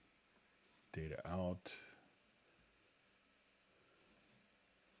MIDI data out.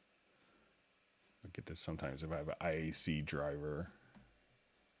 I'll get this sometimes if I have an IAC driver.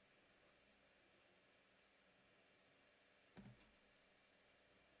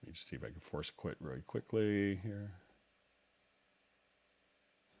 Let me just see if I can force quit really quickly here.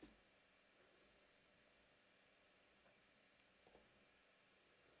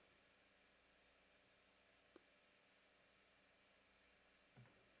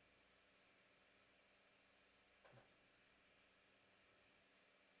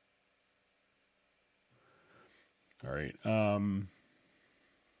 All right. Okay,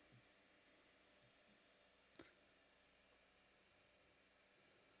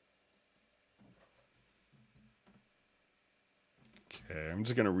 I'm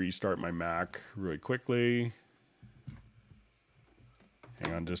just going to restart my Mac really quickly.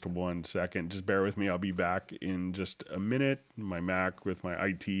 Hang on just 1 second. Just bear with me. I'll be back in just a minute. My Mac with my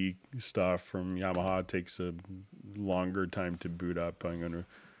IT stuff from Yamaha takes a longer time to boot up. I'm going to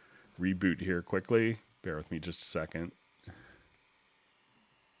reboot here quickly. Bear with me just a second.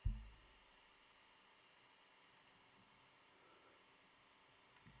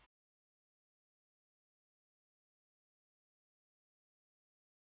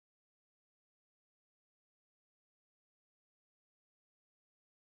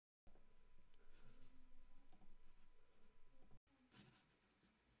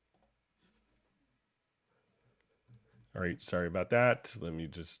 All right, sorry about that. Let me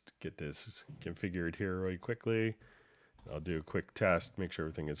just get this configured here really quickly. I'll do a quick test, make sure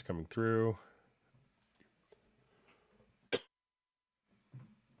everything is coming through. All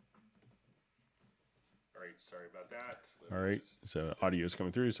right, sorry about that. All right, so audio is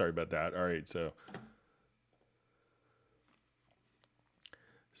coming through. Sorry about that. All right, so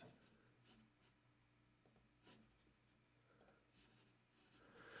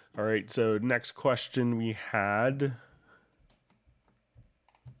all right, so next question we had.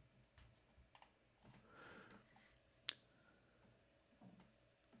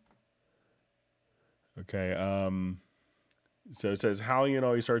 Okay, so it says Hallian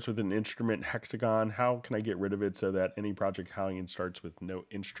always starts with an instrument hexagon. How can I get rid of it so that any project Hallian starts with no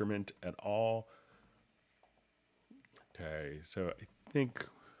instrument at all? Okay, so I think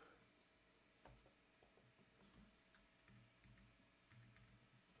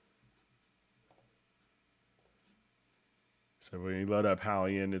so when you load up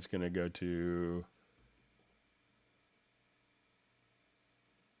Hallian, it's going to go to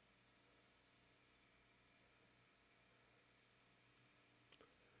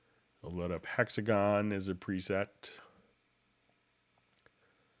I'll load up hexagon as a preset.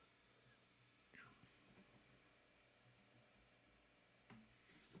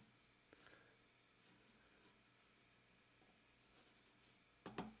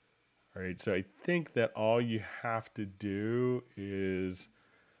 All right, so I think that all you have to do is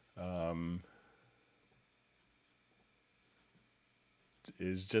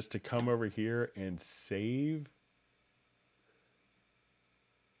just to come over here and save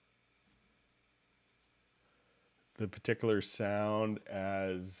the particular sound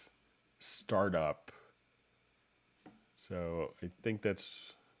as startup. So I think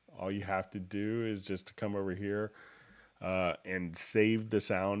that's all you have to do is just to come over here and save the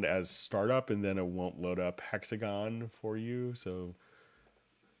sound as startup, and then it won't load up hexagon for you. So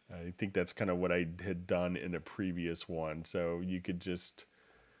I think that's kind of what I had done in a previous one. So you could just,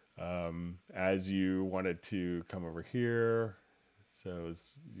 as you wanted to come over here, So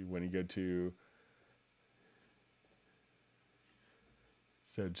it's when you go to,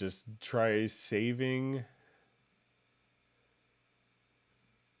 so just try saving.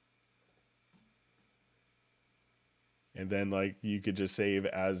 And then like you could just save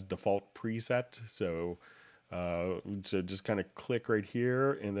as default preset. So just kind of click right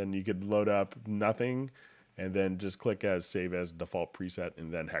here, and then you could load up nothing, and then just click as save as default preset,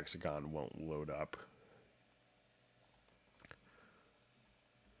 and then Hexagon won't load up.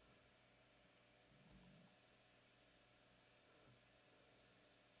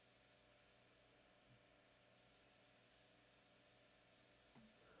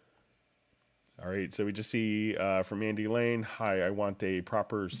 All right, so we just see from Andy Lane, hi, I want a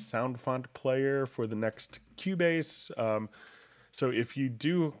proper sound font player for the next Cubase. So if you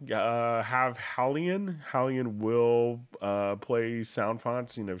do have Hallian will play sound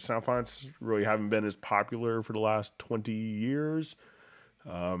fonts. You know, sound fonts really haven't been as popular for the last 20 years.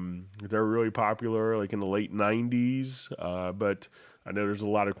 They're really popular like in the late 90s, but I know there's a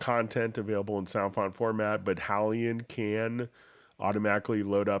lot of content available in sound font format, but Hallian can automatically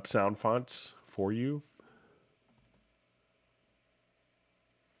load up sound fonts for you.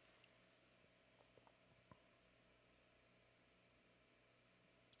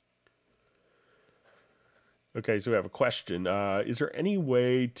 Okay, so we have a question. Is there any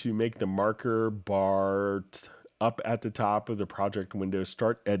way to make the marker bar up at the top of the project window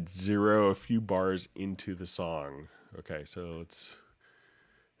start at 0 a few bars into the song? Okay, so let's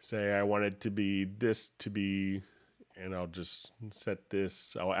say I want it to be this to be, and I'll just set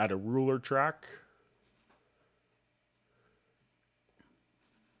this, I'll add a ruler track.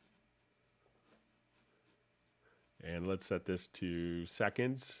 And let's set this to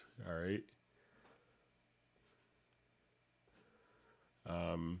seconds. All right.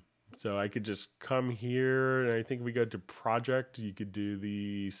 So I could just come here, and I think if we go to project, you could do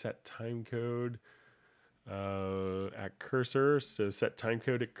the set time code at cursor. So set time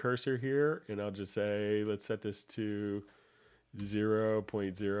code at cursor here, and I'll just say, let's set this to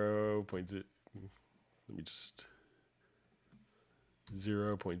 0.0. Let me just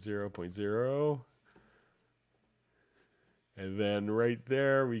 0.0.0. And then right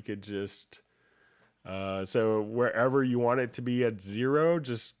there, we could just, so wherever you want it to be at 0,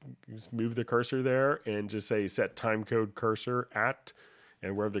 just move the cursor there and just say set time code cursor at,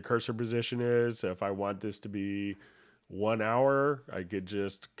 and wherever the cursor position is. So if I want this to be 1 hour, I could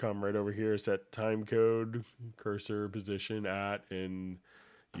just come right over here, set time code cursor position at, and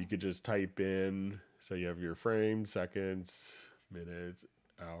you could just type in, so you have your frames, seconds, minutes,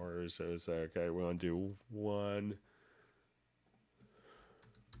 hours. So it's like, okay, we want to do 1.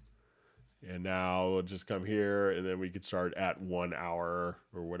 And now we'll just come here, and then we could start at 1 hour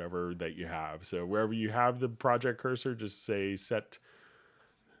or whatever that you have. So wherever you have the project cursor, just say set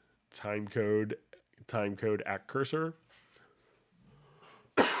time code at cursor.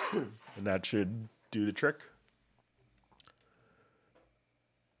 And that should do the trick.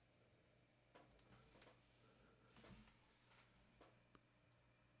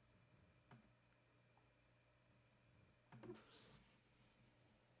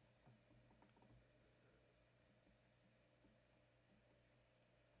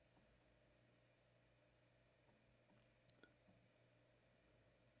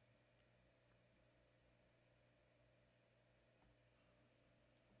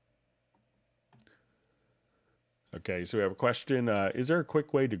 Okay, so we have a question. Is there a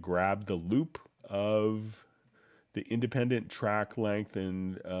quick way to grab the loop of the independent track length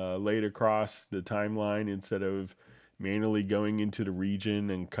and lay it across the timeline instead of manually going into the region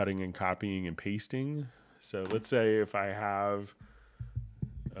and cutting and copying and pasting? So let's say if I have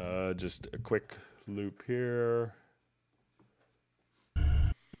just a quick loop here.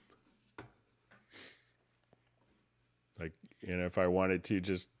 And if I wanted to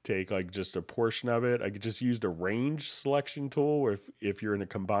just take like just a portion of it, I could just use the range selection tool, or if you're in a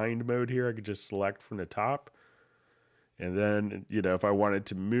combined mode here, I could just select from the top. And then, you know, if I wanted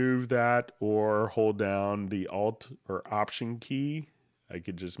to move that or hold down the Alt or Option key, I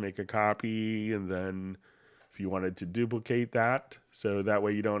could just make a copy. And then if you wanted to duplicate that, so that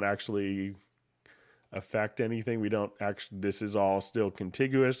way you don't actually affect anything. We don't actually, this is all still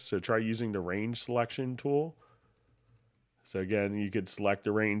contiguous. So try using the range selection tool. So again, you could select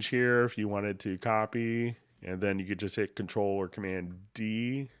the range here if you wanted to copy, and then you could just hit Control or Command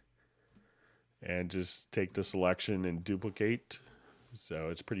D and just take the selection and duplicate. So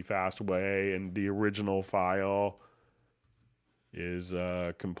it's a pretty fast way, and the original file is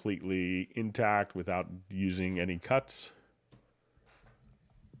completely intact without using any cuts.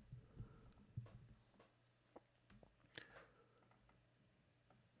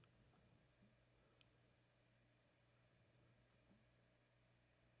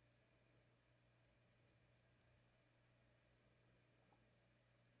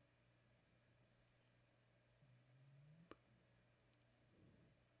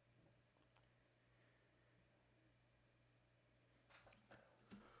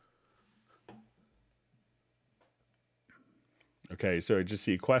 Okay, so I just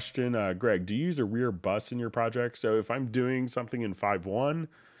see a question. Greg, do you use a rear bus in your project? So if I'm doing something in 5.1,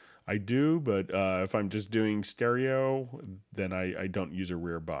 I do, but if I'm just doing stereo, then I don't use a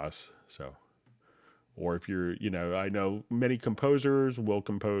rear bus. So, or if you're, I know many composers will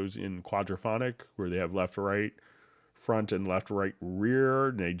compose in quadraphonic where they have left, right, front, and left, right, rear.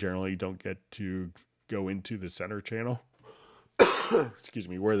 And they generally don't get to go into the center channel, excuse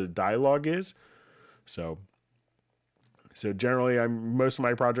me, where the dialogue is. So generally, most of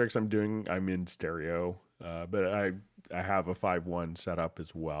my projects I'm in stereo, but I have a 5.1 set up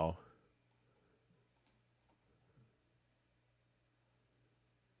as well.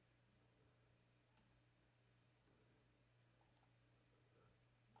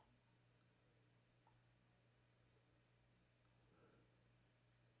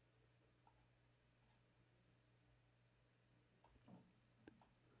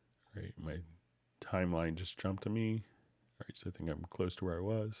 Right, my timeline just jumped to me. All right, so I think I'm close to where I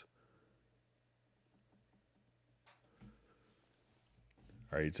was.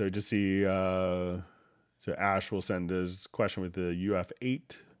 All right, so just see, so Ash will send his question with the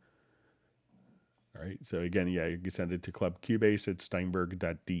UF8. All right, so again, yeah, you can send it to Club Cubase at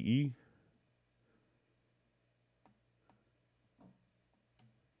steinberg.de.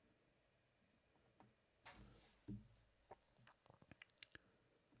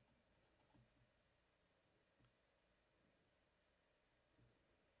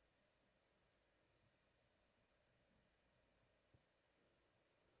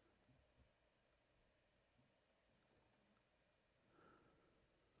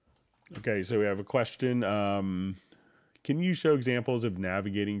 Okay, so we have a question. Can you show examples of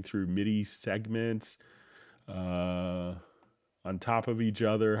navigating through MIDI segments on top of each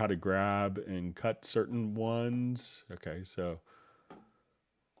other, how to grab and cut certain ones? Okay, so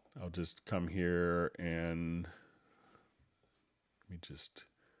I'll just come here and let me just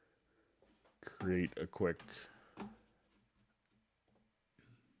create a quick...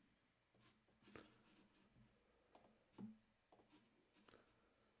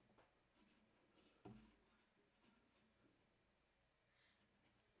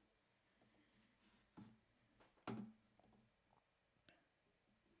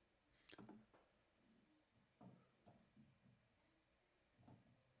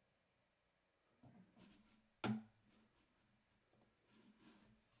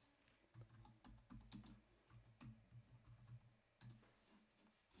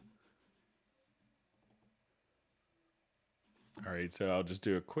 All right, so I'll just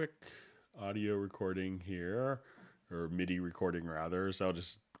do a quick audio recording here, or MIDI recording rather. So I'll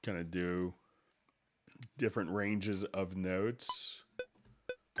just kind of do different ranges of notes.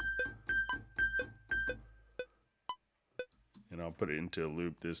 And I'll put it into a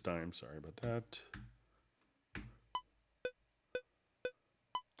loop this time. Sorry about that.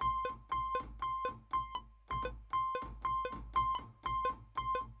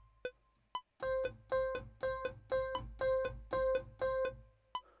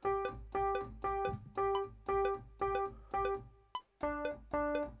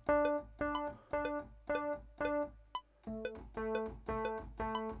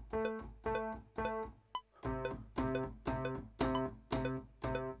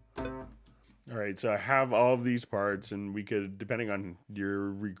 All right, so I have all of these parts, and we could, depending on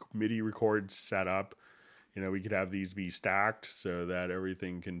your MIDI record setup, we could have these be stacked so that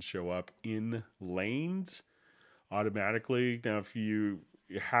everything can show up in lanes automatically. Now, if you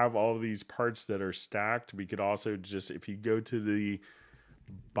have all of these parts that are stacked, we could also just, if you go to the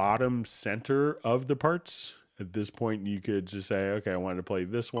bottom center of the parts, at this point, you could just say, okay, I want to play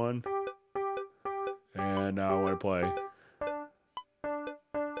this one, and now I want to play...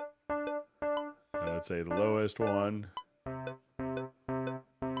 let's say the lowest one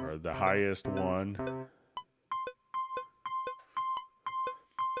or the highest one.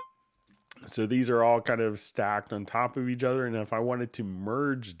 So these are all kind of stacked on top of each other. And if I wanted to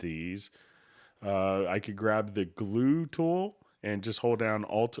merge these, I could grab the glue tool and just hold down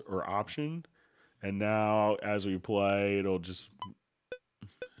Alt or Option. And now as we play, it'll just,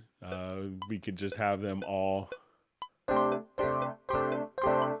 we could just have them all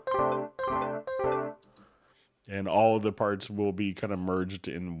and all of the parts will be kind of merged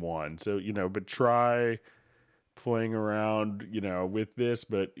in one. So, but try playing around, with this,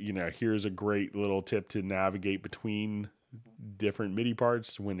 but, here's a great little tip to navigate between different MIDI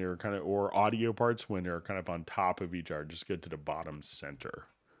parts when they're kind of, or audio parts when they're kind of on top of each other. Just go to the bottom center.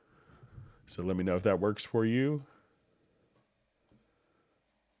 So let me know if that works for you.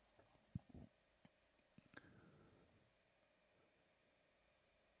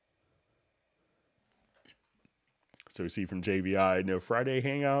 So we see from JVI, no Friday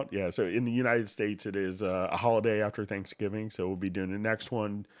hangout. Yeah, so in the United States, it is a holiday after Thanksgiving. So we'll be doing the next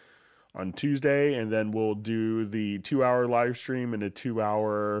one on Tuesday, and then we'll do the 2-hour live stream and a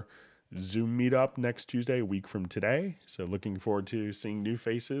 2-hour Zoom meetup next Tuesday, a week from today. So looking forward to seeing new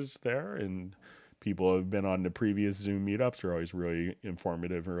faces there, and people who have been on the previous Zoom meetups are always really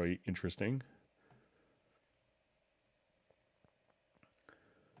informative and really interesting.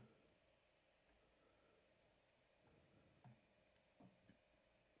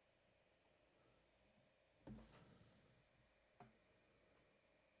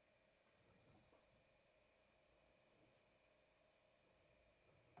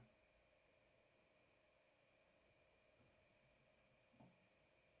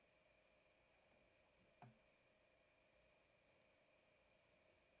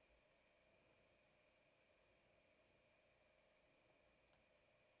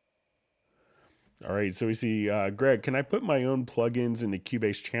 All right, so we see Greg. Can I put my own plugins in the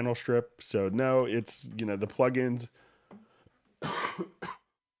Cubase channel strip? So no, it's the plugins.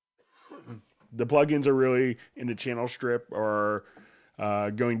 The plugins are really in the channel strip are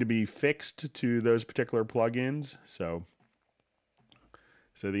going to be fixed to those particular plugins. So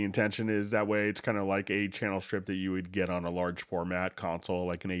the intention is that way it's kind of like a channel strip that you would get on a large format console,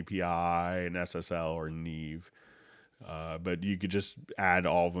 like an API, an SSL, or Neve. But you could just add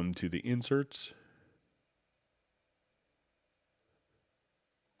all of them to the inserts.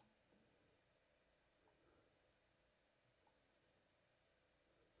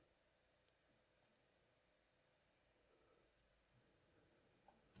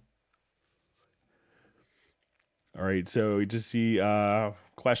 All right, so we just see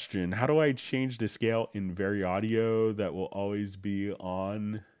question. How do I change the scale in Very Audio that will always be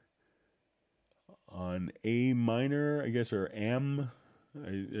on A minor, I guess, or M?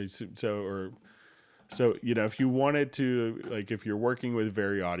 So if you wanted to, like, if you're working with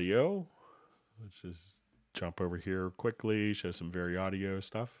Very Audio, let's just jump over here quickly, show some Very Audio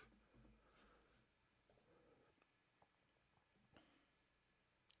stuff.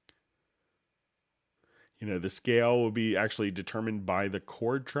 The scale will be actually determined by the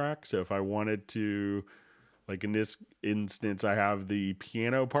chord track. So if I wanted to, like in this instance, I have the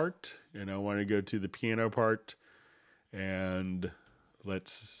piano part, and I want to go to the piano part, and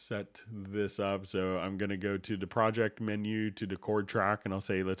let's set this up. So I'm going to go to the project menu to the chord track, and I'll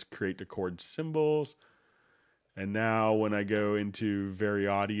say, let's create the chord symbols. And now when I go into Very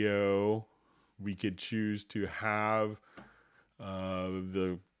Audio, we could choose to have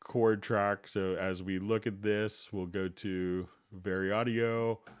the chord track. So as we look at this, we'll go to Very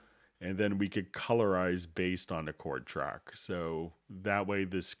Audio, and then we could colorize based on the chord track. So that way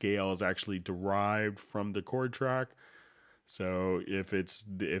the scale is actually derived from the chord track. So if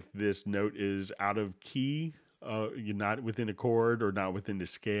this note is out of key, you're not within a chord or not within the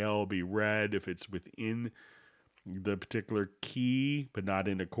scale, it'll be red. If it's within the particular key but not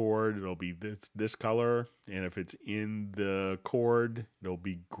in a chord, it'll be this color, and if it's in the chord, it'll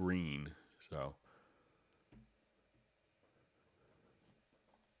be green. So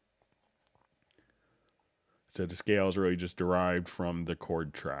the scale is really just derived from the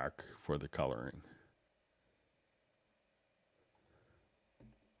chord track for the coloring.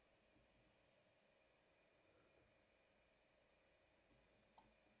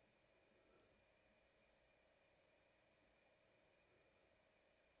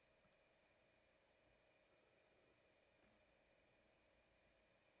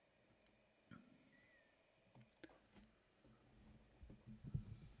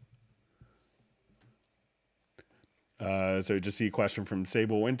 So just see a question from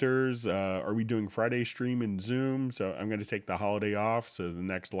Sable Winters. Are we doing Friday stream in Zoom? So I'm going to take the holiday off. So the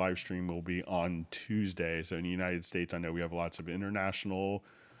next live stream will be on Tuesday. So in the United States, I know we have lots of international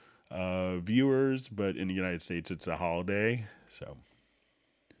viewers, but in the United States, it's a holiday. So.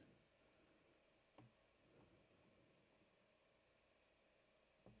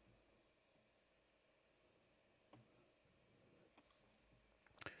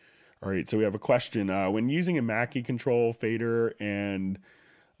 All right, so we have a question. When using a Mackie control fader and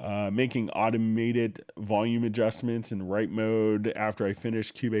making automated volume adjustments in write mode after I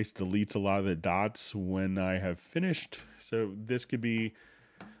finish, Cubase deletes a lot of the dots when I have finished. So this could be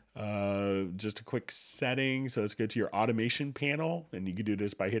just a quick setting. So let's go to your automation panel, and you can do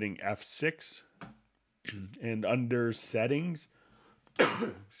this by hitting F6. And under settings,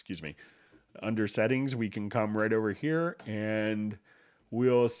 excuse me, under settings, we can come right over here and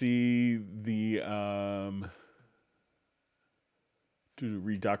we'll see the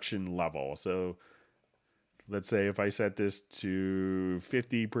reduction level. So let's say if I set this to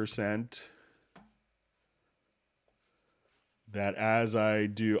 50%, that as I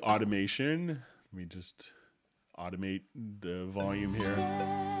do automation, let me just automate the volume here.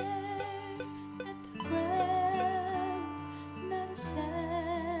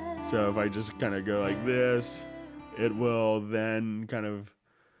 So if I just kind of go like this, it will then kind of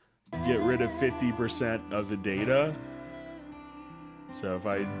get rid of 50% of the data. So if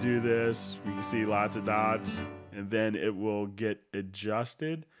I do this, we can see lots of dots, and then it will get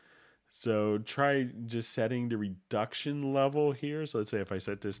adjusted. So try just setting the reduction level here. So let's say if I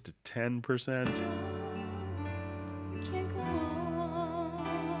set this to 10%.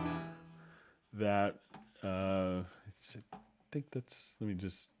 That, I think that's, let me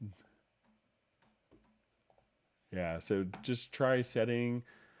just, yeah, so just try setting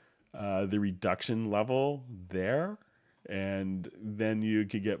the reduction level there, and then you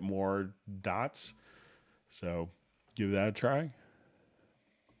could get more dots. So give that a try.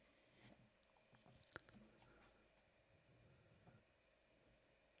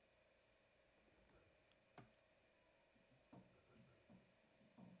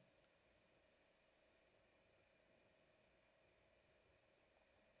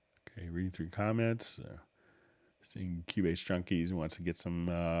 Okay, reading through comments. Seeing Cubase Junkies wants to get some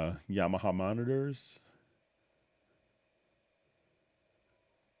Yamaha monitors.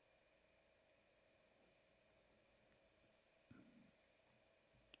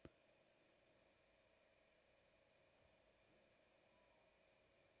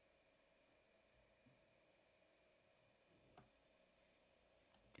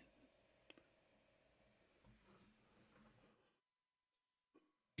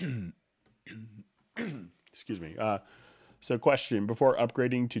 Excuse me. So question, before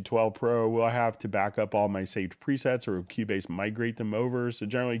upgrading to 12 Pro, will I have to back up all my saved presets, or will Cubase migrate them over? So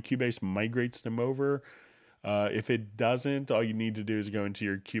generally Cubase migrates them over. If it doesn't, all you need to do is go into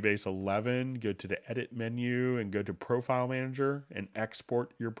your Cubase 11, go to the edit menu and go to Profile Manager and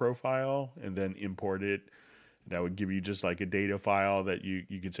export your profile and then import it. That would give you just like a data file that you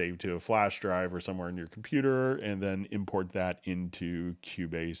could save to a flash drive or somewhere in your computer, and then import that into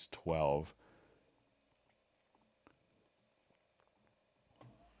Cubase 12.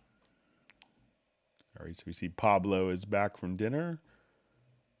 All right, so we see Pablo is back from dinner.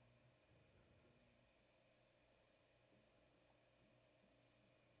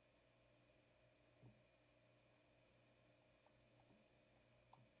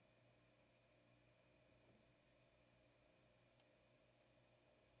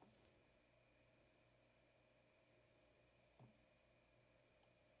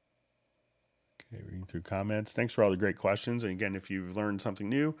 Okay, reading through comments. Thanks for all the great questions. And again, if you've learned something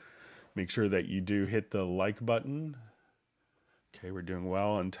new, make sure that you do hit the like button. Okay, we're doing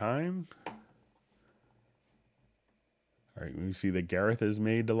well on time. All right, we see that Gareth has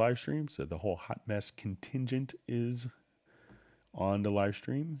made the live stream, so the whole Hot Mess contingent is on the live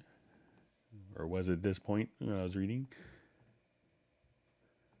stream. Or was it this point when I was reading?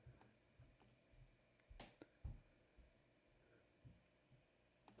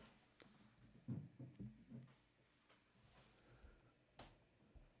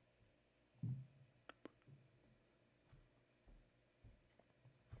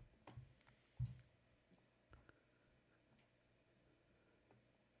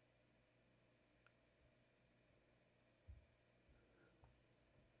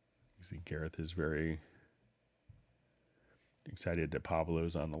 You see Gareth is very excited that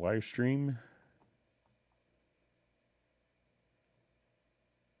Pablo's on the live stream.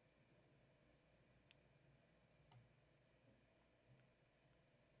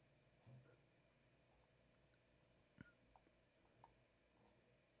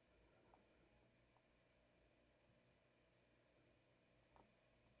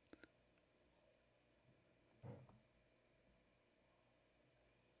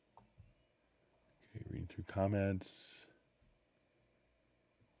 Okay, reading through comments.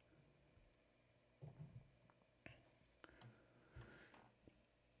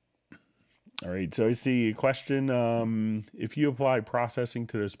 All right, so I see a question. If you apply processing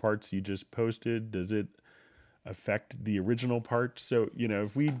to those parts you just posted, does it affect the original part? So, you know,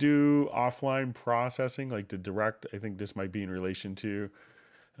 if we do offline processing, like the direct, I think this might be in relation to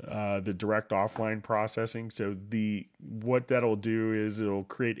the direct offline processing. So what that'll do is it'll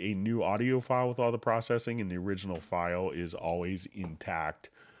create a new audio file with all the processing, and the original file is always intact.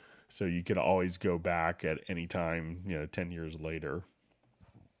 So you can always go back at any time, you know, 10 years later.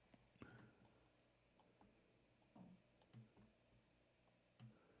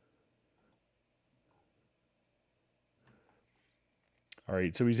 All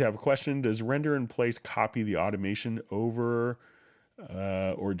right, so we have a question. Does render in place copy the automation over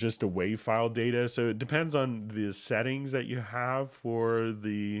or just a WAV file data. So it depends on the settings that you have for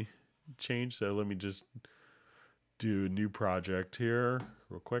the change. So let me just do a new project here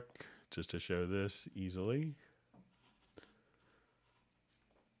real quick just to show this easily.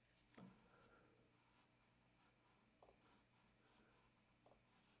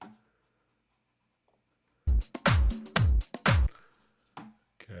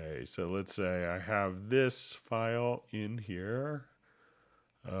 Okay, so let's say I have this file in here,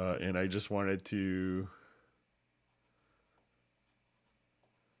 and I just wanted to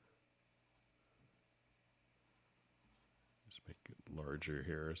just make it larger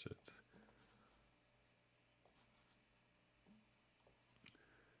here so it's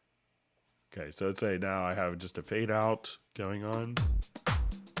okay. So let's say now I have just a fade out going on.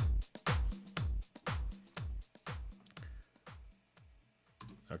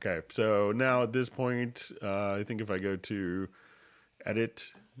 Okay, so now at this point, I think if I go to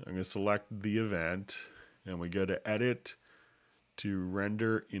edit, I'm going to select the event, and we go to edit to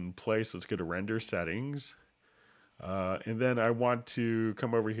render in place. Let's go to render settings. And then I want to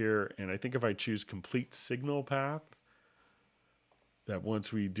come over here, and I think if I choose complete signal path, that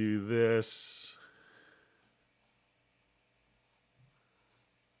once we do this,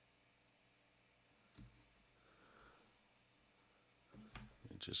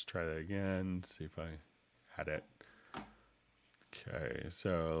 just try that again, see if I had it. Okay,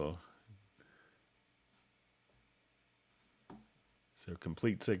 so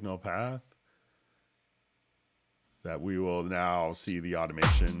complete signal path, that we will now see the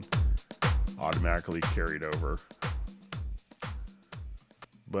automation automatically carried over.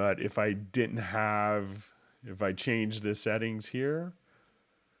 But if I didn't have, if I changed the settings here,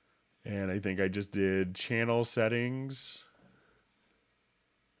 and I think I just did channel settings.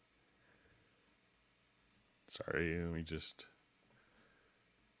 Sorry, let me just.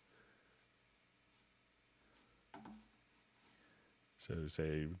 So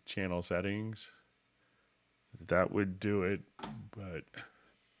say channel settings, that would do it, but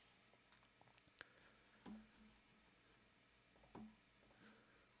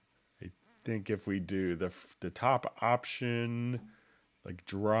I think if we do the top option, like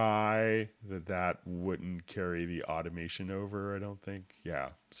dry, that wouldn't carry the automation over, I don't think. Yeah,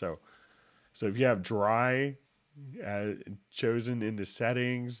 so if you have dry chosen into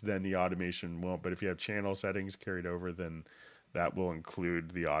settings, then the automation won't, but if you have channel settings carried over, then that will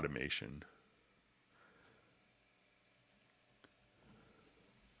include the automation.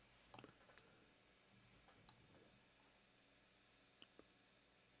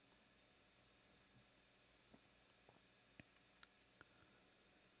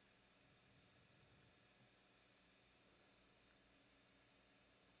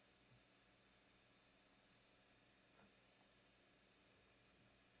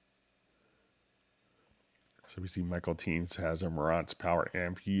 So we see Michael Teams has a Marantz power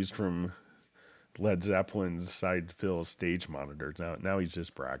amp used from Led Zeppelin's side fill stage monitors. Now he's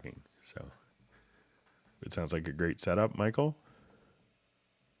just bragging. So it sounds like a great setup, Michael.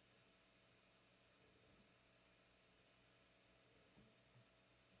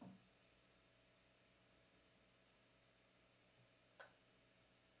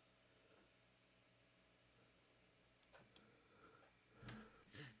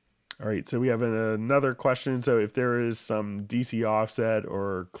 All right, so we have another question. So if there is some DC offset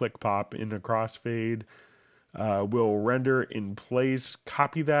or click pop in a crossfade, we'll render in place,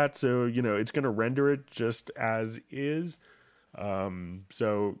 copy that. So, it's going to render it just as is.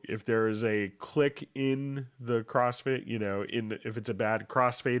 So if there is a click in the crossfade, if it's a bad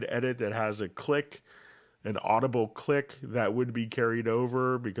crossfade edit that has a click, an audible click, that would be carried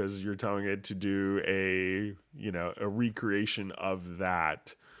over because you're telling it to do a recreation of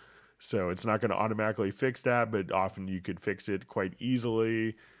that. So it's not going to automatically fix that, but often you could fix it quite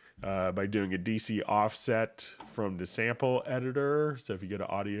easily by doing a DC offset from the sample editor. So if you go to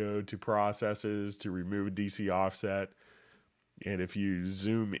audio to processes to remove a DC offset, and if you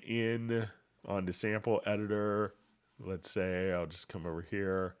zoom in on the sample editor, let's say I'll just come over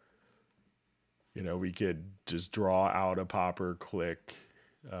here, we could just draw out a popper click,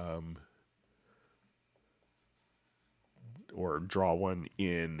 or draw one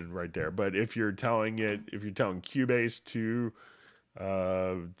in right there. But if you're telling Cubase to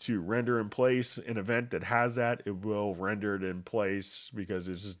render in place an event that has that, it will render it in place because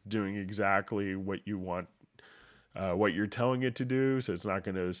it's just doing exactly what you want, what you're telling it to do. So it's not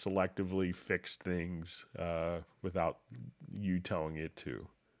going to selectively fix things without you telling it to.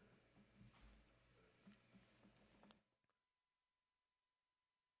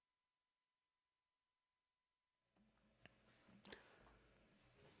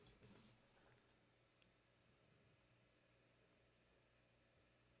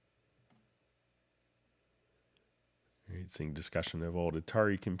 right, seeing discussion of old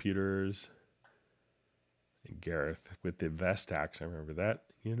Atari computers. And Gareth with the Vestax, I remember that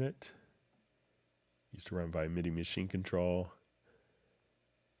unit. Used to run by MIDI machine control.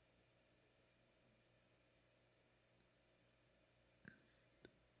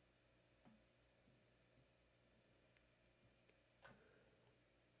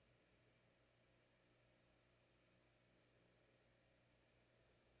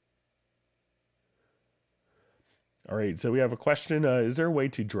 All right, so we have a question. Is there a way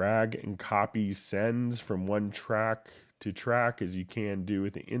to drag and copy sends from one track to track as you can do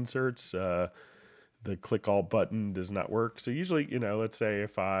with the inserts? The click all button does not work. So usually, let's say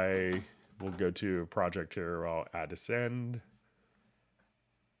if I will go to a project here, I'll add a send.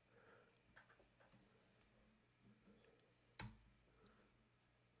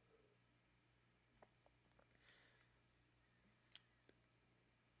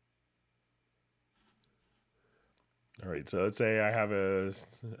 All right, so let's say I have a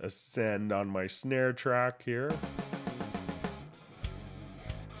send on my snare track here.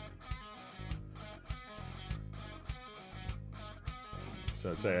 So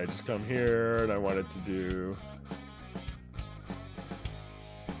let's say I just come here and I want it to do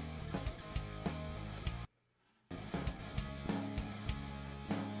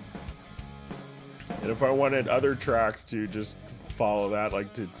and if I wanted other tracks to just follow that,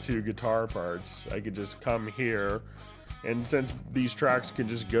 like to two guitar parts, I could just come here. And since these tracks can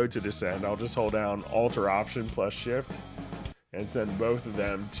just go to the send, I'll just hold down Alt or Option plus Shift and send both of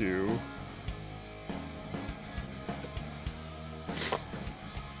them to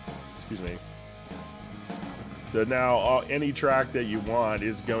excuse me. So now any track that you want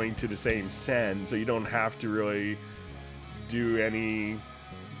is going to the same send, so you don't have to really do any,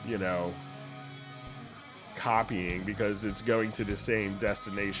 copying because it's going to the same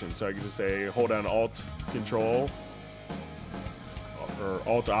destination. So I can just say hold down Alt Control or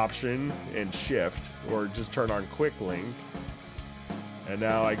Alt Option and Shift, or just turn on Quick Link. And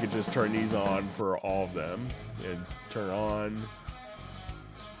now I could just turn these on for all of them and turn on.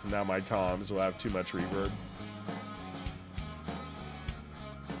 So now my toms will have too much reverb.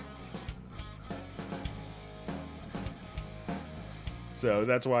 So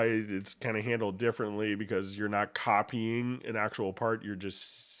that's why it's kind of handled differently, because you're not copying an actual part, you're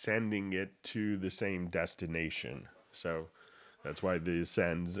just sending it to the same destination. So that's why the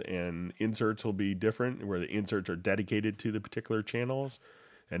sends and inserts will be different, where the inserts are dedicated to the particular channels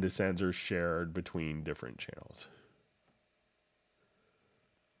and the sends are shared between different channels.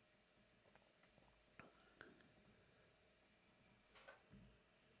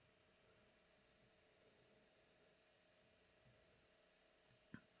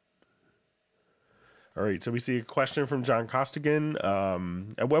 All right, so we see a question from John Costigan.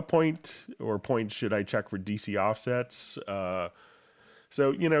 At what point or points should I check for DC offsets?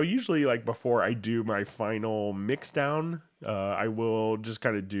 So, usually like before I do my final mix down, I will just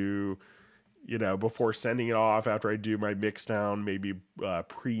kind of do, before sending it off, after I do my mix down, maybe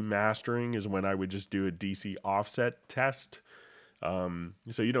pre-mastering is when I would just do a DC offset test.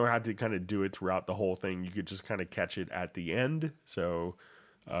 So you don't have to kind of do it throughout the whole thing. You could just kind of catch it at the end. So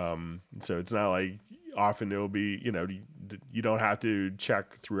it's not like often it'll be, you don't have to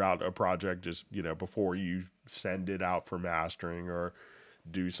check throughout a project just, before you send it out for mastering or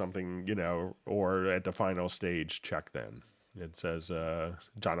do something, or at the final stage, check then. It says,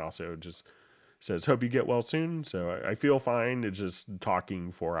 John also just says, hope you get well soon. So I feel fine. It's just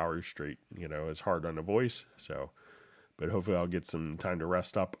talking 4 hours straight, is hard on the voice. So, but hopefully I'll get some time to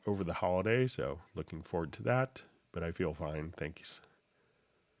rest up over the holiday. So looking forward to that, but I feel fine. Thank you.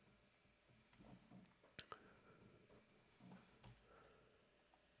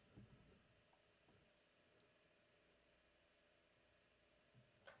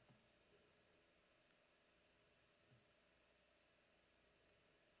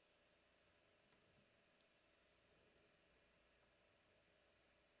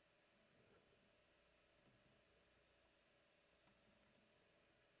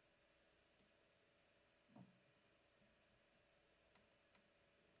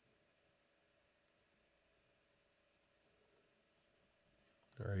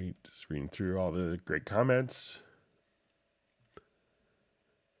 All right, just reading through all the great comments.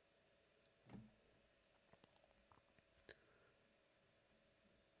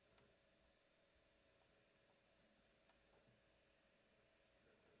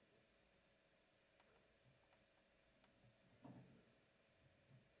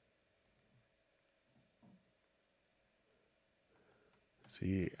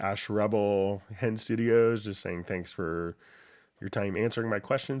 See, Ash Rebel Hen Studios just saying thanks for your time answering my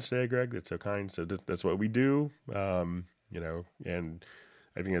questions today, Greg. That's so kind. So that's what we do, and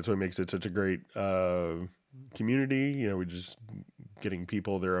I think that's what makes it such a great community. We're just getting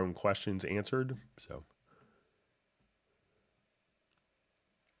people their own questions answered. So.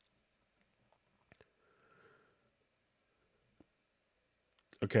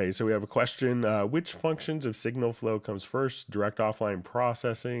 Okay, so we have a question. Which functions of signal flow comes first, direct offline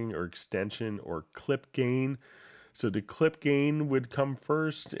processing or extension or clip gain? So the clip gain would come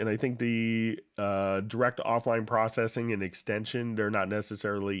first, and I think the direct offline processing and extension, they're not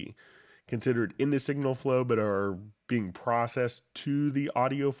necessarily considered in the signal flow, but are being processed to the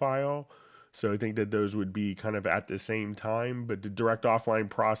audio file. So I think that those would be kind of at the same time, but the direct offline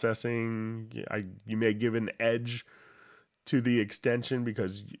processing, you may give an edge to the extension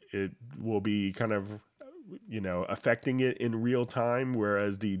because it will be kind of affecting it in real time,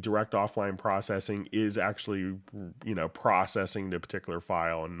 whereas the direct offline processing is actually processing the particular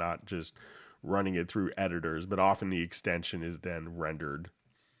file and not just running it through editors, but often the extension is then rendered.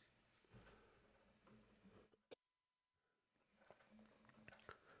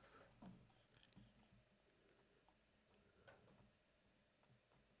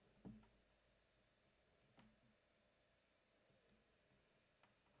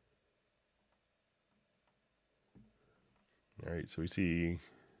 All right, so we see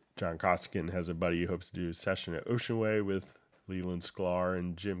John Costigan has a buddy who hopes to do a session at Ocean Way with Leland Sklar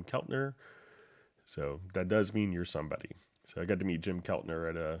and Jim Keltner. So that does mean you're somebody. So I got to meet Jim Keltner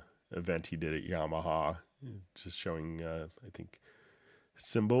at a event he did at Yamaha, just showing, I think,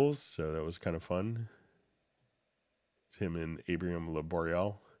 cymbals. So that was kind of fun. It's him and Abraham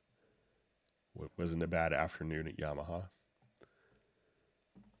Laboriel. Wasn't a bad afternoon at Yamaha.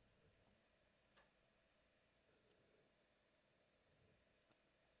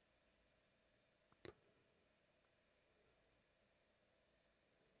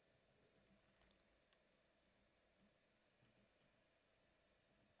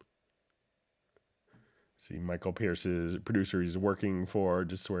 See, Michael Pierce's producer he's working for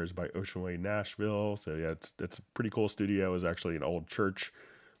just swears by Ocean Way, Nashville. So yeah, that's a pretty cool studio. It was actually an old church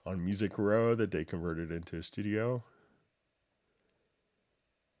on Music Row that they converted into a studio.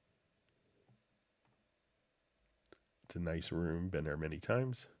 It's a nice room. Been there many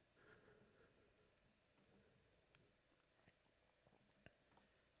times.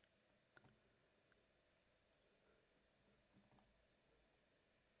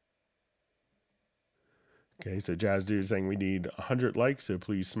 Okay, so Jazz Dude is saying we need 100 likes, so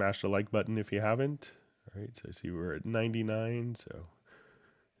please smash the like button if you haven't. All right, so I see we're at 99, so all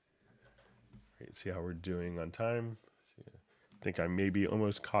right, see how we're doing on time. I think I may be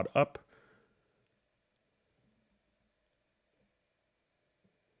almost caught up.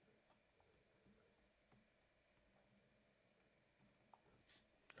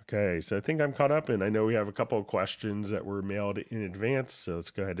 Okay, so I think I'm caught up, and I know we have a couple of questions that were mailed in advance, so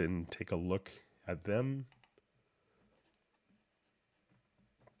let's go ahead and take a look at them.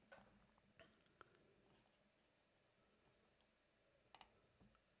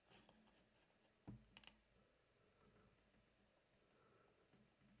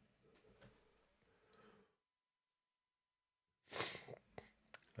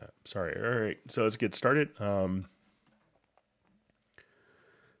 Sorry. All right. So let's get started.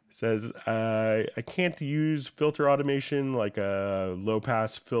 Says I can't use filter automation like a low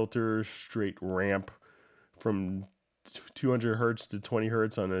pass filter straight ramp from 200 hertz to 20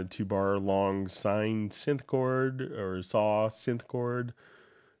 hertz on a 2-bar long sine synth chord or saw synth chord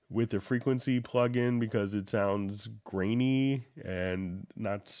with a frequency plugin because it sounds grainy and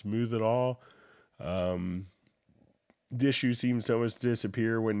not smooth at all. The issue seems to almost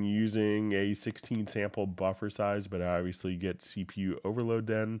disappear when using a 16 sample buffer size, but I obviously get CPU overload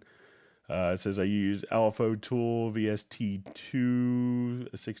then. It says I use LFO tool VST2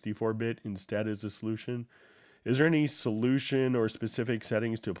 a 64-bit instead as a solution. Is there any solution or specific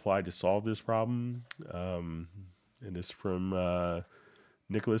settings to apply to solve this problem? And this from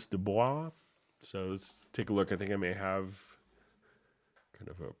Nicholas Dubois. So let's take a look. I think I may have kind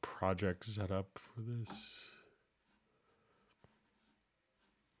of a project set up for this.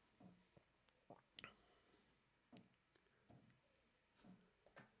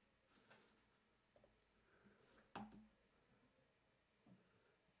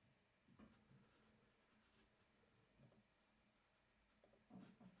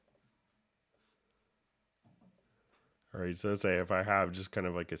 All right, so let's say if I have just kind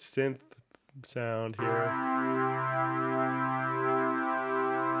of like a synth sound here.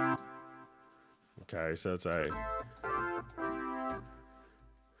 Okay, so it's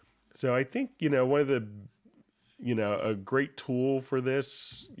so I think, one of the, you know, a great tool for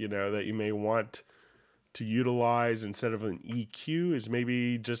this, you know, that you may want to utilize instead of an EQ is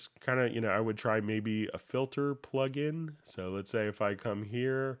maybe just kind of, you know, I would try maybe a filter plugin. So let's say if I come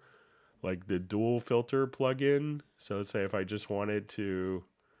here, like the dual filter plugin. So let's say if I just wanted to,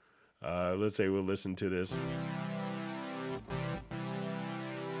 let's say we'll listen to this.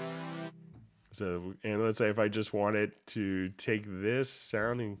 So, and let's say if I just wanted to take this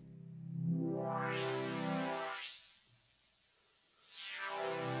sounding.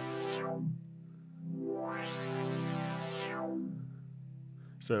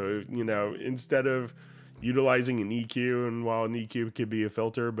 So, you know, instead of utilizing an EQ, and while an EQ could be a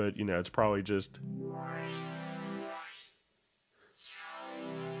filter, but, you know, it's probably just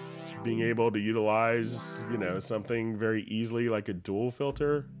being able to utilize, you know, something very easily like a dual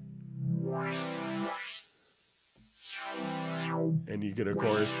filter. And you could, of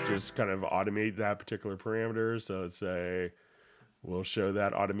course, just kind of automate that particular parameter. So let's say we'll show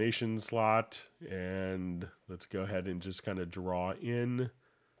that automation slot, and let's go ahead and just kind of draw in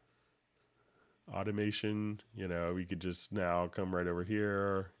automation. You know, we could just now come right over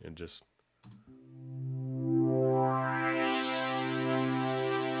here and just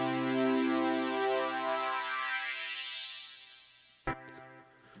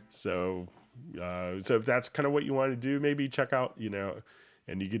so if that's kind of what you want to do, maybe check out, you know,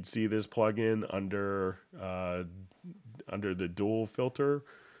 and you could see this plugin under the dual filter.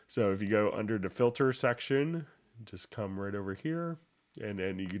 So if you go under the filter section, just come right over here, and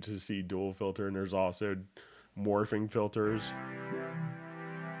then you get to see dual filter, and there's also morphing filters.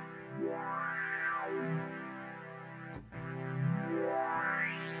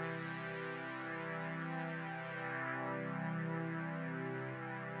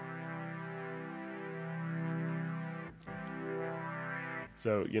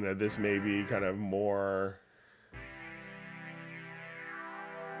 So, you know, this may be kind of more,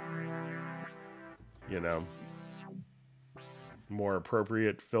 you know, more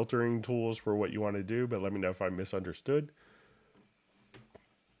appropriate filtering tools for what you want to do, but let me know if I misunderstood.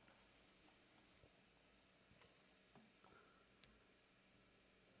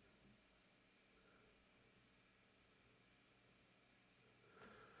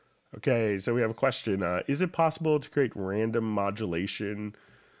 Okay, so we have a question. Is it possible to create random modulation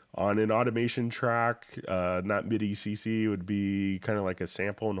on an automation track? Not MIDI CC, would be kind of like a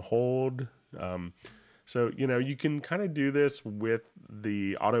sample and hold. So, you know, you can kind of do this with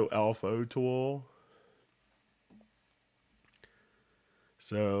the Auto LFO tool.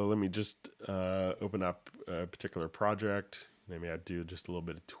 So let me just open up a particular project. Maybe I'd do just a little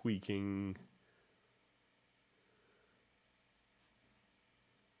bit of tweaking.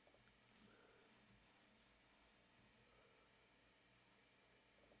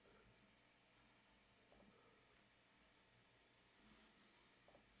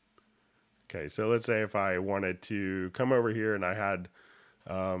 Okay, so let's say if I wanted to come over here and I had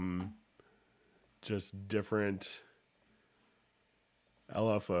just different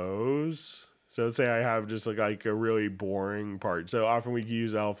LFOs. So let's say I have just like a really boring part. So often we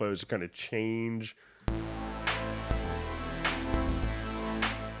use LFOs to kind of change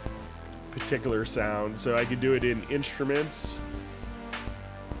particular sounds. So I could do it in instruments.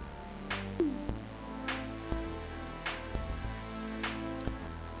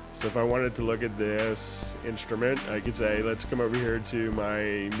 So if I wanted to look at this instrument, I could say, let's come over here to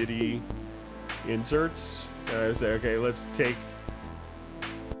my MIDI inserts. And I say, okay, let's take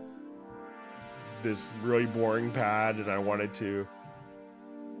this really boring pad, and I wanted to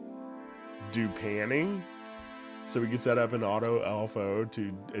do panning. So we could set up an auto LFO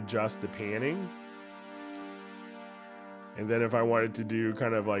to adjust the panning. And then if I wanted to do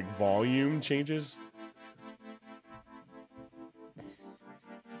kind of like volume changes,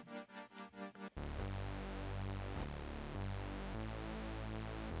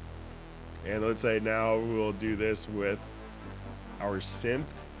 and let's say now we'll do this with our synth,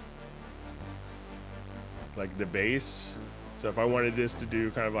 like the bass. So if I wanted this to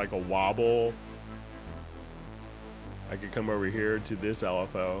do kind of like a wobble, I could come over here to this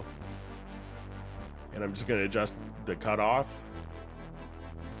LFO, and I'm just going to adjust the cutoff.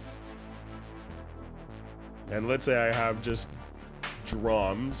 And let's say I have just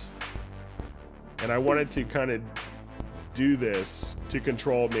drums, and I wanted to kind of do this to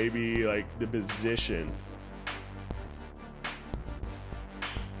control maybe like the position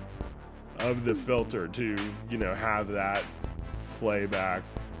of the filter to, you know, have that playback.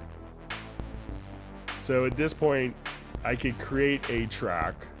 So at this point, I could create a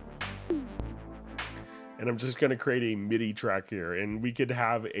track, And I'm just going to create a MIDI track here. And we could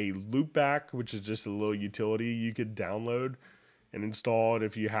have a loopback, which is just a little utility you could download and install it.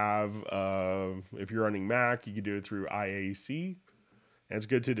 If you have, if you're running Mac, you could do it through IAC. And it's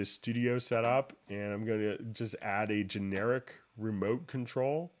good to the studio setup. And I'm going to just add a generic remote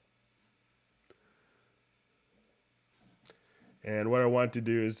control. And what I want to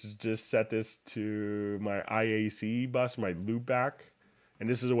do is just set this to my IAC bus, my loopback. And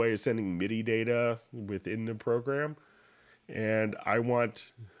this is a way of sending MIDI data within the program. And I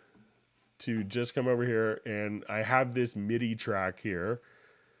want to just come over here, and I have this MIDI track here.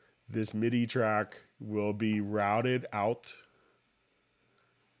 This MIDI track will be routed out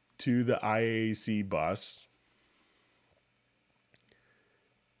to the IAC bus.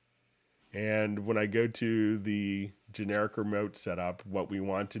 And when I go to the generic remote setup, what we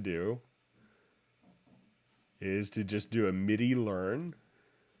want to do is to just do a MIDI learn.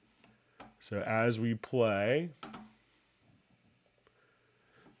 So as we play,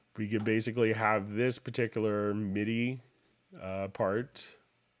 we could basically have this particular MIDI part.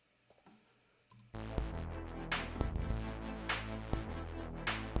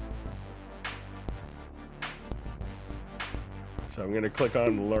 So I'm going to click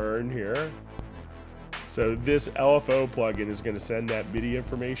on learn here. So this LFO plugin is going to send that MIDI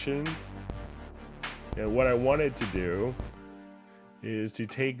information. And what I wanted to do is to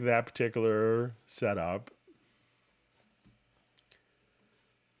take that particular setup,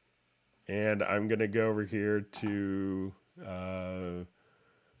 and I'm going to go over here to the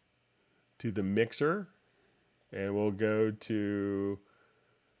mixer, and we'll go to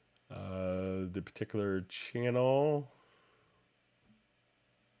the particular channel.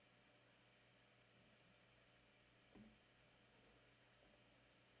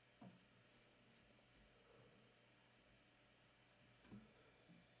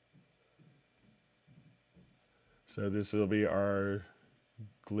 So this will be our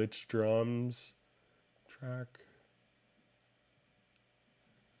glitch drums track.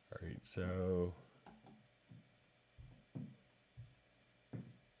 All right, so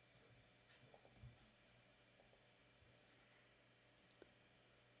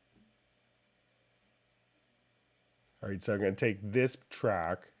I'm going to take this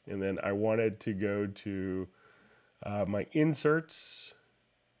track, and then I wanted to go to my inserts,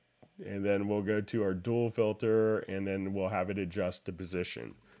 and then we'll go to our dual filter, and then we'll have it adjust the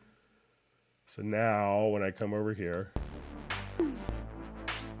position. So now when I come over here,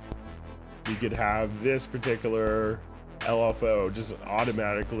 we could have this particular LFO just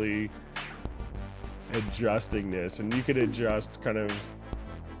automatically adjusting this, and you could adjust kind of,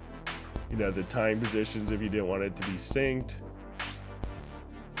 you know, the time positions if you didn't want it to be synced.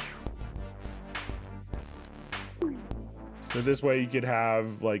 So this way you could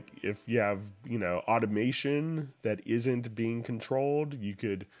have, like, if you have, you know, automation that isn't being controlled, you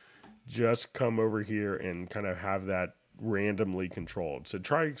could just come over here and kind of have that randomly controlled. So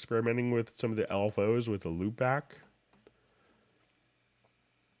try experimenting with some of the LFOs with a loopback.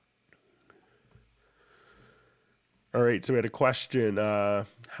 All right, so we had a question.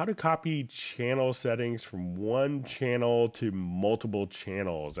 How to copy channel settings from one channel to multiple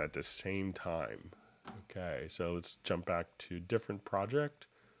channels at the same time? Okay, so let's jump back to different project.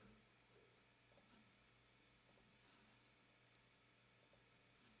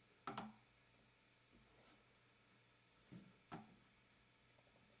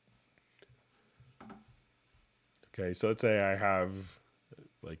 Okay, so let's say I have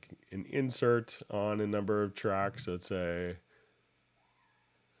like an insert on a number of tracks. So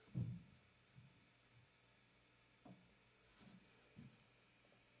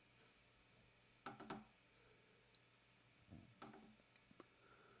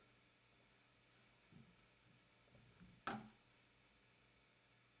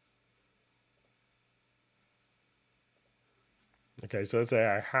let's say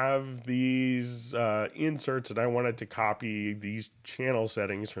I have these inserts, and I wanted to copy these channel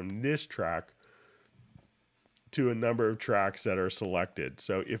settings from this track to a number of tracks that are selected.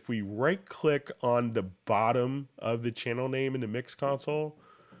 So if we right click on the bottom of the channel name in the mix console,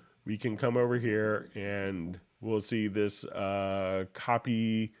 we can come over here and we'll see this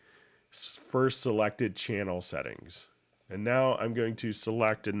copy first selected channel settings. And now I'm going to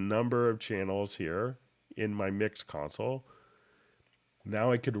select a number of channels here in my mix console.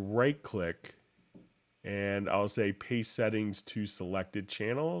 Now I could right click and I'll say paste settings to selected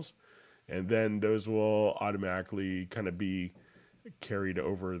channels, and then those will automatically kind of be carried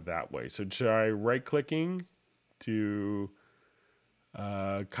over that way. So try right clicking to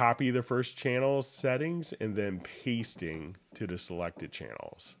copy the first channel settings and then pasting to the selected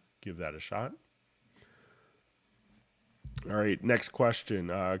channels. Give that a shot. All right, next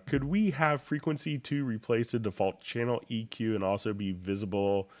question. Could we have frequency to replace the default channel EQ and also be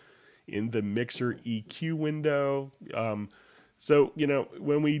visible in the mixer EQ window? So,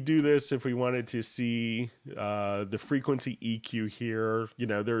 when we do this, if we wanted to see the frequency EQ here,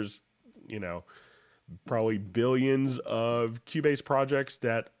 there's, you know, probably billions of Cubase projects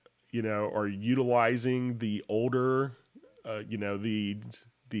that, are utilizing the older,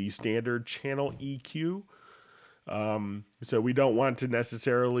 the standard channel EQ. So we don't want to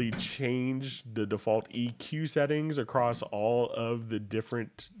necessarily change the default EQ settings across all of the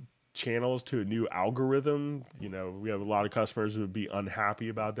different channels to a new algorithm. We have a lot of customers who would be unhappy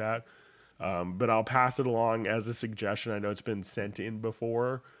about that. But I'll pass it along as a suggestion. I know it's been sent in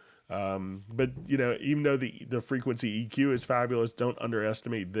before. But even though the frequency EQ is fabulous, don't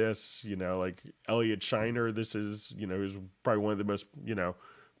underestimate this. Like Elliot Shiner, this is, is probably one of the most,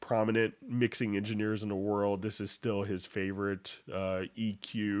 prominent mixing engineers in the world. This is still his favorite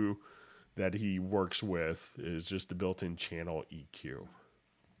EQ that he works with, is just the built-in channel EQ.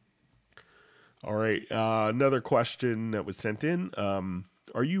 All right, another question that was sent in.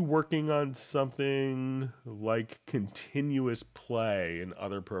 Are you working on something like continuous play in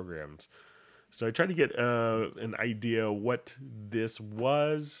other programs? So I tried to get an idea what this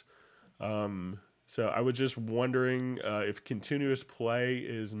was. So I was just wondering if continuous play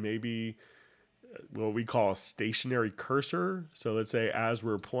is maybe what we call a stationary cursor. So let's say as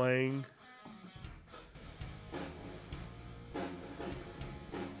we're playing,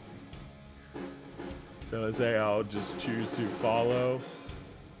 so let's say I'll just choose to follow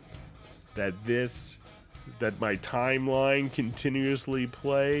that my timeline continuously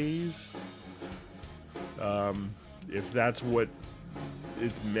plays. If that's what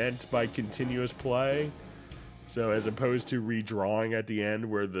is meant by continuous play. So as opposed to redrawing at the end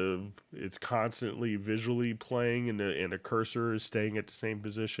where it's constantly visually playing and a cursor is staying at the same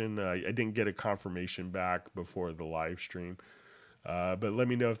position. I didn't get a confirmation back before the live stream. But let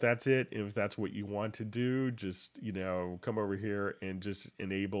me know if that's it. If that's what you want to do, just, come over here and just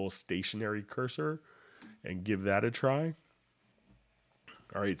enable stationary cursor and give that a try.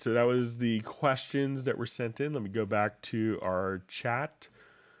 All right, so that was the questions that were sent in. Let me go back to our chat.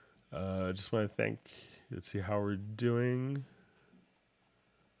 Just want to let's see how we're doing.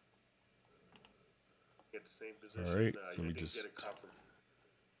 Get the same position. All right, let me just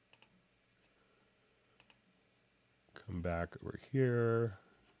come back over here.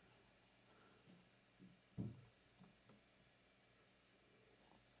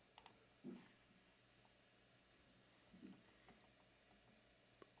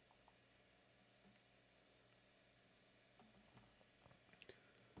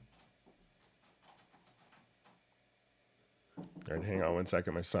 All right, hang on one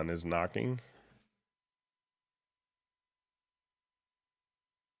second. My son is knocking.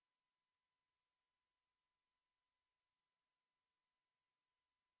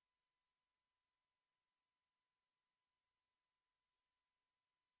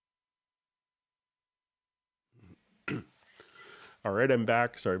 All right, I'm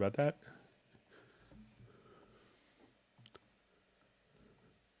back. Sorry about that.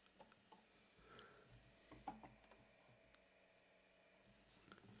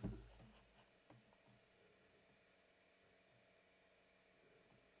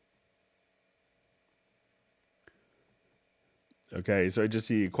 Okay, so I just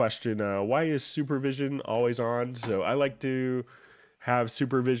see a question. Why is supervision always on? So I like to have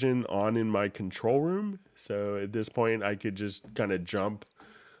supervision on in my control room. So at this point, I could just kind of jump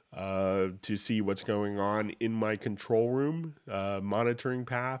to see what's going on in my control room monitoring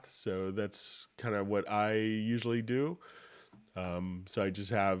path. So that's kind of what I usually do. So I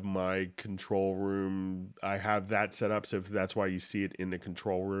just have my control room. I have that set up. So if that's why you see it in the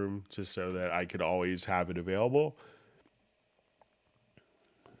control room, just so that I could always have it available.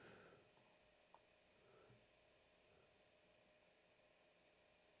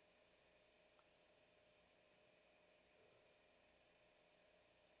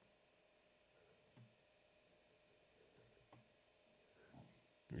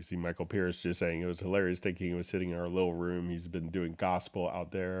 You see Michael Pierce just saying it was hilarious thinking he was sitting in our little room. He's been doing gospel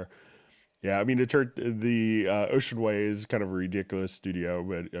out there. Yeah, I mean the Ocean Way is kind of a ridiculous studio,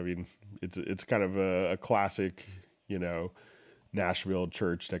 but I mean it's kind of a classic, Nashville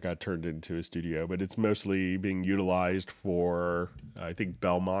church that got turned into a studio, but it's mostly being utilized for, I think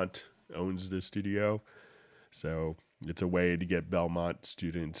Belmont owns the studio. So it's a way to get Belmont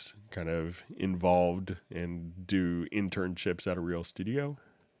students kind of involved and do internships at a real studio.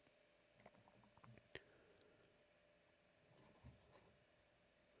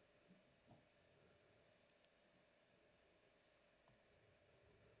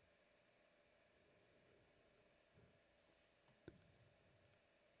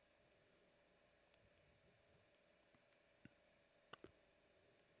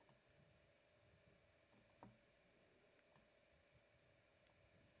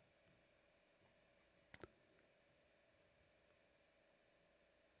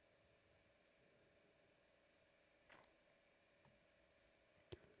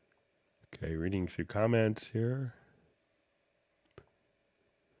 Okay, reading through comments here.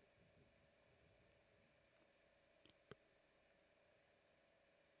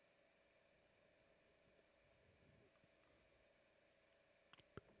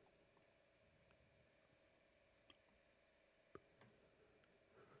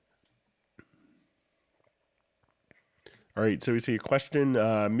 All right, so we see a question.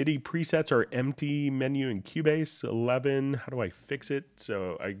 MIDI presets are empty menu in Cubase 11. How do I fix it?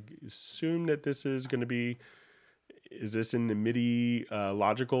 So I assume that this is going to be, is this in the MIDI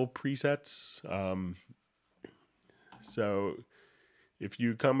logical presets? So if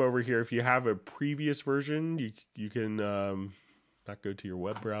you come over here, if you have a previous version, you can not go to your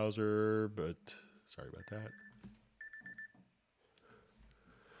web browser, but sorry about that.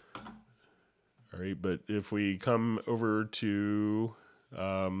 All right, but if we come over to,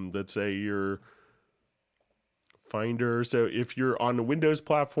 let's say your Finder. So if you're on the Windows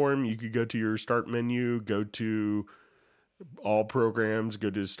platform, you could go to your start menu, go to all programs, go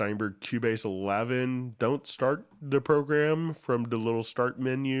to Steinberg Cubase 11. Don't start the program from the little start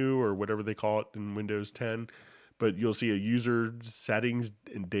menu or whatever they call it in Windows 10, but you'll see a user settings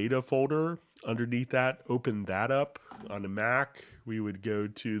and data folder. Underneath that, open that up. On a Mac, we would go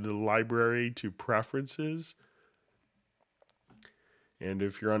to the library to preferences. And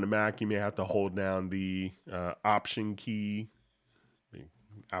if you're on the Mac, you may have to hold down the option key.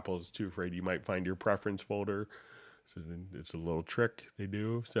 Apple is too afraid you might find your preference folder. So it's a little trick they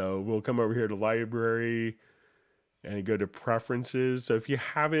do. So we'll come over here to library and go to preferences. So if you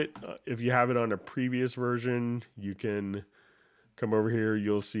have it on a previous version, you can come over here.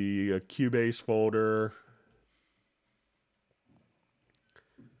 You'll see a Cubase folder.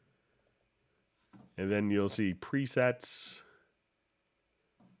 And then you'll see presets.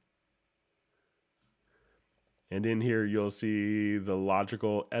 And in here, you'll see the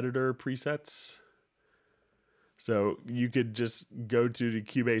logical editor presets. So you could just go to the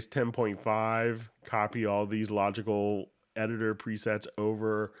Cubase 10.5, copy all these logical editor presets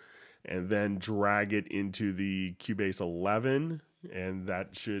over, and then drag it into the Cubase 11, and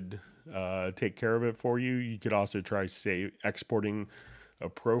that should take care of it for you. You could also try exporting a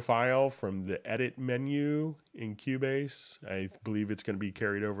profile from the edit menu in Cubase. I believe it's going to be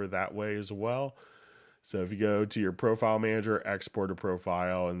carried over that way as well. So if you go to your profile manager, export a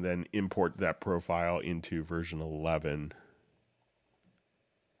profile, and then import that profile into version 11.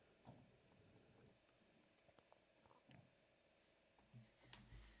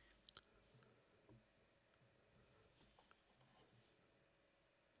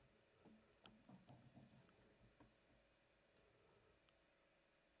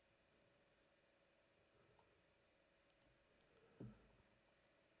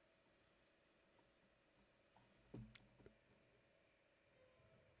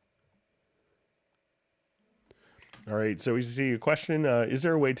 All right, so we see a question, is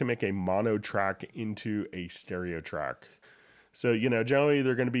there a way to make a mono track into a stereo track? So, generally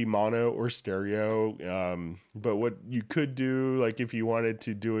they're going to be mono or stereo, but what you could do, like if you wanted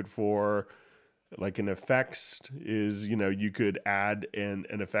to do it for like an effects is, you could add an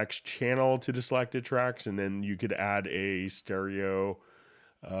effects channel to the selected tracks, and then you could add a stereo,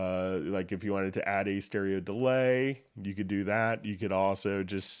 like if you wanted to add a stereo delay, you could do that. You could also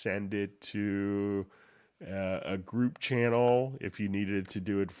just send it to a group channel if you needed to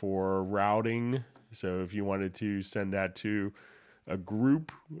do it for routing. So if you wanted to send that to a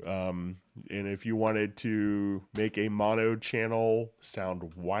group, and if you wanted to make a mono channel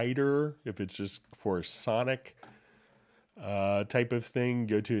sound wider, if it's just for a sonic type of thing,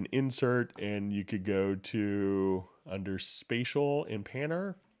 go to an insert, and you could go to under spatial and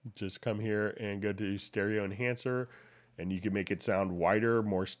panner, just come here and go to stereo enhancer, and you can make it sound wider,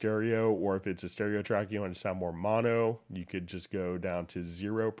 more stereo, or if it's a stereo track, you want to sound more mono, you could just go down to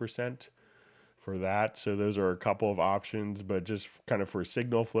 0% for that. So those are a couple of options, but just kind of for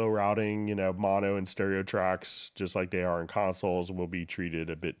signal flow routing, mono and stereo tracks, just like they are in consoles, will be treated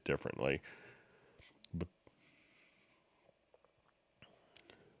a bit differently.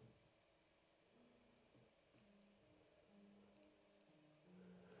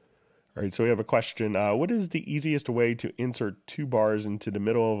 All right, so we have a question. What is the easiest way to insert 2 bars into the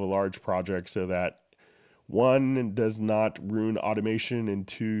middle of a large project so that 1 does not ruin automation and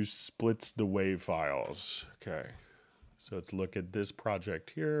 2 splits the wave files? Okay, so let's look at this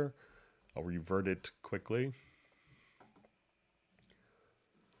project here. I'll revert it quickly.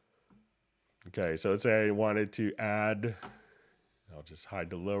 Okay, so let's say I wanted to add, I'll just hide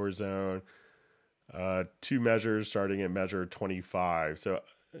the lower zone, 2 measures starting at measure 25. So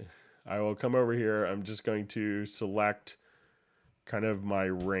I will come over here. I'm just going to select kind of my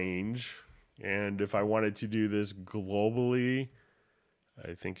range. And if I wanted to do this globally,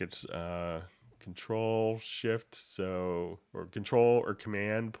 I think it's Control Shift, so, or Control or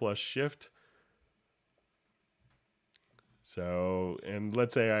Command plus Shift. So, and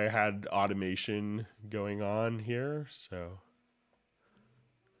let's say I had automation going on here, so.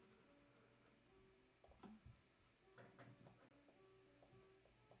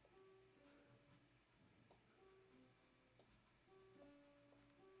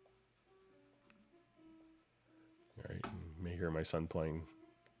 All right, you may hear my son playing,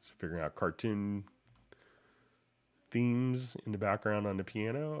 figuring out cartoon themes in the background on the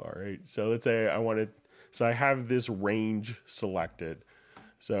piano. All right, so let's say so I have this range selected.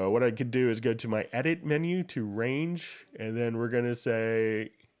 So what I could do is go to my edit menu to range, and then we're gonna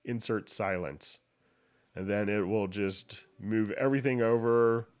say insert silence. And then it will just move everything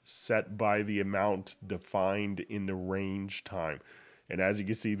over set by the amount defined in the range time. And as you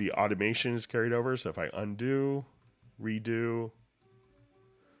can see, the automation is carried over. So if I undo, redo,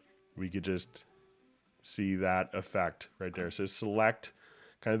 we could just see that effect right there. So select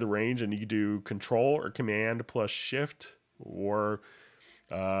kind of the range, and you can do Control or Command plus Shift, or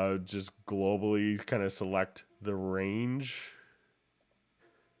just globally kind of select the range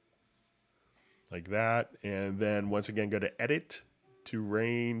like that. And then once again, go to Edit, to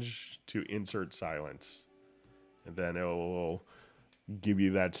Range, to Insert Silence. And then it will give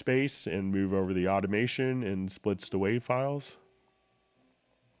you that space and move over the automation and splits the WAV files.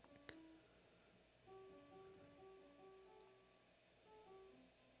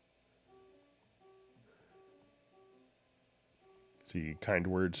 See kind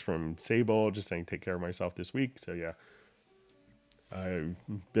words from Sable, just saying take care of myself this week. So yeah, I've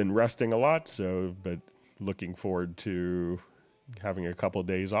been resting a lot, but looking forward to having a couple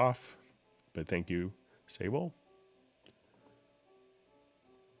days off. But thank you, Sable.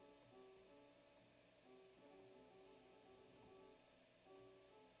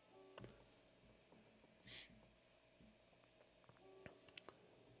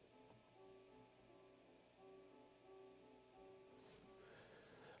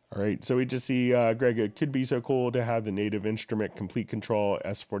 All right, so we just see, Greg, it could be so cool to have the native instrument complete control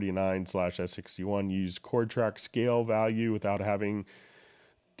S49/S61 use chord track scale value without having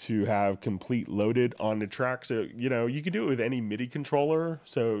to have complete loaded on the track. So, you could do it with any MIDI controller.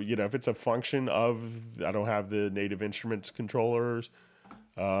 So, if it's a function of, I don't have the native instruments controllers,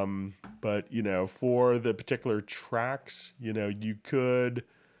 but, for the particular tracks, you could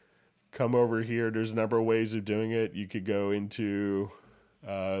come over here. There's a number of ways of doing it. You could go into...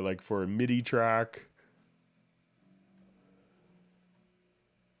 like for a MIDI track.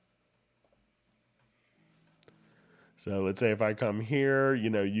 So let's say if I come here,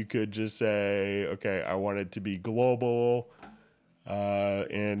 you could just say, okay, I want it to be global,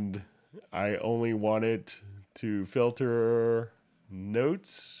 and I only want it to filter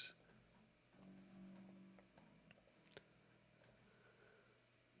notes.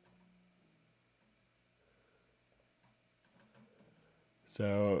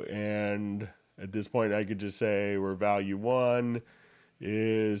 So, and at this point, I could just say where value 1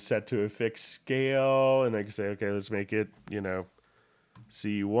 is set to a fixed scale, and I can say, okay, let's make it,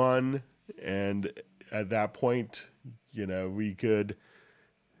 C1. And at that point, we could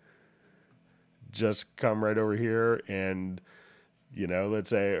just come right over here and, let's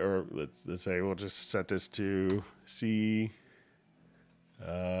say we'll just set this to C.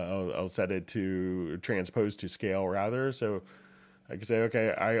 I'll set it to transpose to scale rather. So I can say,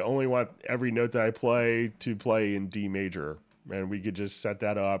 okay, I only want every note that I play to play in D major. And we could just set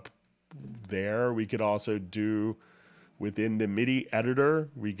that up there. We could also do within the MIDI editor,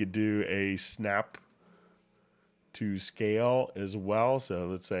 we could do a snap to scale as well. So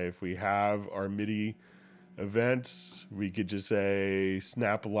let's say if we have our MIDI events, we could just say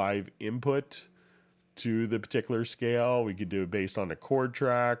snap live input to the particular scale. We could do it based on a chord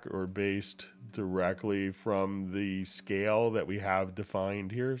track or based directly from the scale that we have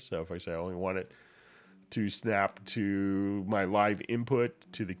defined here. So if I say I only want it to snap to my live input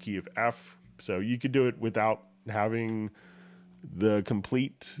to the key of F. So you could do it without having the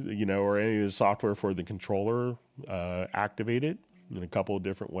complete, or any of the software for the controller activated in a couple of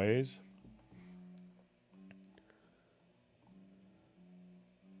different ways.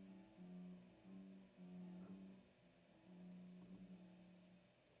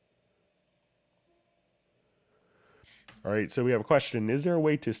 All right, so we have a question. Is there a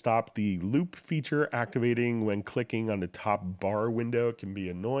way to stop the loop feature activating when clicking on the top bar window? It can be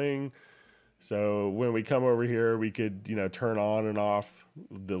annoying. So when we come over here, we could, turn on and off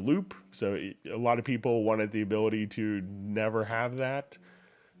the loop. So a lot of people wanted the ability to never have that.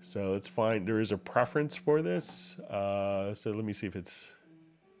 So let's find, there is a preference for this. So let me see if it's,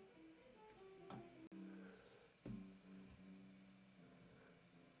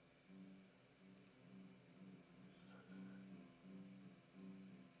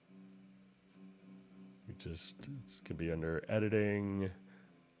 it's going to be under editing,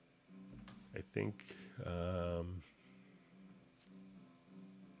 I think.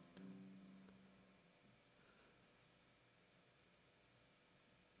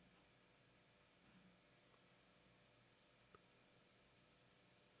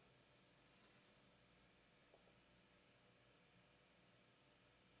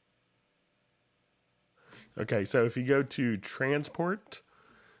 Okay, so if you go to transport,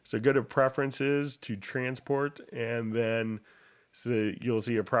 so go to preferences to transport, and then so you'll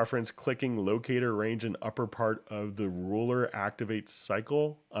see a preference clicking locator range and upper part of the ruler activates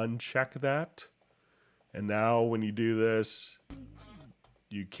cycle. Uncheck that. And now when you do this,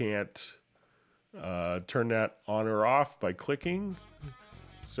 you can't turn that on or off by clicking.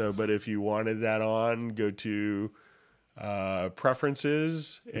 So, but if you wanted that on, go to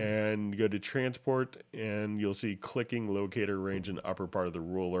preferences and go to transport, and you'll see clicking locator range and upper part of the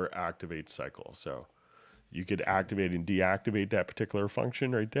ruler activate cycle. So you could activate and deactivate that particular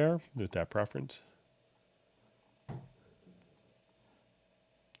function right there with that preference.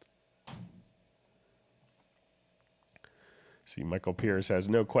 See, Michael Pierce has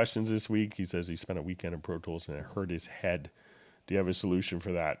no questions this week. He says he spent a weekend in Pro Tools and it hurt his head. Do you have a solution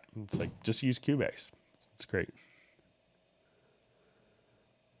for that? It's like, just use Cubase. It's great.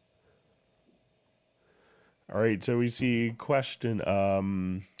 All right, so we see question,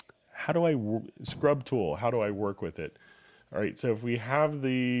 how do I, scrub tool, how do I work with it? All right, so if we have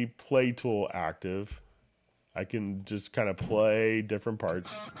the play tool active, I can just kind of play different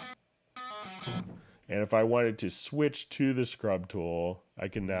parts. And if I wanted to switch to the scrub tool, I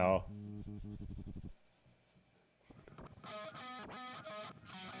can now.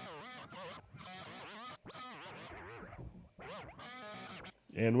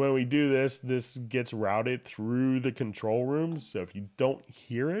 And when we do this, this gets routed through the control rooms. So if you don't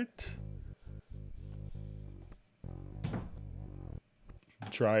hear it,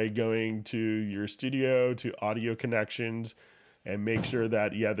 try going to your studio, to audio connections, and make sure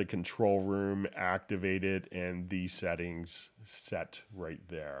that you have the control room activated and the settings set right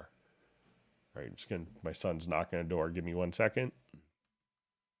there. All right, my son's knocking on the door. Give me 1 second.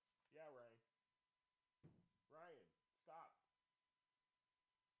 Yeah, Ryan. Ryan, stop.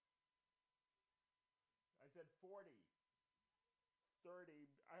 I said 40, 30.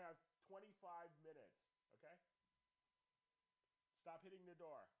 I have 25 minutes, okay? Stop hitting the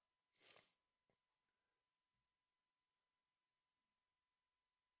door.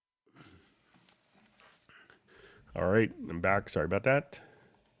 All right, I'm back. Sorry about that.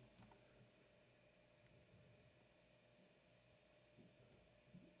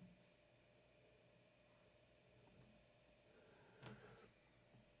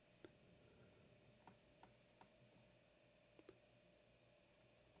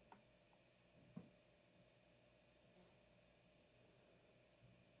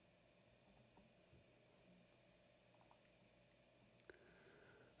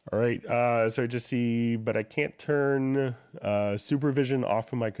 All right, so I just see, but I can't turn supervision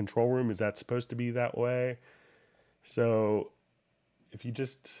off of my control room. Is that supposed to be that way? So if you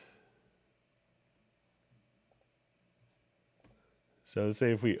just, so let's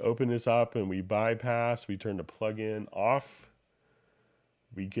say if we open this up and we bypass, we turn the plugin off,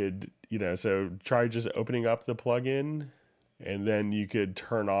 we could, so try just opening up the plugin, and then you could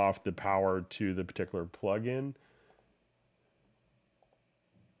turn off the power to the particular plugin.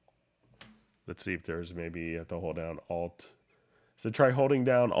 Let's see if there's maybe you have to hold down Alt. So try holding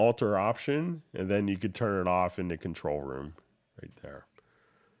down Alt or Option, and then you could turn it off in the control room right there.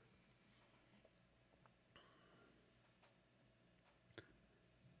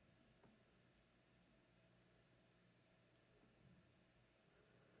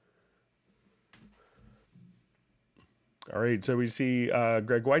 All right, so we see,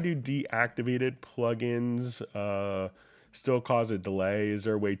 Greg, why do deactivated plugins still cause a delay? Is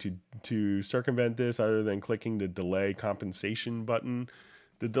there a way to circumvent this other than clicking the delay compensation button?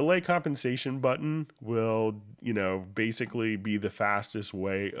 The delay compensation button will, basically be the fastest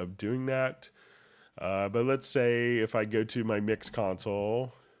way of doing that. But let's say if I go to my mix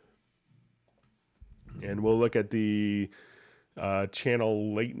console and we'll look at the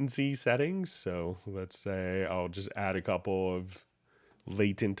channel latency settings. So let's say I'll just add a couple of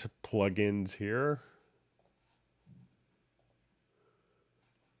latent plugins here.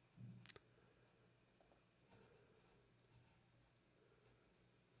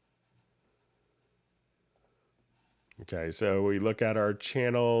 Okay, so we look at our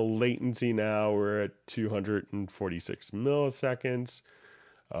channel latency now. We're at 246 milliseconds.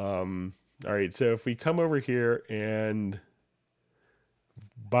 All right, so if we come over here and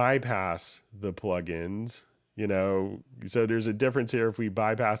bypass the plugins, so there's a difference here. If we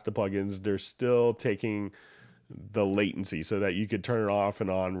bypass the plugins, they're still taking the latency so that you could turn it off and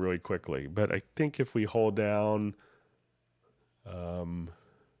on really quickly. But I think if we hold down,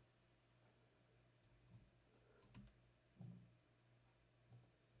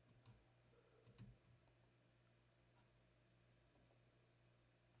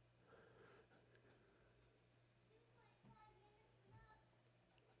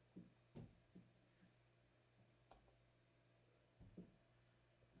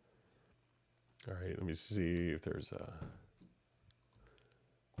 all right, let me see if there's a...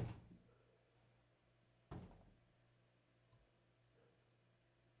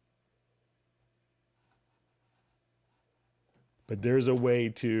 But there's a way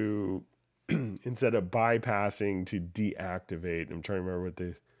to, instead of bypassing, to deactivate. I'm trying to remember what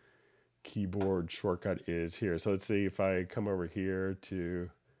the keyboard shortcut is here. So let's see if I come over here to...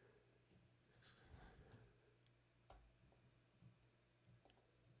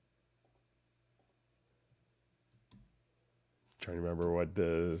 Trying to remember what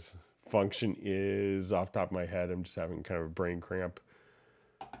the function is off the top of my head. I'm just having kind of a brain cramp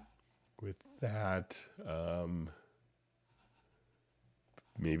with that.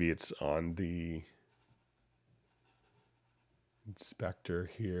 Maybe it's on the inspector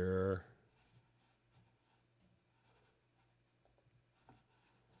here.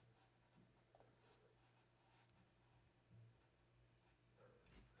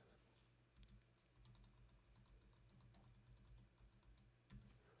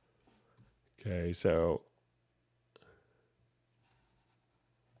 Okay, so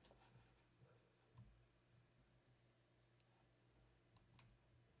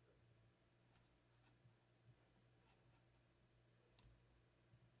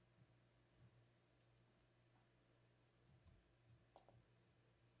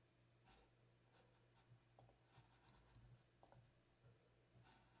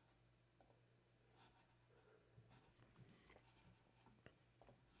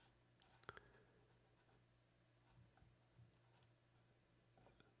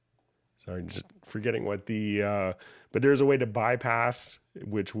sorry, just forgetting what the, but there's a way to bypass,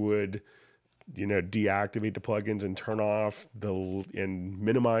 which would, deactivate the plugins and turn off and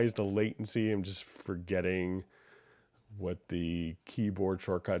minimize the latency. I'm just forgetting what the keyboard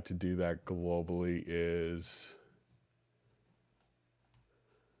shortcut to do that globally is.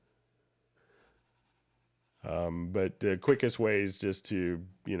 But the quickest way is just to,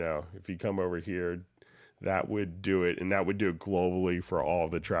 if you come over here, that would do it, and that would do it globally for all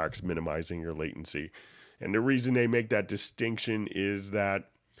the tracks, minimizing your latency. And the reason they make that distinction is that,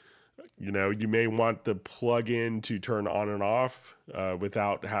 you may want the plugin to turn on and off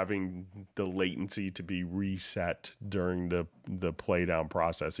without having the latency to be reset during the play down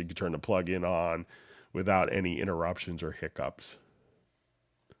process. You can turn the plugin on without any interruptions or hiccups.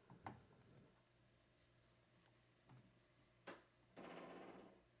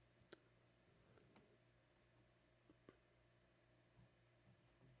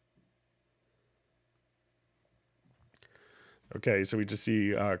 Okay, so we just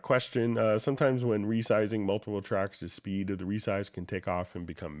see a question. Sometimes when resizing multiple tracks, the speed of the resize can take off and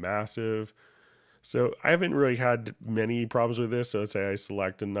become massive. So I haven't really had many problems with this. So let's say I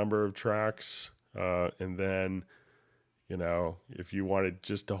select a number of tracks, and then, if you wanted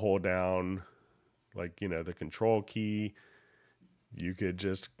just to hold down, like, the control key, you could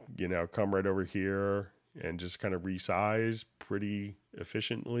just, come right over here and just kind of resize pretty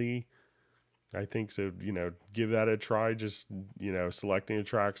efficiently. I think so, give that a try, just, selecting the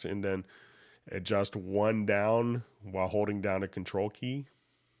tracks and then adjust one down while holding down a control key.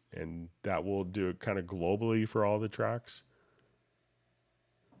 And that will do it kind of globally for all the tracks.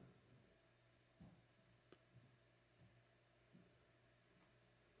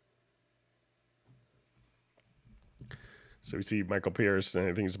 So we see Michael Pierce, and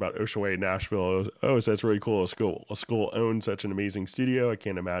I think it's about Ocean Way, Nashville. Oh, so that's really cool. A school owns such an amazing studio. I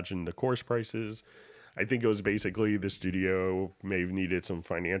can't imagine the course prices. I think it was basically the studio may have needed some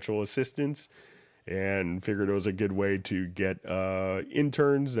financial assistance and figured it was a good way to get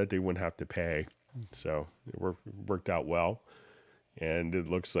interns that they wouldn't have to pay. So it worked out well. And it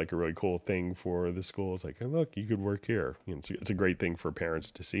looks like a really cool thing for the school. It's like, hey, look, you could work here. It's a great thing for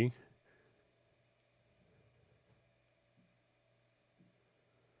parents to see.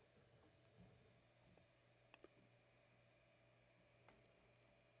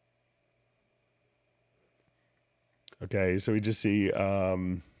 Okay, so we just see, how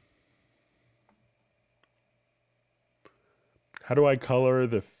do I color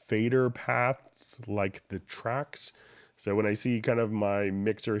the fader paths like the tracks? So when I see kind of my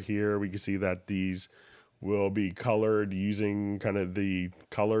mixer here, we can see that these will be colored using kind of the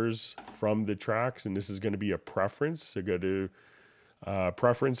colors from the tracks, and this is going to be a preference. So go to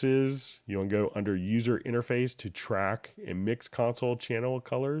preferences, you want to go under user interface to track and mix console channel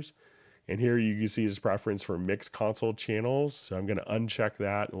colors. And here you can see his preference for mixed console channels. So I'm going to uncheck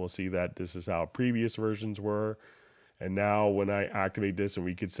that, and we'll see that this is how previous versions were. And now when I activate this, and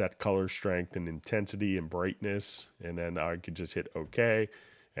we could set color strength and intensity and brightness, and then I could just hit OK.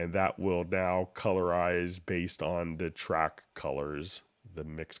 And that will now colorize based on the track colors, the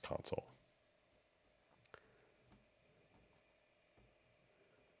mixed console.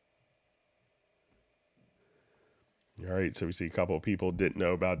 All right, so we see a couple of people didn't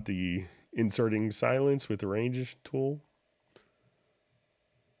know about the inserting silence with the range tool.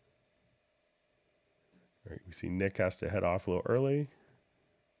 All right, we see Nick has to head off a little early.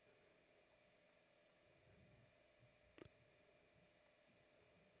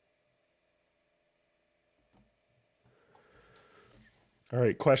 All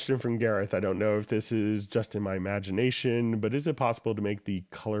right, question from Gareth. I don't know if this is just in my imagination, but is it possible to make the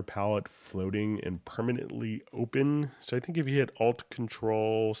color palette floating and permanently open? So I think if you hit Alt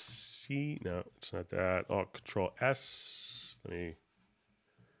Control C, no, it's not that. Alt Control S.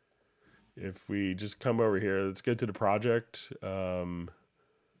 If we just come over here, let's go to the project. So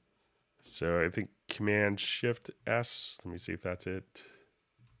I think Command Shift S. Let me see if that's it.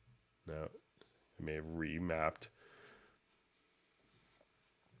 No, I may have remapped.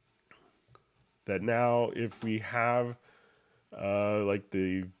 That now if we have like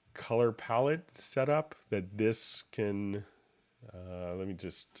the color palette set up, that this can, let me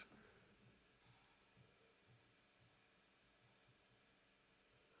just,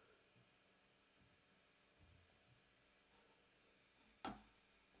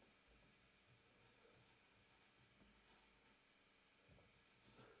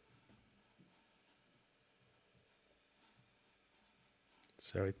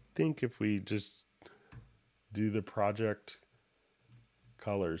 so I think if we just do the project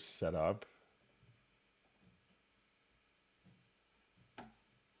colors setup,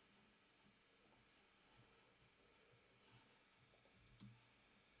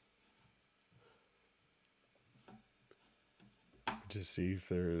 just see if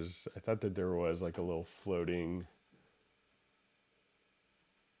there's, I thought that there was like a little floating.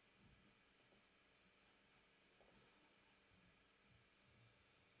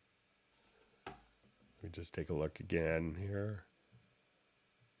 Let me just take a look again here.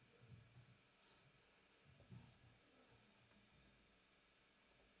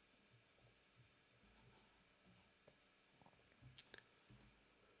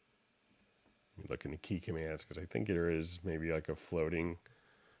 Look into key commands because I think there is maybe like a floating.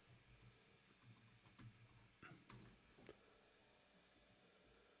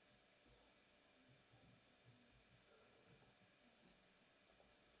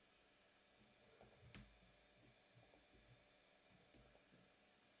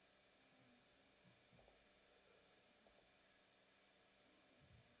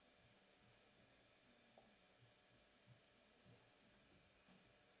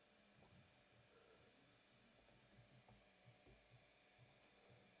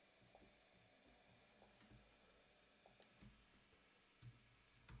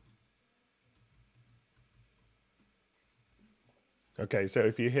 Okay, so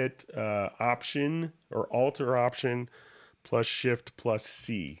if you hit Option or Alt or Option plus Shift plus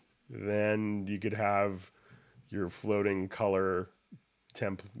C, then you could have your floating color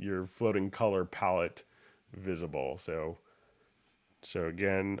your floating color palette visible. So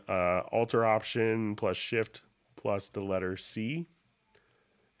again, Alt or Option plus Shift plus the letter C,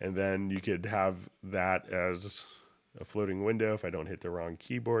 and then you could have that as a floating window if I don't hit the wrong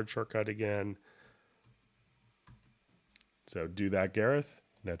keyboard shortcut again. So do that, Gareth.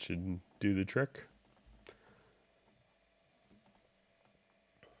 That should do the trick.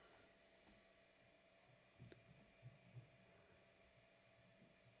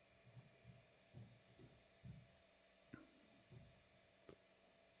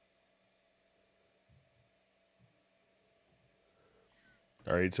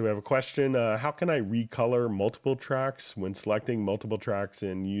 All right, so we have a question. How can I recolor multiple tracks when selecting multiple tracks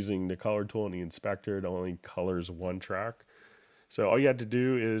and using the color tool in the inspector? It only colors one track. So all you have to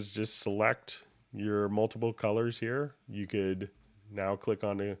do is just select your multiple colors here. You could now click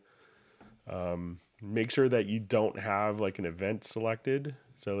on the make sure that you don't have like an event selected.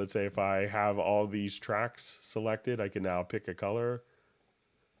 So let's say if I have all these tracks selected, I can now pick a color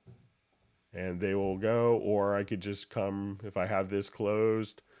and they will go, or I could just come, if I have this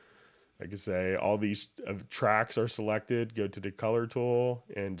closed, I could say all these tracks are selected, go to the color tool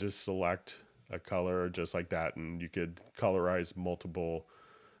and just select a color just like that. And you could colorize multiple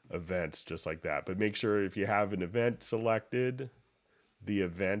events just like that. But make sure if you have an event selected, the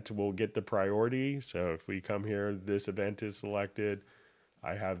event will get the priority. So if we come here, this event is selected,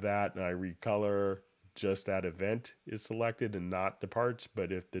 I have that and I recolor, just that event is selected and not the parts.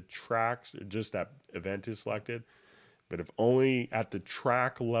 But if the tracks, just that event is selected, but if only at the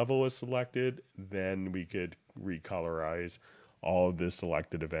track level is selected, then we could recolorize all of the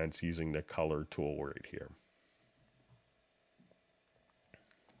selected events using the color tool right here.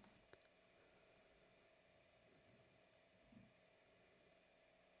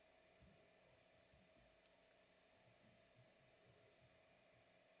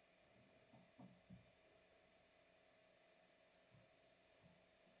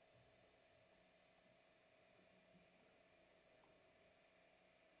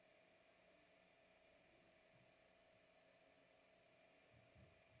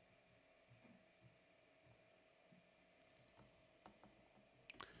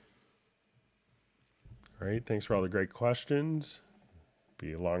 All right, thanks for all the great questions.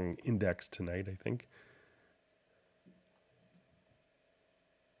 Be a long index tonight, I think.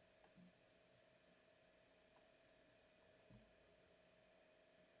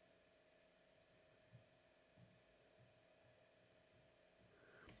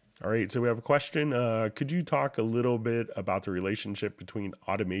 All right, so we have a question. Could you talk a little bit about the relationship between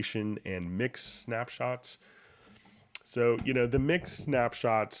automation and mix snapshots? So, the mix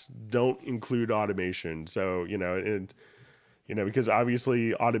snapshots don't include automation. So, because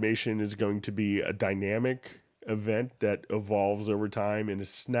obviously automation is going to be a dynamic event that evolves over time, and a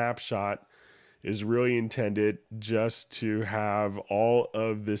snapshot is really intended just to have all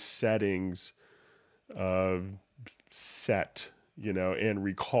of the settings set, and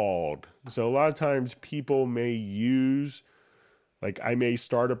recalled. So a lot of times people may use, like I may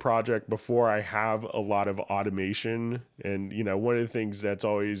start a project before I have a lot of automation. And, one of the things that's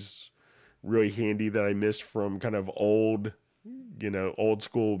always really handy that I missed from kind of old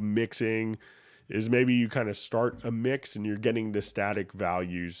school mixing is maybe you kind of start a mix and you're getting the static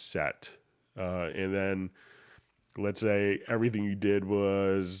values set. And then let's say everything you did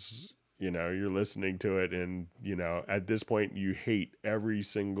was, you're listening to it and, at this point you hate every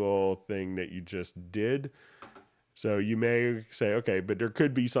single thing that you just did. So you may say, okay, but there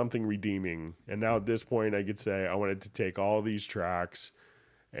could be something redeeming. And now at this point I could say, I wanted to take all these tracks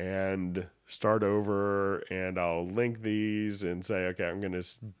and start over, and I'll link these and say, okay, I'm going to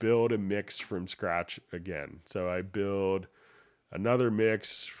build a mix from scratch again. So I build another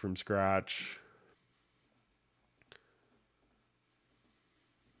mix from scratch.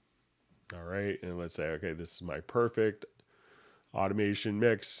 All right, and let's say, okay, this is my perfect automation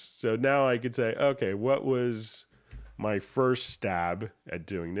mix. So now I could say, okay, what was my first stab at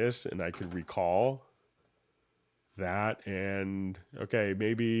doing this? And I could recall that, and okay,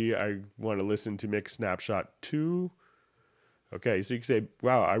 maybe I want to listen to mix snapshot 2. Okay, so you can say,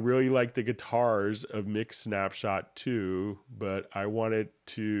 wow, I really like the guitars of mix snapshot 2, but I wanted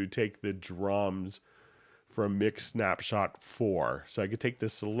to take the drums from mix snapshot 4. So I could take the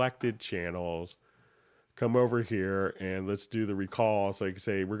selected channels, come over here, and let's do the recall. So I could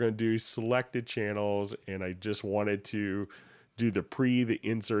say we're going to do selected channels, and I just wanted to do the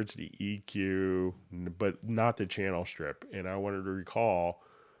inserts, the EQ, but not the channel strip. And I wanted to recall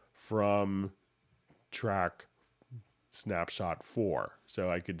from track snapshot 4. So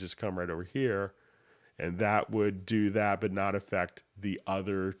I could just come right over here, and that would do that, but not affect the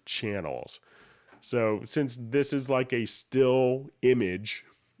other channels. So since this is like a still image,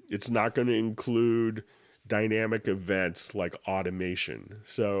 it's not going to include dynamic events like automation.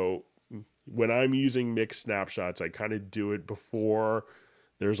 So when I'm using mix snapshots, I kind of do it before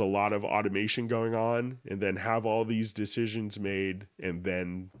there's a lot of automation going on, and then have all these decisions made and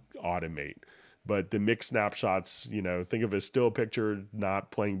then automate. But the mix snapshots, think of a still picture not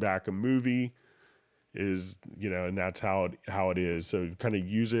playing back a movie, is, and that's how it is. So kind of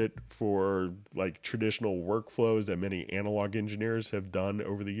use it for like traditional workflows that many analog engineers have done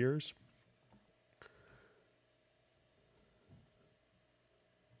over the years.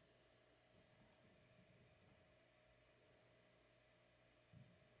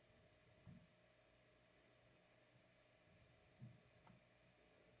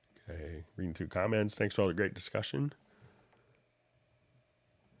 Okay, reading through comments. Thanks for all the great discussion.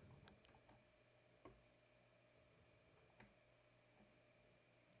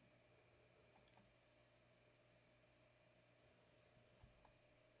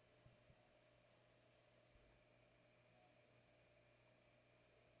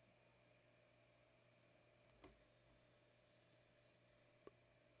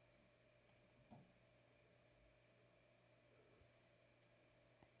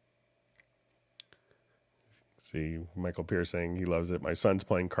 See, Michael Pierce saying he loves it. My son's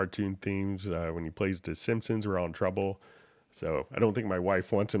playing cartoon themes. When he plays The Simpsons, we're all in trouble. So I don't think my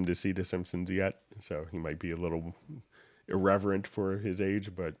wife wants him to see The Simpsons yet. So he might be a little irreverent for his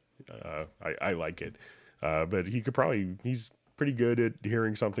age, but I like it. But he's pretty good at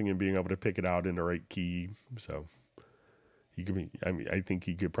hearing something and being able to pick it out in the right key. So I think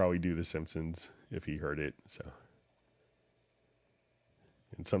he could probably do The Simpsons if he heard it. So.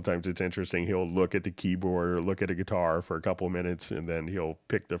 And sometimes it's interesting. He'll look at the keyboard or look at a guitar for a couple of minutes, and then he'll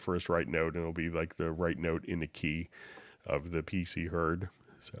pick the first right note, and it'll be like the right note in the key of the piece he heard.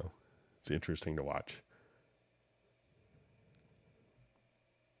 So it's interesting to watch.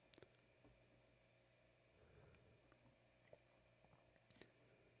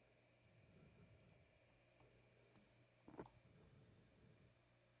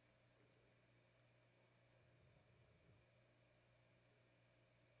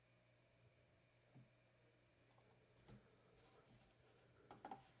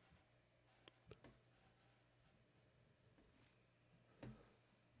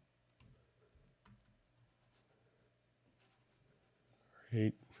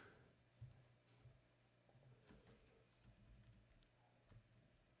 Right.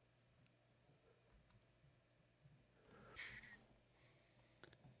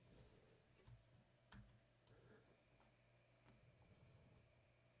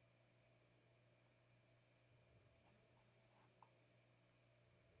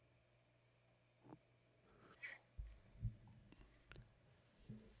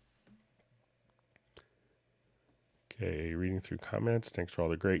 Okay, reading through comments. Thanks for all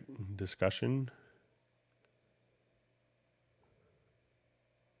the great discussion.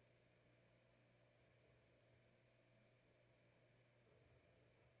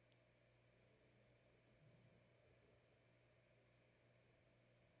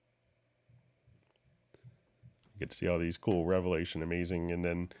 Get to see all these cool revelation, amazing, and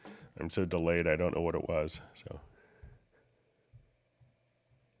then I'm so delayed I don't know what it was. So.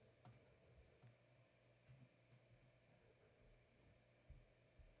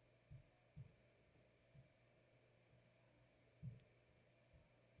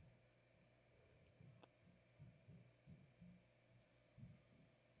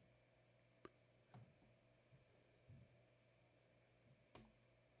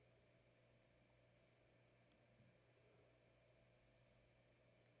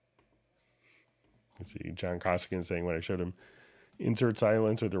 Let's see, John Costigan saying when I showed him insert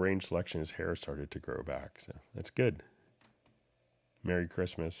silence or the range selection, his hair started to grow back. So that's good. Merry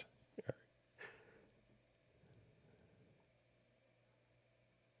Christmas.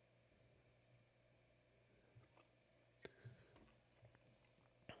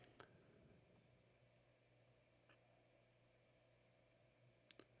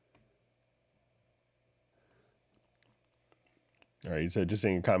 All right, so just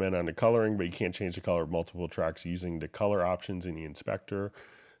saying a comment on the coloring, but you can't change the color of multiple tracks using the color options in the inspector.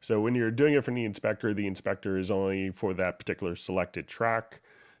 So when you're doing it from the inspector is only for that particular selected track.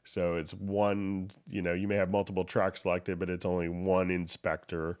 So it's one, you may have multiple tracks selected, but it's only one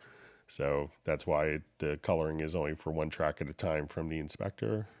inspector. So that's why the coloring is only for one track at a time from the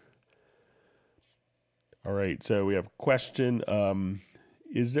inspector. All right, so we have a question.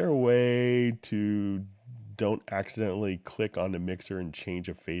 Is there a way to don't accidentally click on the mixer and change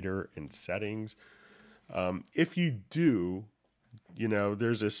a fader and settings? If you do,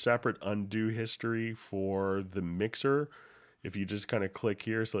 there's a separate undo history for the mixer. If you just kind of click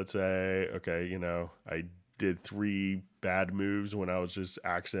here, so let's say, okay, I did 3 bad moves when I was just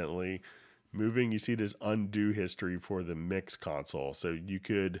accidentally moving. You see this undo history for the mix console. So you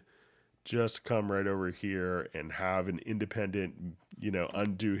could just come right over here and have an independent,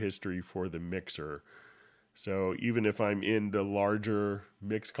 undo history for the mixer. So even if I'm in the larger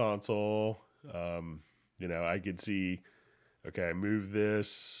mix console, I could see, okay, I move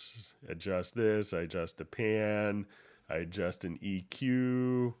this, I adjust the pan, I adjust an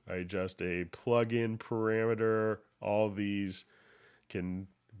EQ, I adjust a plugin parameter. All these can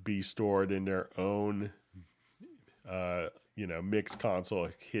be stored in their own, mix console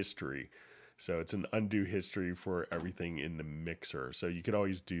history. So it's an undo history for everything in the mixer. So you could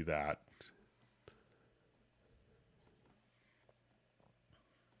always do that.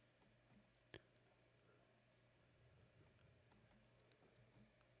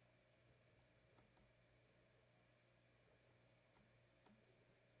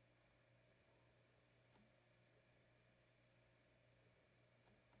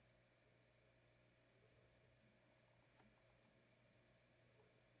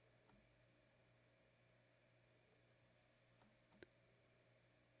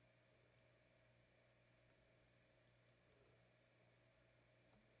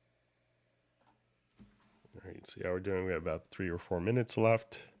 Let's see how we're doing. We have about 3 or 4 minutes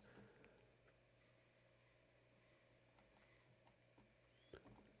left.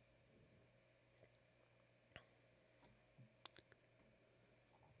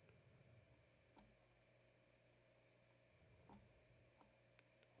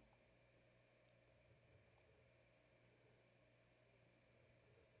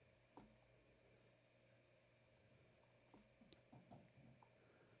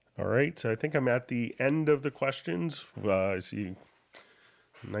 All right, so I think I'm at the end of the questions. I see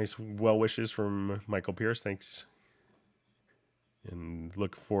nice well wishes from Michael Pierce. Thanks. And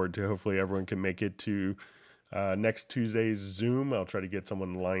look forward to hopefully everyone can make it to next Tuesday's Zoom. I'll try to get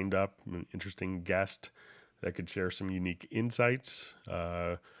someone lined up, an interesting guest that could share some unique insights.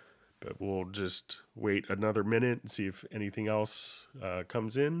 But we'll just wait another minute and see if anything else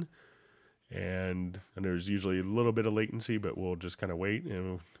comes in. And there's usually a little bit of latency, but we'll just kind of wait.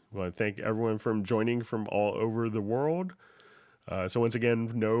 And we want to thank everyone for joining from all over the world. So once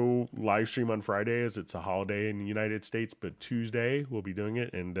again, no live stream on Friday as it's a holiday in the United States, but Tuesday we'll be doing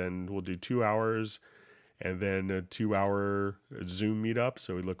it. And then we'll do 2 hours and then a 2-hour Zoom meetup.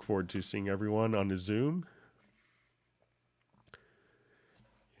 So we look forward to seeing everyone on the Zoom.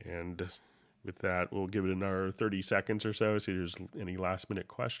 And with that, we'll give it another 30 seconds or so, see if there's any last minute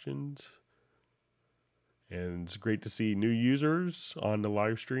questions. And it's great to see new users on the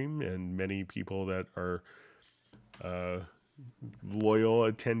live stream and many people that are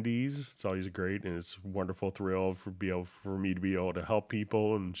loyal attendees. It's always great, and it's a wonderful thrill for me to be able to help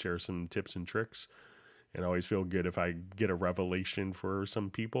people and share some tips and tricks. And I always feel good if I get a revelation for some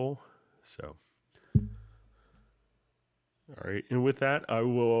people. So, all right. And with that, I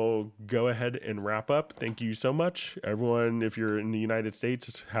will go ahead and wrap up. Thank you so much, everyone. If you're in the United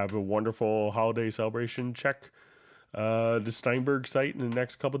States, have a wonderful holiday celebration. Check the Steinberg site in the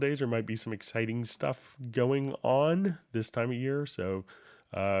next couple of days. There might be some exciting stuff going on this time of year. So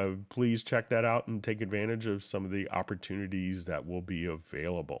please check that out and take advantage of some of the opportunities that will be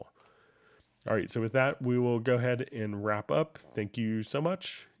available. All right, so with that, we will go ahead and wrap up. Thank you so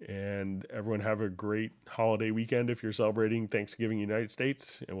much, and everyone have a great holiday weekend if you're celebrating Thanksgiving in the United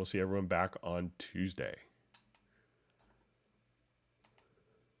States, and we'll see everyone back on Tuesday.